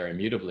 even if they're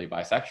immutably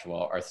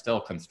bisexual, are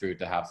still construed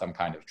to have some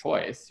kind of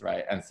choice,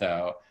 right? And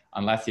so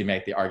unless you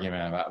make the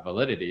argument about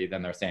validity,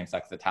 then their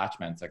same-sex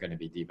attachments are going to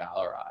be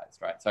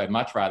devalorized, right? So I'd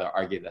much rather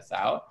argue this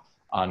out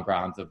on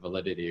grounds of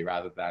validity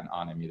rather than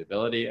on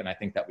immutability. And I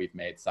think that we've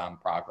made some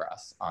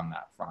progress on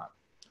that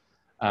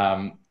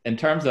front. In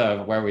terms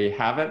of where we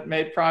haven't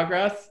made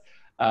progress,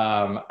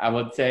 I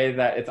would say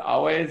that it's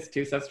always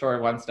two steps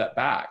forward, one step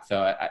back.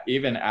 So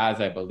even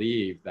as I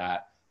believe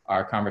that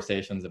our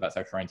conversations about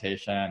sexual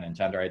orientation and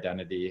gender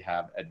identity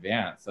have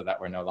advanced so that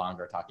we're no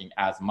longer talking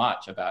as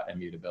much about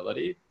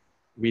immutability,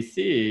 we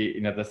see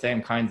the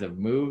same kinds of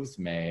moves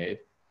made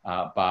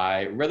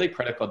by really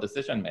critical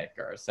decision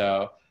makers.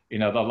 So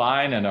the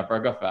line in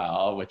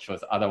Obergefell, which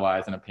was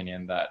otherwise an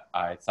opinion that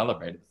I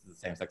celebrated, this is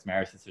the same-sex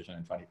marriage decision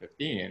in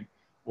 2015,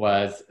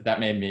 that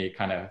made me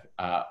kind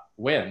of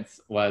wince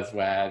was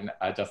when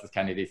Justice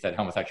Kennedy said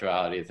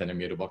homosexuality is an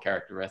immutable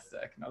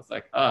characteristic. And I was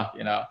like, oh,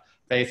 you know,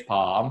 face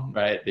palm,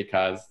 right?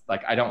 Because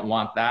like, I don't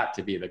want that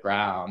to be the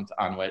ground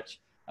on which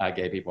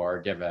gay people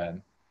are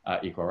given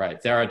equal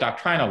rights. There are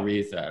doctrinal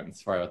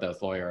reasons for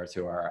those lawyers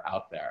who are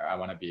out there. I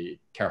want to be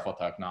careful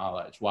to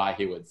acknowledge why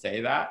he would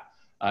say that,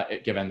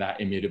 given that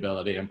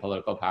immutability and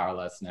political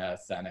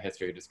powerlessness and a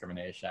history of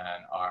discrimination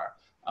are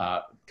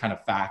kind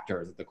of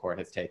factors that the court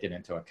has taken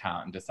into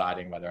account in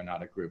deciding whether or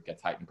not a group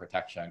gets heightened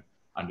protection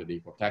under the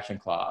Equal Protection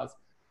Clause.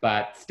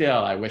 But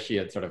still, I wish he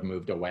had sort of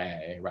moved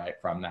away, right,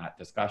 from that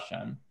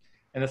discussion.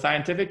 In the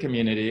scientific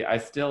community, I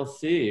still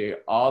see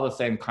all the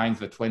same kinds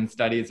of twin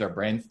studies or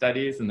brain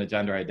studies in the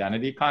gender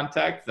identity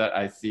context that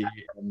I see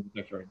in the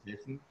sexual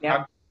orientation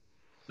context.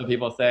 So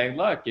people saying,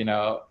 look, you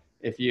know,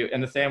 if you,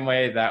 in the same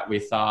way that we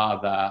saw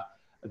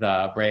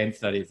the brain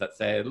studies that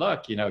say,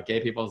 look, you know,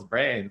 gay people's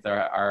brains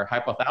are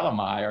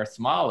hypothalami are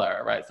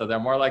smaller, right? So they're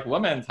more like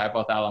women's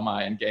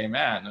hypothalami in gay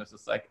men. It's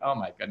just like, oh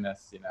my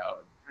goodness, you know,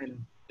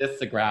 this is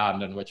the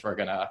ground in which we're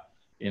gonna,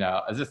 you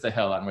know, is this the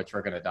hill on which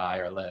we're gonna die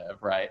or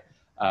live, right?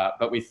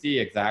 But we see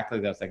exactly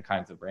those same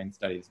kinds of brain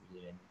studies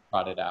being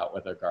plotted out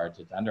with regard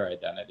to gender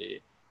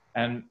identity.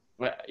 And,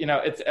 you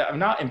know, I'm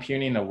not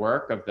impugning the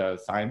work of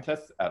those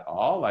scientists at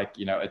all. Like,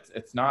 you know,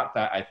 it's not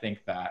that I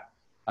think that,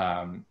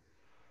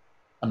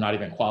 I'm not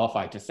even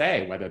qualified to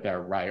say whether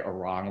they're right or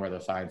wrong, whether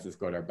science is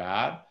good or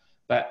bad.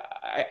 But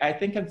I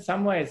think in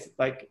some ways,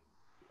 like,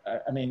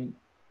 I mean,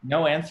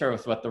 no answer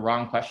is what the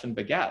wrong question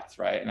begets,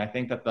 right? And I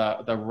think that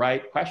the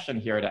right question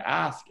here to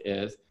ask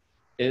is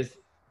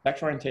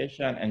sexual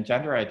orientation and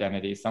gender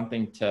identity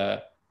something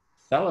to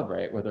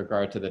celebrate with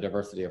regard to the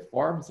diversity of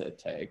forms it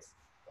takes?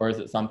 Or is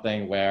it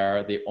something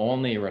where the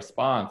only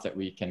response that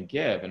we can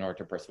give in order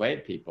to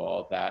persuade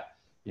people that,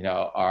 you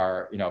know,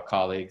 our, you know,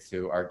 colleagues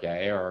who are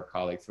gay or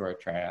colleagues who are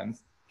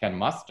trans can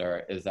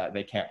muster is that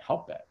they can't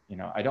help it? You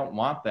know, I don't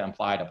want the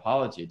implied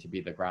apology to be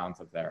the grounds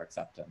of their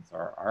acceptance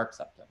or our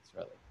acceptance,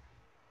 really.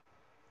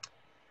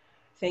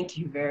 Thank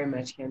you very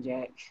much,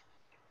 Kenji.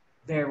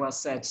 Very well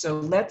said. So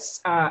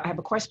let's, I have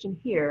a question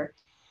here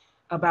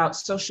about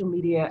social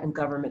media and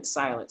government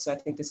silence. So I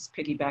think this is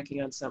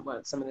piggybacking on some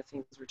of the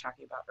things we were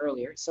talking about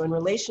earlier. So in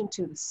relation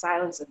to the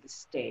silence of the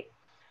state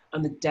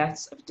on the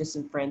deaths of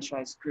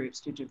disenfranchised groups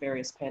due to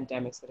various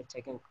pandemics that have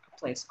taken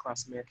place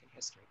across American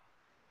history,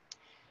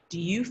 do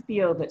you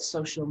feel that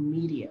social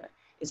media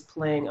is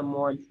playing a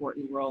more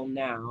important role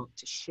now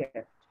to shift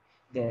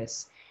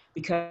this?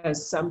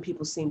 Because some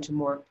people seem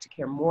to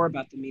care more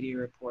about the media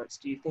reports.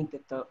 Do you think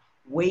that the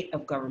weight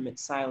of government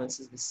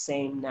silence is the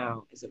same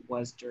now as it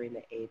was during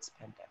the AIDS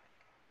pandemic?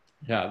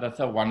 Yeah,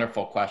 that's a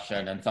wonderful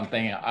question and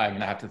something I'm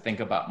gonna have to think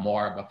about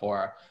more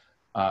before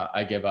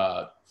I give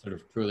a sort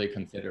of truly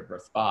considered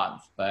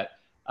response. But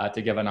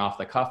to give an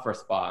off-the-cuff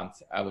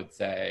response, I would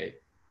say,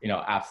 you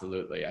know,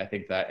 absolutely. I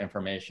think that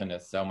information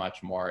is so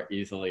much more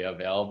easily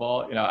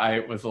available. You know, I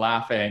was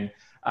laughing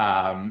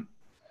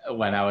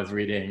when I was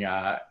reading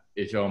Ijo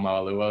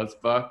Maoluo's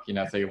book, you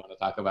know, So You Want to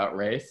Talk About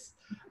Race?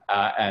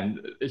 And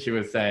she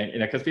was saying, you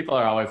know, because people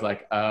are always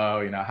like,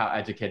 oh, you know, how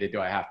educated do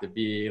I have to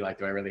be? Like,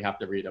 do I really have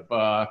to read a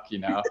book? You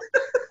know,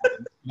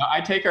 I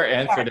take her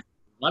answer to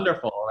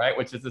wonderful, right?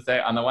 Which is to say,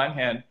 on the one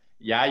hand,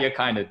 yeah, you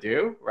kind of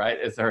do, right?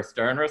 Is her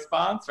stern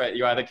response, right?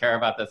 You either care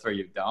about this or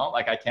you don't.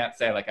 Like, I can't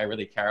say, like, I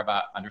really care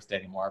about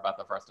understanding more about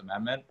the First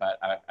Amendment, but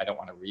I don't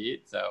want to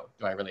read. So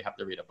do I really have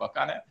to read a book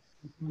on it?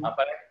 Mm-hmm.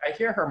 But I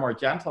hear her more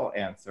gentle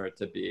answer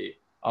to be,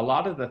 a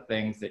lot of the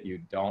things that you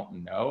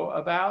don't know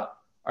about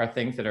are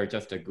things that are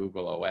just a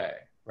Google away,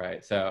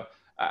 right? So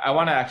I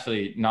want to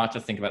actually not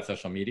just think about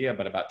social media,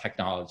 but about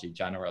technology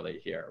generally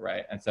here,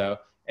 right? And so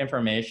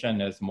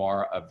information is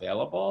more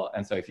available.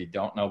 And so if you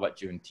don't know what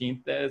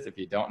Juneteenth is, if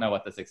you don't know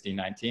what the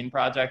 1619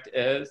 Project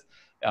is,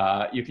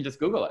 you can just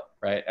Google it,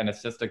 right? And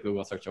it's just a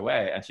Google search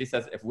away. And she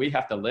says, if we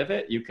have to live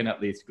it, you can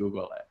at least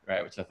Google it,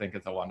 right? Which I think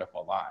is a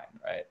wonderful line,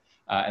 right?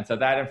 And so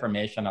that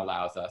information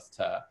allows us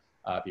to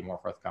be more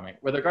forthcoming.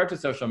 With regard to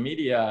social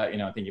media, you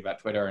know, thinking about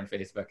Twitter and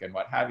Facebook and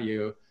what have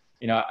you,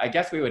 you know, I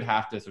guess we would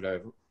have to sort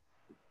of,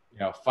 you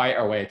know, fight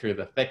our way through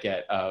the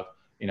thicket of,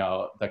 you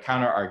know, the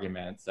counter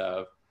arguments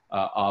of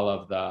all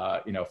of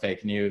the, you know,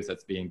 fake news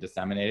that's being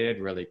disseminated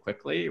really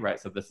quickly, right?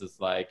 So this is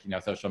like, you know,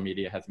 social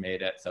media has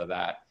made it so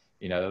that,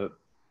 you know,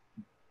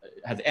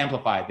 has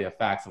amplified the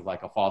effects of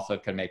like a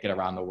falsehood can make it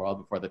around the world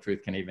before the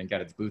truth can even get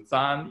its boots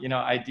on, you know,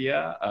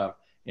 idea of,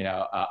 you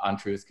know,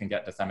 untruths can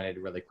get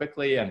disseminated really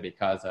quickly. And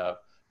because of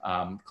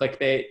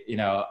clickbait, you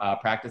know,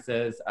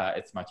 practices,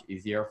 it's much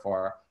easier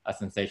for a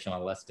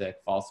sensationalistic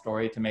false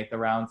story to make the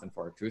rounds and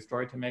for a true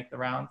story to make the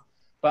rounds.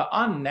 But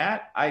on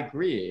net, I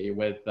agree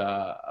with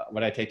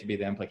what I take to be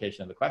the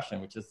implication of the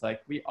question, which is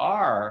like,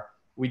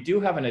 we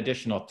do have an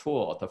additional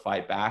tool to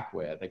fight back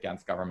with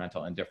against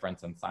governmental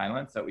indifference and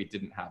silence that we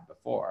didn't have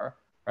before,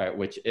 right?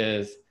 Which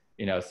is,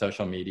 you know,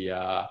 social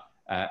media,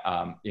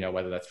 you know,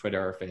 whether that's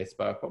Twitter or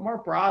Facebook, but more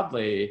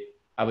broadly,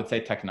 I would say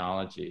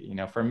technology. You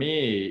know, for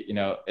me, you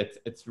know,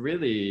 it's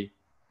really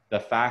the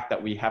fact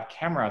that we have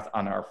cameras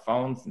on our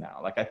phones now.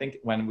 Like, I think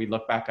when we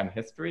look back on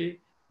history,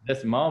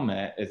 this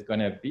moment is going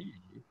to be,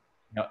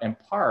 in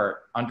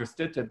part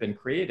understood to have been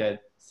created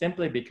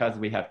simply because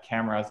we have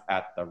cameras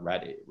at the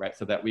ready, right?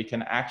 So that we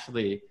can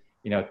actually,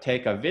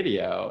 take a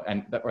video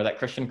or that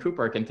Christian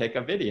Cooper can take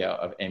a video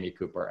of Amy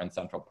Cooper in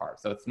Central Park.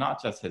 So it's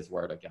not just his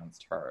word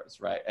against hers,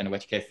 right? In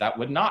which case that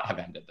would not have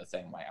ended the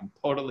same way. I'm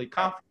totally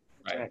confident,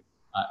 right?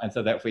 And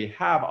so that if we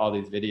have all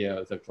these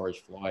videos of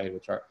George Floyd,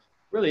 which are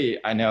really,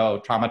 I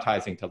know,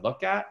 traumatizing to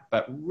look at,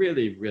 but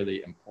really,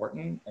 really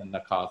important in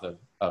the cause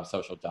of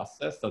social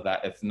justice, so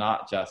that it's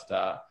not just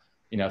a,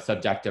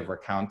 subjective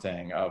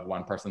recounting of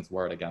one person's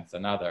word against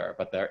another,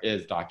 but there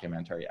is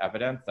documentary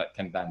evidence that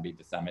can then be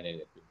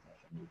disseminated through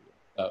social media.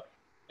 So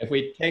if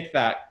we take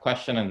that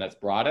question in this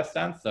broadest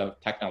sense of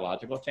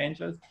technological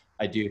changes,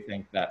 I do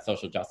think that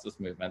social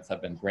justice movements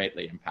have been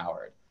greatly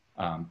empowered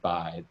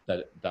by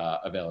the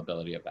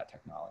availability of that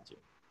technology.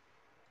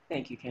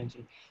 Thank you,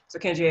 Kenji. So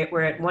Kenji,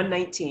 we're at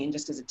 1:19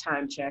 just as a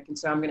time check. And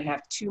so I'm going to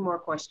have two more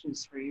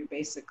questions for you.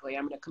 Basically,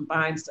 I'm going to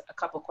combine a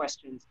couple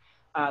questions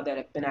that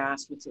have been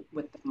asked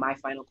with my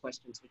final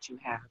questions, which you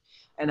have.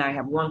 And I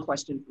have one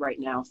question right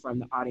now from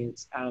the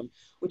audience,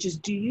 which is,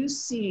 do you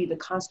see the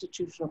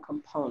constitutional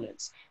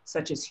components,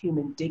 such as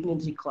human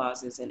dignity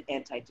clauses and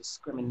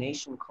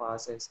anti-discrimination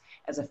clauses,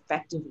 as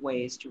effective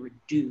ways to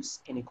reduce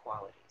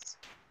inequalities?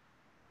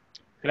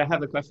 Could I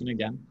have the question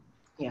again?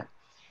 Yeah.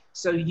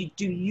 So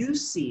do you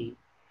see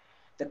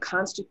the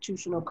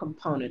constitutional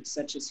components,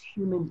 such as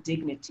human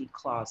dignity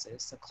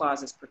clauses, so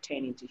clauses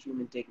pertaining to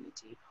human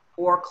dignity,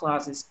 or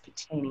clauses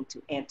pertaining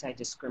to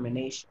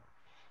anti-discrimination,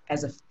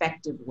 as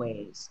effective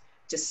ways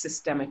to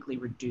systemically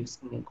reduce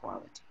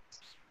inequalities?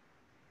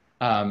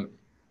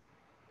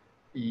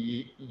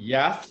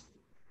 Yes,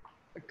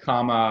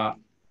 comma,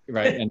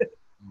 right? And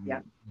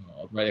yeah.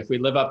 Right. If we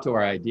live up to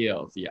our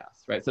ideals,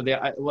 yes. Right. So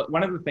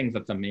one of the things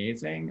that's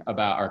amazing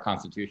about our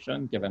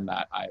Constitution, given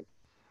that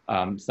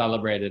I've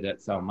celebrated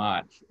it so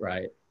much,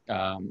 right,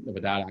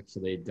 without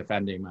actually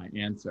defending my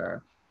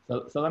answer.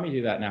 So let me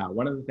do that now.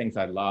 One of the things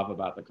I love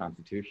about the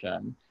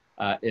Constitution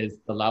is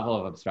the level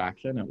of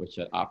abstraction at which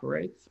it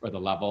operates, or the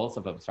levels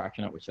of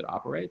abstraction at which it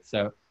operates.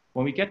 So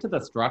when we get to the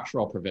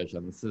structural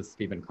provisions, this is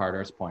Stephen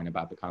Carter's point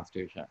about the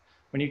Constitution.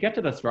 When you get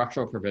to the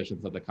structural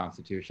provisions of the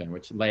Constitution,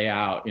 which lay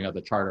out,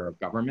 the charter of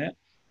government,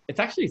 it's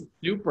actually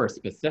super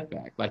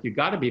specific. Like, you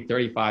got to be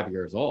 35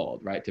 years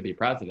old, right, to be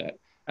president.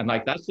 And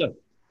like, that's just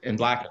in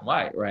black and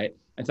white, right?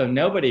 And so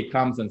nobody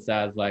comes and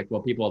says like,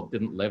 well, people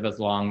didn't live as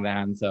long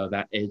then, so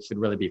that age should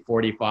really be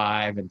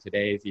 45 in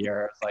today's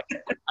year. It's like,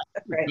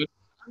 right.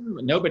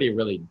 Nobody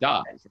really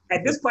does.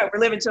 At this point, we're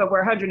living till we're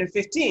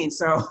 115,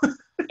 so.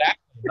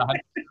 Exactly.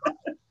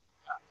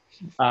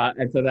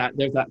 And so that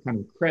there's that kind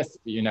of crisp,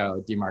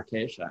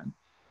 demarcation.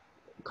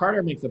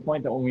 Carter makes the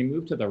point that when we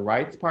move to the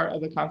rights part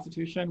of the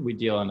Constitution, we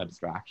deal in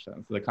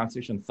abstraction. So the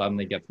Constitution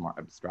suddenly gets more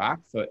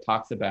abstract. So it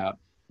talks about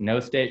no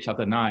state shall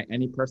deny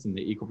any person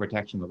the equal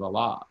protection of the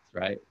laws,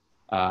 right?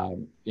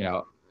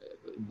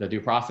 The due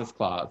process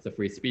clause, the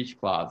free speech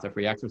clause, the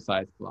free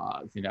exercise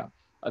clause,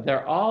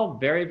 they're all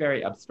very,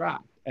 very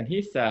abstract. And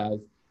he says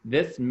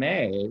this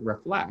may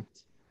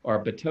reflect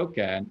or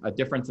betoken a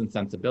difference in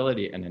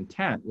sensibility and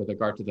intent with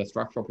regard to the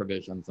structural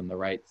provisions and the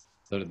rights,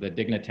 sort of the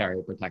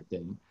dignity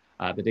protecting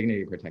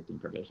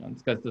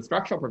provisions, because the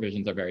structural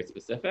provisions are very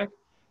specific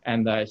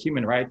and the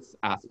human rights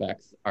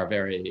aspects are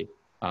very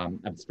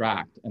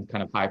abstract and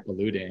kind of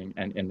highfalutin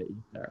and in the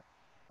ether.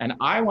 And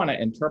I want to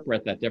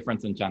interpret that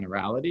difference in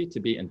generality to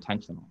be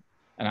intentional.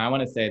 And I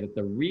want to say that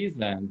the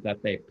reason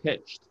that they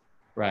pitched,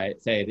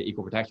 right, say the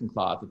Equal Protection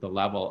Clause at the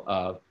level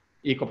of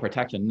equal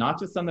protection, not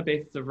just on the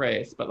basis of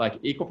race, but like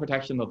equal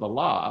protection of the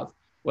laws,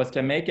 was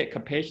to make it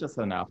capacious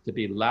enough to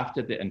be left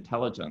to the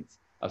intelligence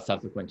of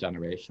subsequent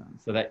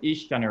generations, so that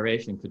each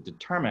generation could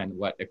determine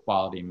what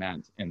equality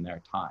meant in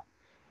their time.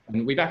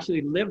 And we've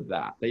actually lived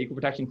that. The Equal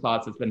Protection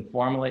Clause has been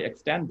formally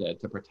extended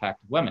to protect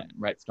women,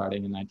 right,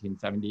 starting in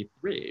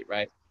 1973,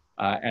 right,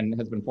 and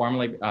has been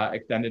formally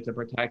extended to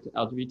protect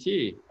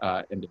LGBT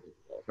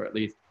individuals, or at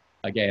least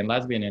gay and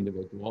lesbian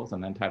individuals,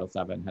 and then Title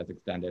VII has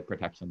extended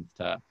protections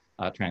to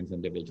trans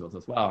individuals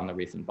as well in the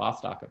recent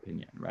Bostock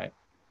opinion, right?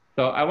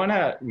 So I want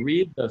to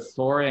read the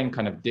soaring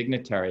kind of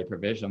dignitary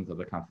provisions of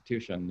the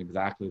Constitution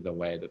exactly the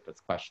way that this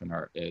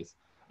questioner is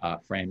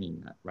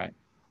framing it, right?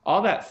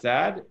 All that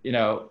said,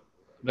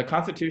 the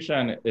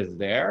Constitution is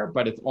there,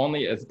 but it's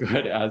only as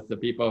good as the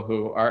people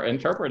who are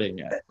interpreting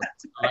it.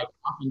 Like,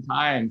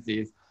 oftentimes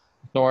these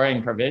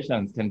soaring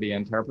provisions can be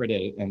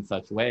interpreted in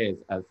such ways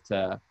as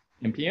to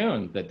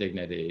impugn the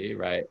dignity,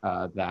 right,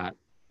 that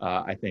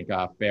I think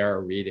a fair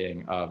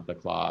reading of the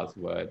clause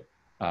would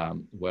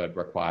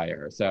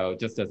require. So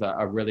just as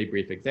a really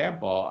brief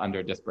example,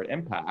 under disparate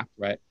impact,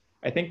 right,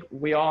 I think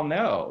we all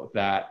know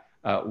that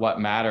what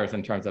matters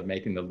in terms of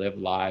making the lived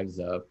lives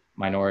of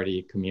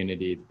minority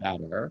communities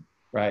better,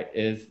 right,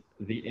 is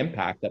the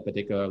impact that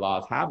particular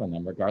laws have on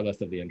them, regardless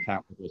of the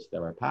intent with which they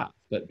were passed.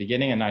 But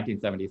beginning in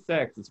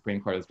 1976, the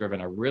Supreme Court has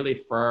driven a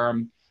really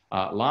firm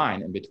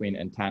line in between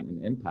intent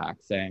and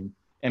impact, saying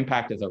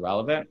impact is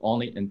irrelevant,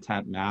 only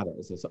intent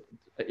matters.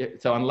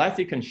 So unless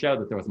you can show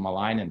that there was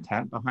malign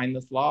intent behind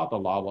this law, the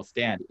law will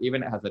stand,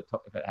 even if it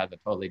has a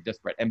totally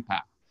disparate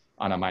impact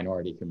on a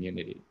minority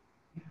community.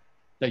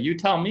 So you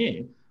tell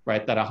me,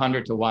 right, that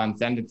 100-to-1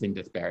 sentencing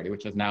disparity,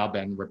 which has now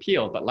been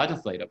repealed, but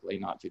legislatively,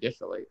 not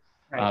judicially,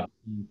 right,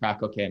 crack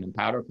cocaine and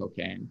powder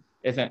cocaine,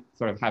 isn't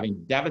sort of having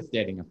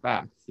devastating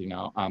effects,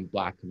 on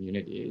Black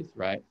communities,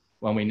 right?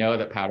 When we know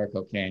that powder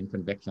cocaine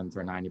convictions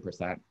are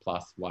 90%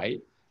 plus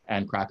white,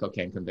 and crack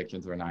cocaine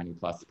convictions are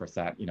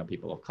 90+%,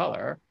 people of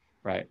color,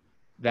 right?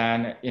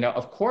 Then,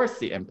 of course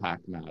the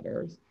impact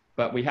matters,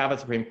 but we have a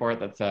Supreme Court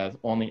that says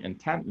only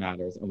intent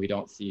matters, and we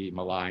don't see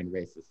malign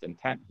racist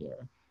intent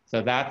here.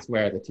 So that's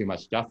where the too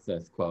much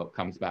justice quote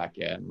comes back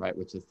in, right?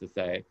 Which is to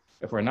say,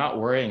 if we're not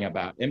worrying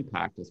about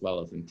impact as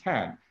well as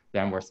intent,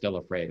 then we're still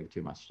afraid of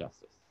too much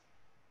justice.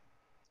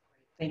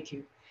 Thank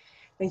you.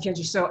 Thank you,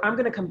 Kenji. So I'm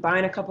going to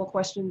combine a couple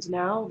questions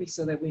now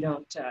so that we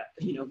don't,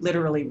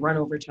 literally run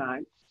over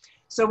time.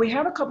 So we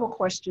have a couple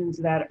questions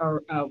that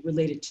are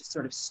related to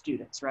sort of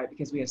students, right?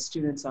 Because we have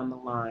students on the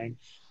line.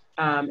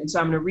 And so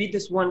I'm going to read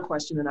this one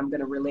question and I'm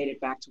going to relate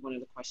it back to one of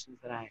the questions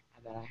that I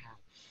have,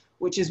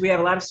 which is we have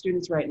a lot of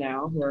students right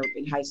now who are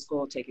in high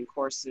school taking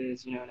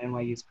courses, in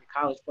NYU's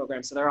pre-college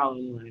program, so they're all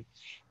on the line.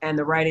 And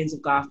the writings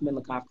of Goffman,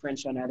 Lakoff,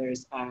 Crenshaw, and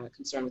others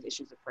concerned with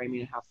issues of framing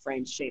and how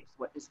frame shapes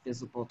what is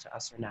visible to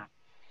us or not.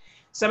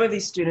 Some of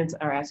these students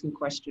are asking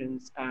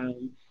questions,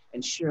 and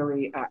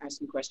Shirley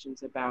asking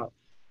questions about,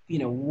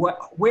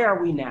 where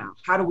are we now?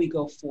 How do we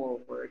go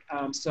forward?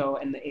 And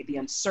the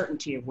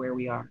uncertainty of where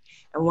we are.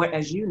 And what,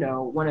 as you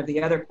know, one of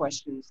the other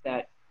questions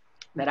that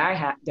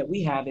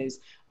we have is,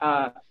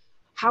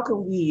 how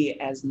can we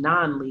as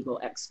non-legal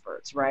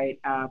experts, right,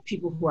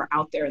 people who are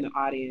out there in the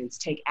audience,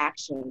 take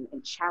action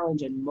and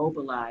challenge and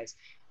mobilize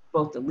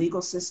both the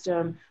legal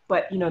system,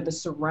 but the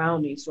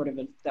surrounding sort of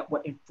that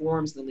what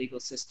informs the legal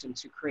system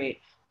to create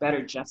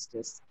better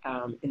justice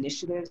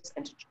initiatives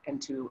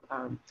and to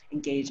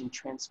engage in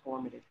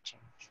transformative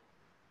change.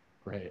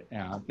 Great,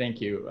 yeah,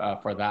 thank you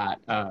for that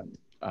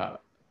to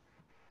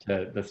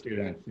the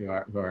students who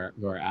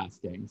are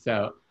asking.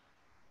 So,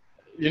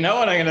 you know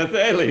what I'm going to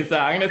say, Lisa?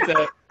 I'm going to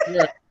say, if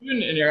you're a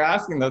student and you're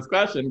asking this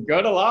question,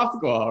 go to law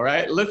school,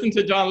 right? Listen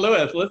to John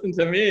Lewis, listen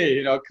to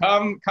me,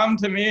 come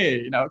to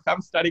me,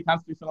 come study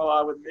constitutional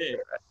law with me.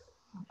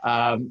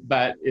 Right?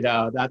 But,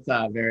 that's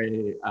a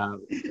very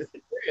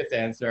serious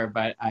answer,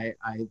 but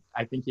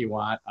I think you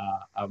want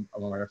a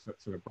more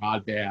sort of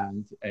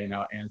broadband,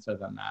 answer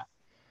than that.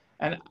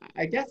 And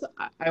I guess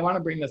I want to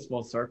bring this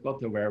full circle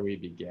to where we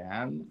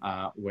began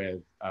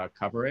with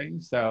covering.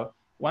 So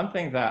one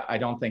thing that I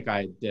don't think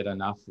I did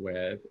enough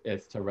with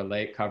is to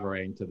relate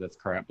covering to this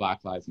current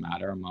Black Lives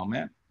Matter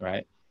moment,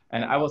 right?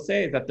 And I will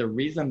say that the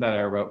reason that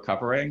I wrote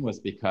covering was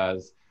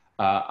because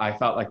I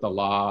felt like the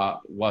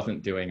law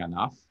wasn't doing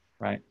enough,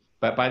 right?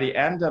 But by the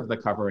end of the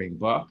covering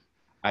book,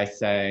 I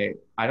say,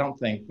 I don't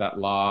think that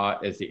law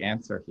is the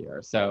answer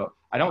here. So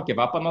I don't give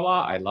up on the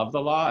law. I love the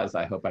law, as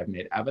I hope I've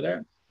made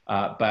evident.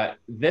 But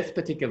this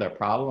particular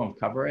problem of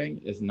covering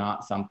is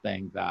not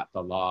something that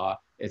the law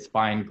is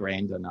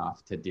fine-grained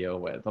enough to deal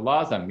with. The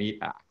law is a meat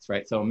axe,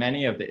 right? So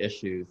many of the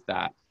issues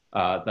that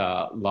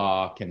the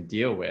law can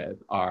deal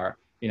with are,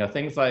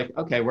 things like,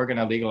 okay, we're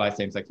gonna legalize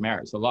same-sex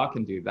marriage. The law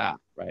can do that,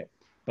 right?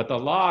 But the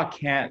law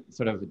can't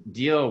sort of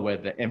deal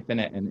with the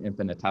infinite and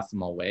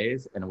infinitesimal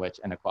ways in which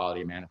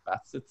inequality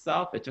manifests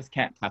itself. It just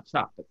can't catch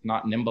up. It's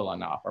not nimble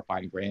enough or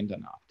fine-grained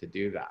enough to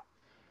do that.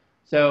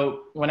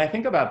 So when I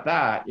think about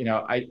that,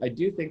 I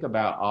do think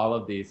about all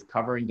of these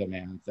covering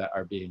demands that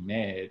are being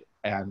made.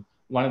 And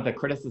one of the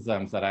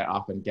criticisms that I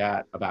often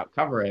get about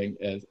covering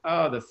is,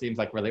 oh, this seems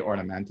like really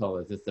ornamental.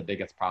 Is this the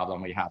biggest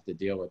problem we have to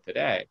deal with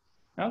today?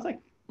 And I was like,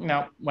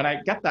 when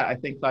I get that, I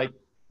think like,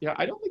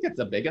 I don't think it's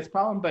the biggest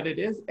problem, but it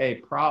is a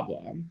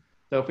problem.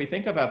 So if we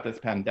think about this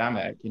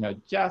pandemic,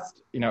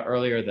 just,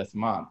 earlier this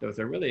month, there was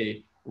a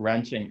really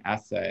wrenching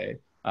essay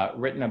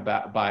written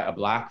by a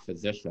Black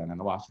physician in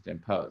the Washington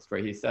Post,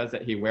 where he says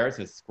that he wears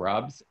his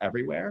scrubs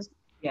everywhere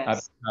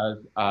because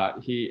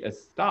he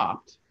is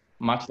stopped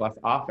much less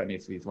often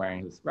if he's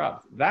wearing his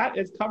scrubs. That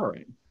is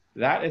covering.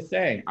 That is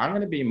saying, I'm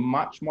going to be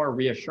much more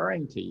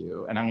reassuring to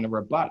you, and I'm going to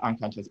rebut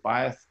unconscious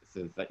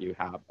biases that you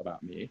have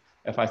about me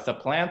if I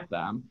supplant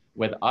them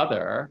with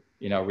other,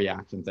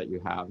 reactions that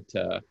you have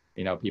to,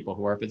 people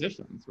who are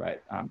physicians,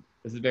 right?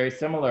 This is very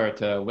similar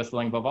to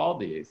whistling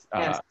Vivaldi's.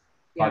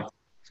 The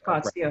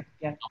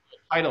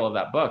title of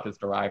that book is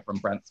derived from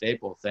Brent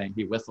Staples saying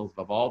he whistles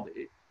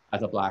Vivaldi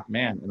as a Black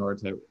man in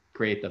order to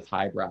create this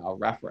highbrow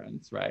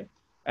reference, right?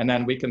 And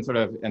then we can sort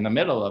of, in the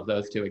middle of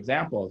those two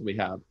examples, we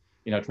have,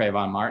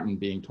 Trayvon Martin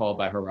being told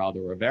by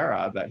Geraldo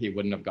Rivera that he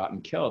wouldn't have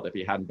gotten killed if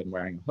he hadn't been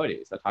wearing a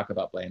hoodie. So talk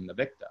about blaming the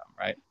victim,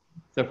 right?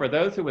 So for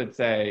those who would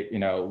say,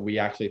 we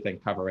actually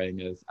think covering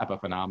is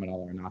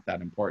epiphenomenal or not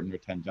that important or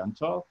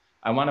tangential,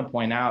 I want to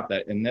point out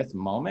that in this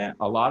moment,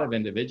 a lot of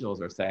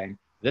individuals are saying,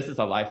 this is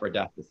a life or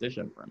death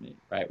decision for me,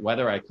 right?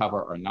 Whether I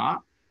cover or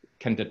not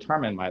can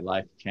determine my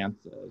life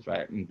chances,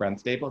 right? And Brent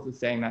Staples is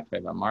saying that,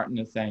 Trayvon Martin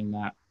is saying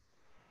that.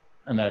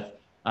 And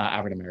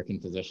African-American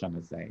physician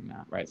is saying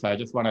that, right? So I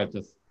just want to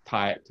just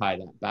tie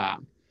that back.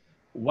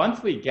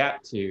 Once we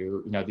get to,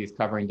 you know, these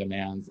covering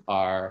demands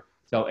are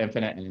so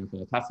infinite and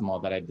infinitesimal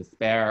that I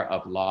despair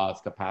of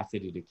law's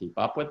capacity to keep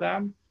up with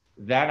them,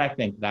 then I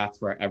think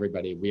that's where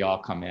everybody, we all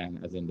come in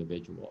as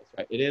individuals,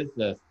 right? It is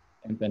this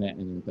infinite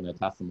and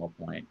infinitesimal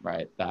point,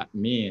 right? That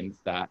means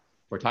that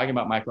if we're talking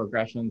about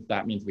microaggressions,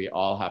 that means we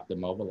all have to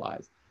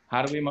mobilize.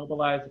 How do we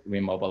mobilize? We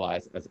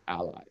mobilize as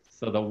allies.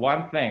 So the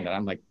one thing that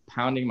I'm like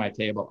pounding my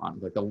table on,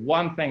 like the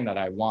one thing that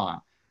I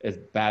want is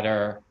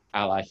better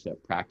allyship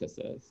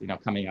practices, you know,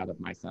 coming out of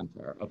my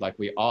center of like,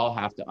 we all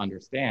have to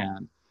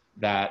understand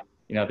that,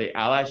 you know, the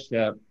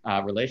allyship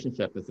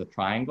relationship is a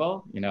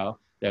triangle, you know,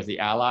 there's the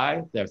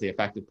ally, there's the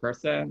affected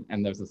person,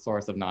 and there's a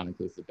source of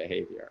non-inclusive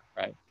behavior,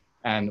 right?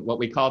 And what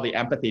we call the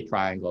empathy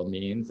triangle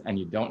means, and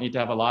you don't need to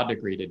have a law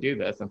degree to do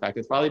this. In fact,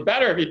 it's probably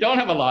better if you don't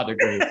have a law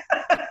degree.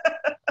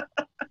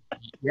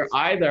 You're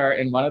either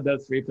in one of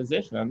those three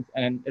positions,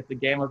 and it's a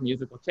game of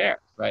musical chairs,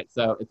 right?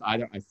 So it's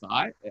either I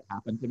saw it, it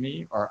happened to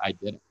me, or I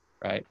didn't,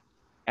 right?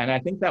 And I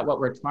think that what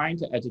we're trying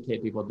to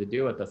educate people to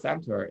do at the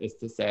center is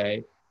to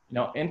say, you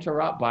know,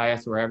 interrupt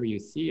bias wherever you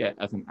see it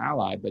as an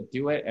ally, but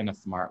do it in a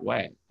smart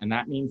way. And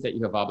that means that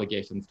you have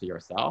obligations to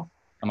yourself.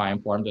 Am I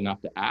informed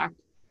enough to act?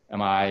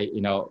 Am I,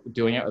 you know,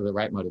 doing it with the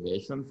right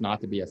motivations,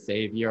 not to be a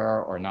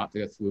savior or not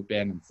to swoop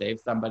in and save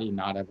somebody,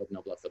 not out of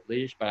noblesse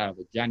oblige, but out of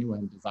a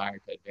genuine desire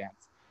to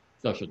advance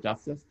social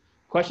justice?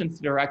 Questions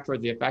to direct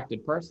towards the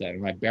affected person.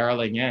 Am I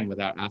barreling in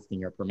without asking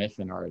your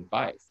permission or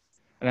advice?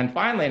 And then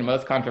finally, and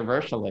most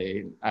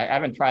controversially, I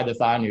haven't tried this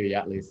on you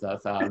yet, Lisa,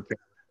 so I'm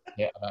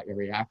curious about your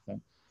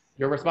reaction.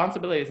 Your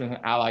responsibility as an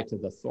ally to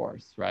the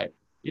source, right?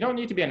 You don't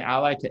need to be an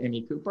ally to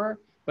Amy Cooper,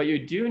 but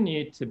you do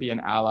need to be an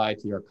ally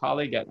to your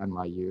colleague at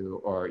NYU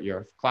or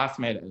your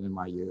classmate at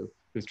NYU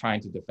who's trying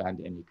to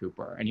defend Amy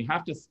Cooper. And you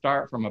have to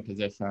start from a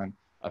position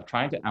of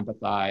trying to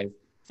empathize,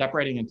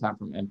 separating intent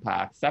from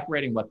impact,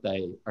 separating what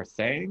they are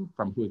saying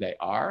from who they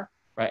are,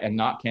 right? And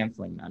not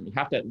canceling them. You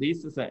have to, at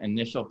least as an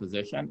initial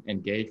position,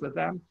 engage with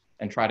them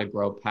and try to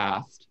grow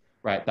past,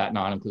 right, that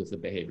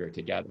non-inclusive behavior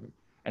together.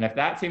 And if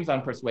that seems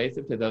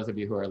unpersuasive to those of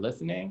you who are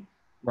listening,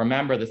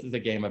 remember this is a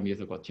game of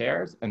musical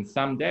chairs, and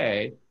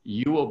someday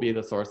you will be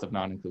the source of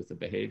non-inclusive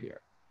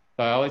behavior.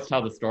 So I always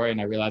tell the story, and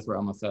I realize we're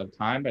almost out of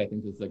time, but I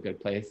think this is a good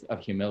place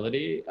of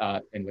humility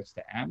in which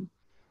to end.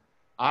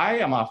 I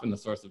am often the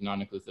source of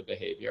non-inclusive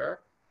behavior,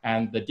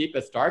 and the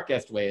deepest,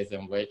 darkest ways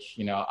in which,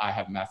 you know, I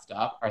have messed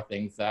up are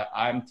things that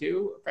I'm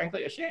too,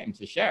 frankly, ashamed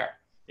to share,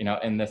 you know,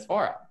 in this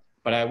forum.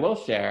 But I will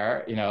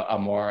share, you know, a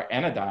more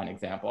anodyne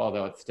example,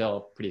 although it's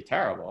still pretty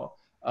terrible,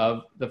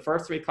 of the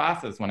first three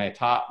classes when I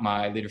taught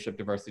my leadership,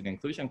 diversity, and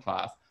inclusion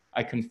class.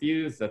 I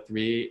confused the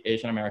three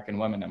Asian American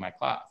women in my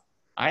class.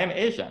 I am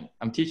Asian,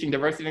 I'm teaching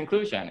diversity and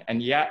inclusion, and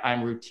yet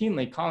I'm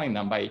routinely calling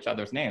them by each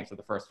other's names for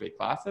the first three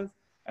classes.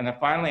 And then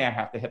finally, I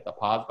have to hit the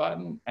pause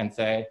button and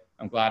say,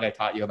 I'm glad I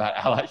taught you about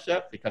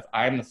allyship because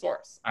I'm the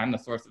source. I'm the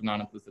source of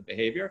non-inclusive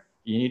behavior.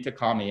 You need to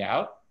call me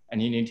out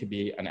and you need to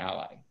be an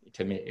ally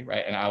to me,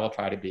 right? And I will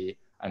try to be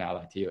an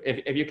ally to you.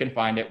 If you can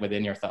find it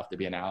within yourself to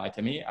be an ally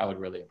to me, I would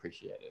really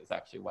appreciate it, is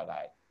actually what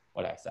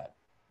I said.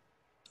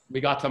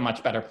 We got to a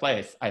much better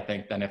place, I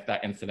think, than if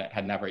that incident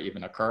had never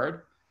even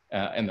occurred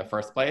in the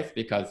first place,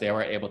 because they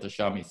were able to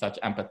show me such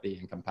empathy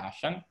and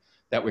compassion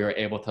that we were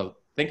able to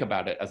think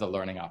about it as a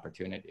learning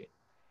opportunity.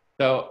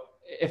 So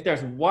if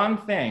there's one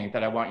thing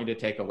that I want you to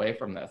take away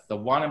from this, the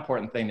one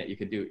important thing that you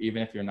could do,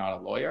 even if you're not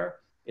a lawyer,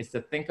 is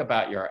to think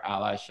about your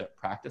allyship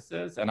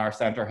practices. And our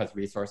center has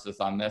resources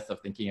on this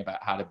of thinking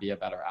about how to be a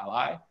better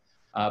ally.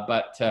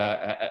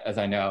 As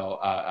I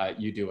know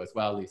you do as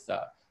well,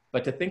 Lisa,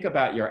 but to think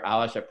about your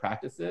allyship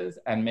practices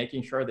and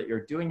making sure that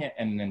you're doing it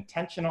in an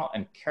intentional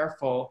and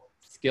careful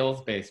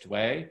skills-based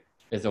way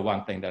is the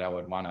one thing that I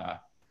would want to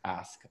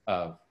ask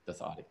of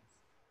this audience.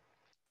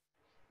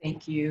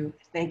 Thank you.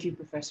 Thank you,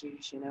 Professor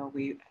Yoshino.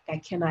 I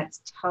cannot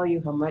tell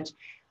you how much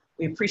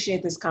we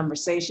appreciate this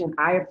conversation.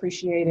 I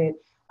appreciate it.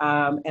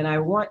 And I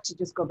want to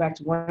just go back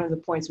to one of the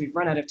points. We've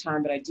run out of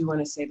time, but I do want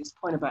to say this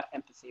point about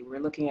empathy.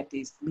 We're looking at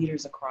these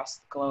leaders across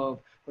the globe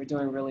who are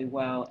doing really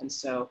well. And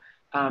so,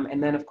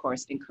 and then of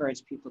course,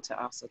 encourage people to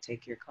also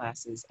take your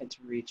classes and to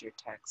read your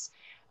texts.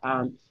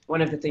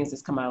 One of the things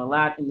that's come out a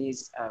lot in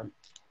these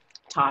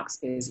talks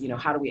is, you know,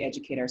 how do we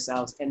educate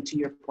ourselves? And to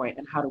your point,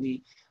 and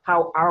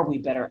how are we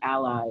better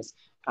allies?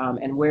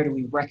 And where do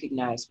we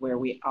recognize where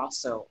we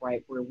also,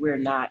 right, where we're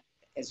not,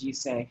 as you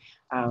say,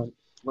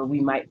 where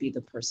we might be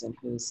the person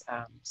who's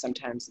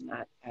sometimes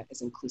not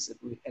as inclusive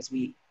as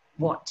we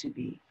want to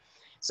be.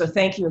 So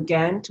thank you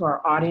again to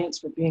our audience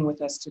for being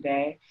with us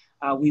today.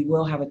 We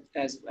will have,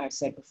 as I've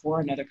said before,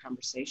 another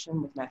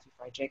conversation with Matthew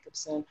Fry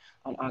Jacobson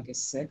on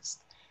August 6th.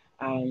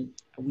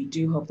 We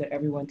do hope that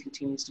everyone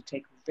continues to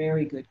take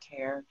very good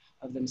care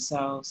of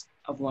themselves,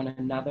 of one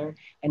another,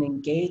 and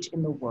engage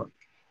in the work.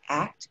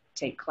 Act,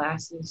 take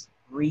classes,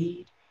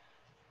 read,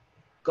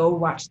 Go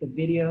watch the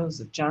videos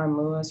of John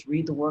Lewis,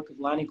 read the work of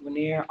Lonnie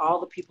Guinier, all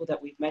the people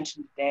that we've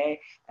mentioned today,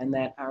 and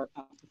that our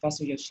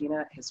Professor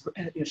Yoshino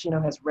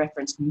has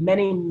referenced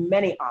many,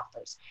 many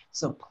authors.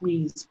 So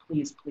please,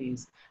 please,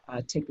 please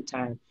take the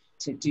time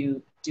to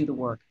do the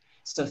work.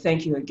 So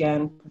thank you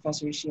again,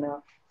 Professor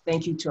Yoshino.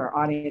 Thank you to our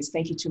audience.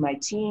 Thank you to my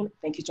team.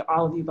 Thank you to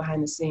all of you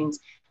behind the scenes.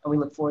 And we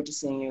look forward to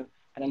seeing you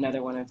at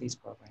another one of these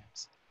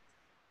programs.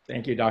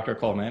 Thank you, Dr.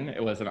 Coleman.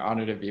 It was an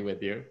honor to be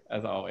with you,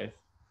 as always.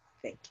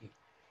 Thank you.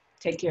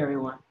 Take care,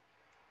 everyone.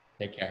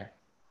 Take care.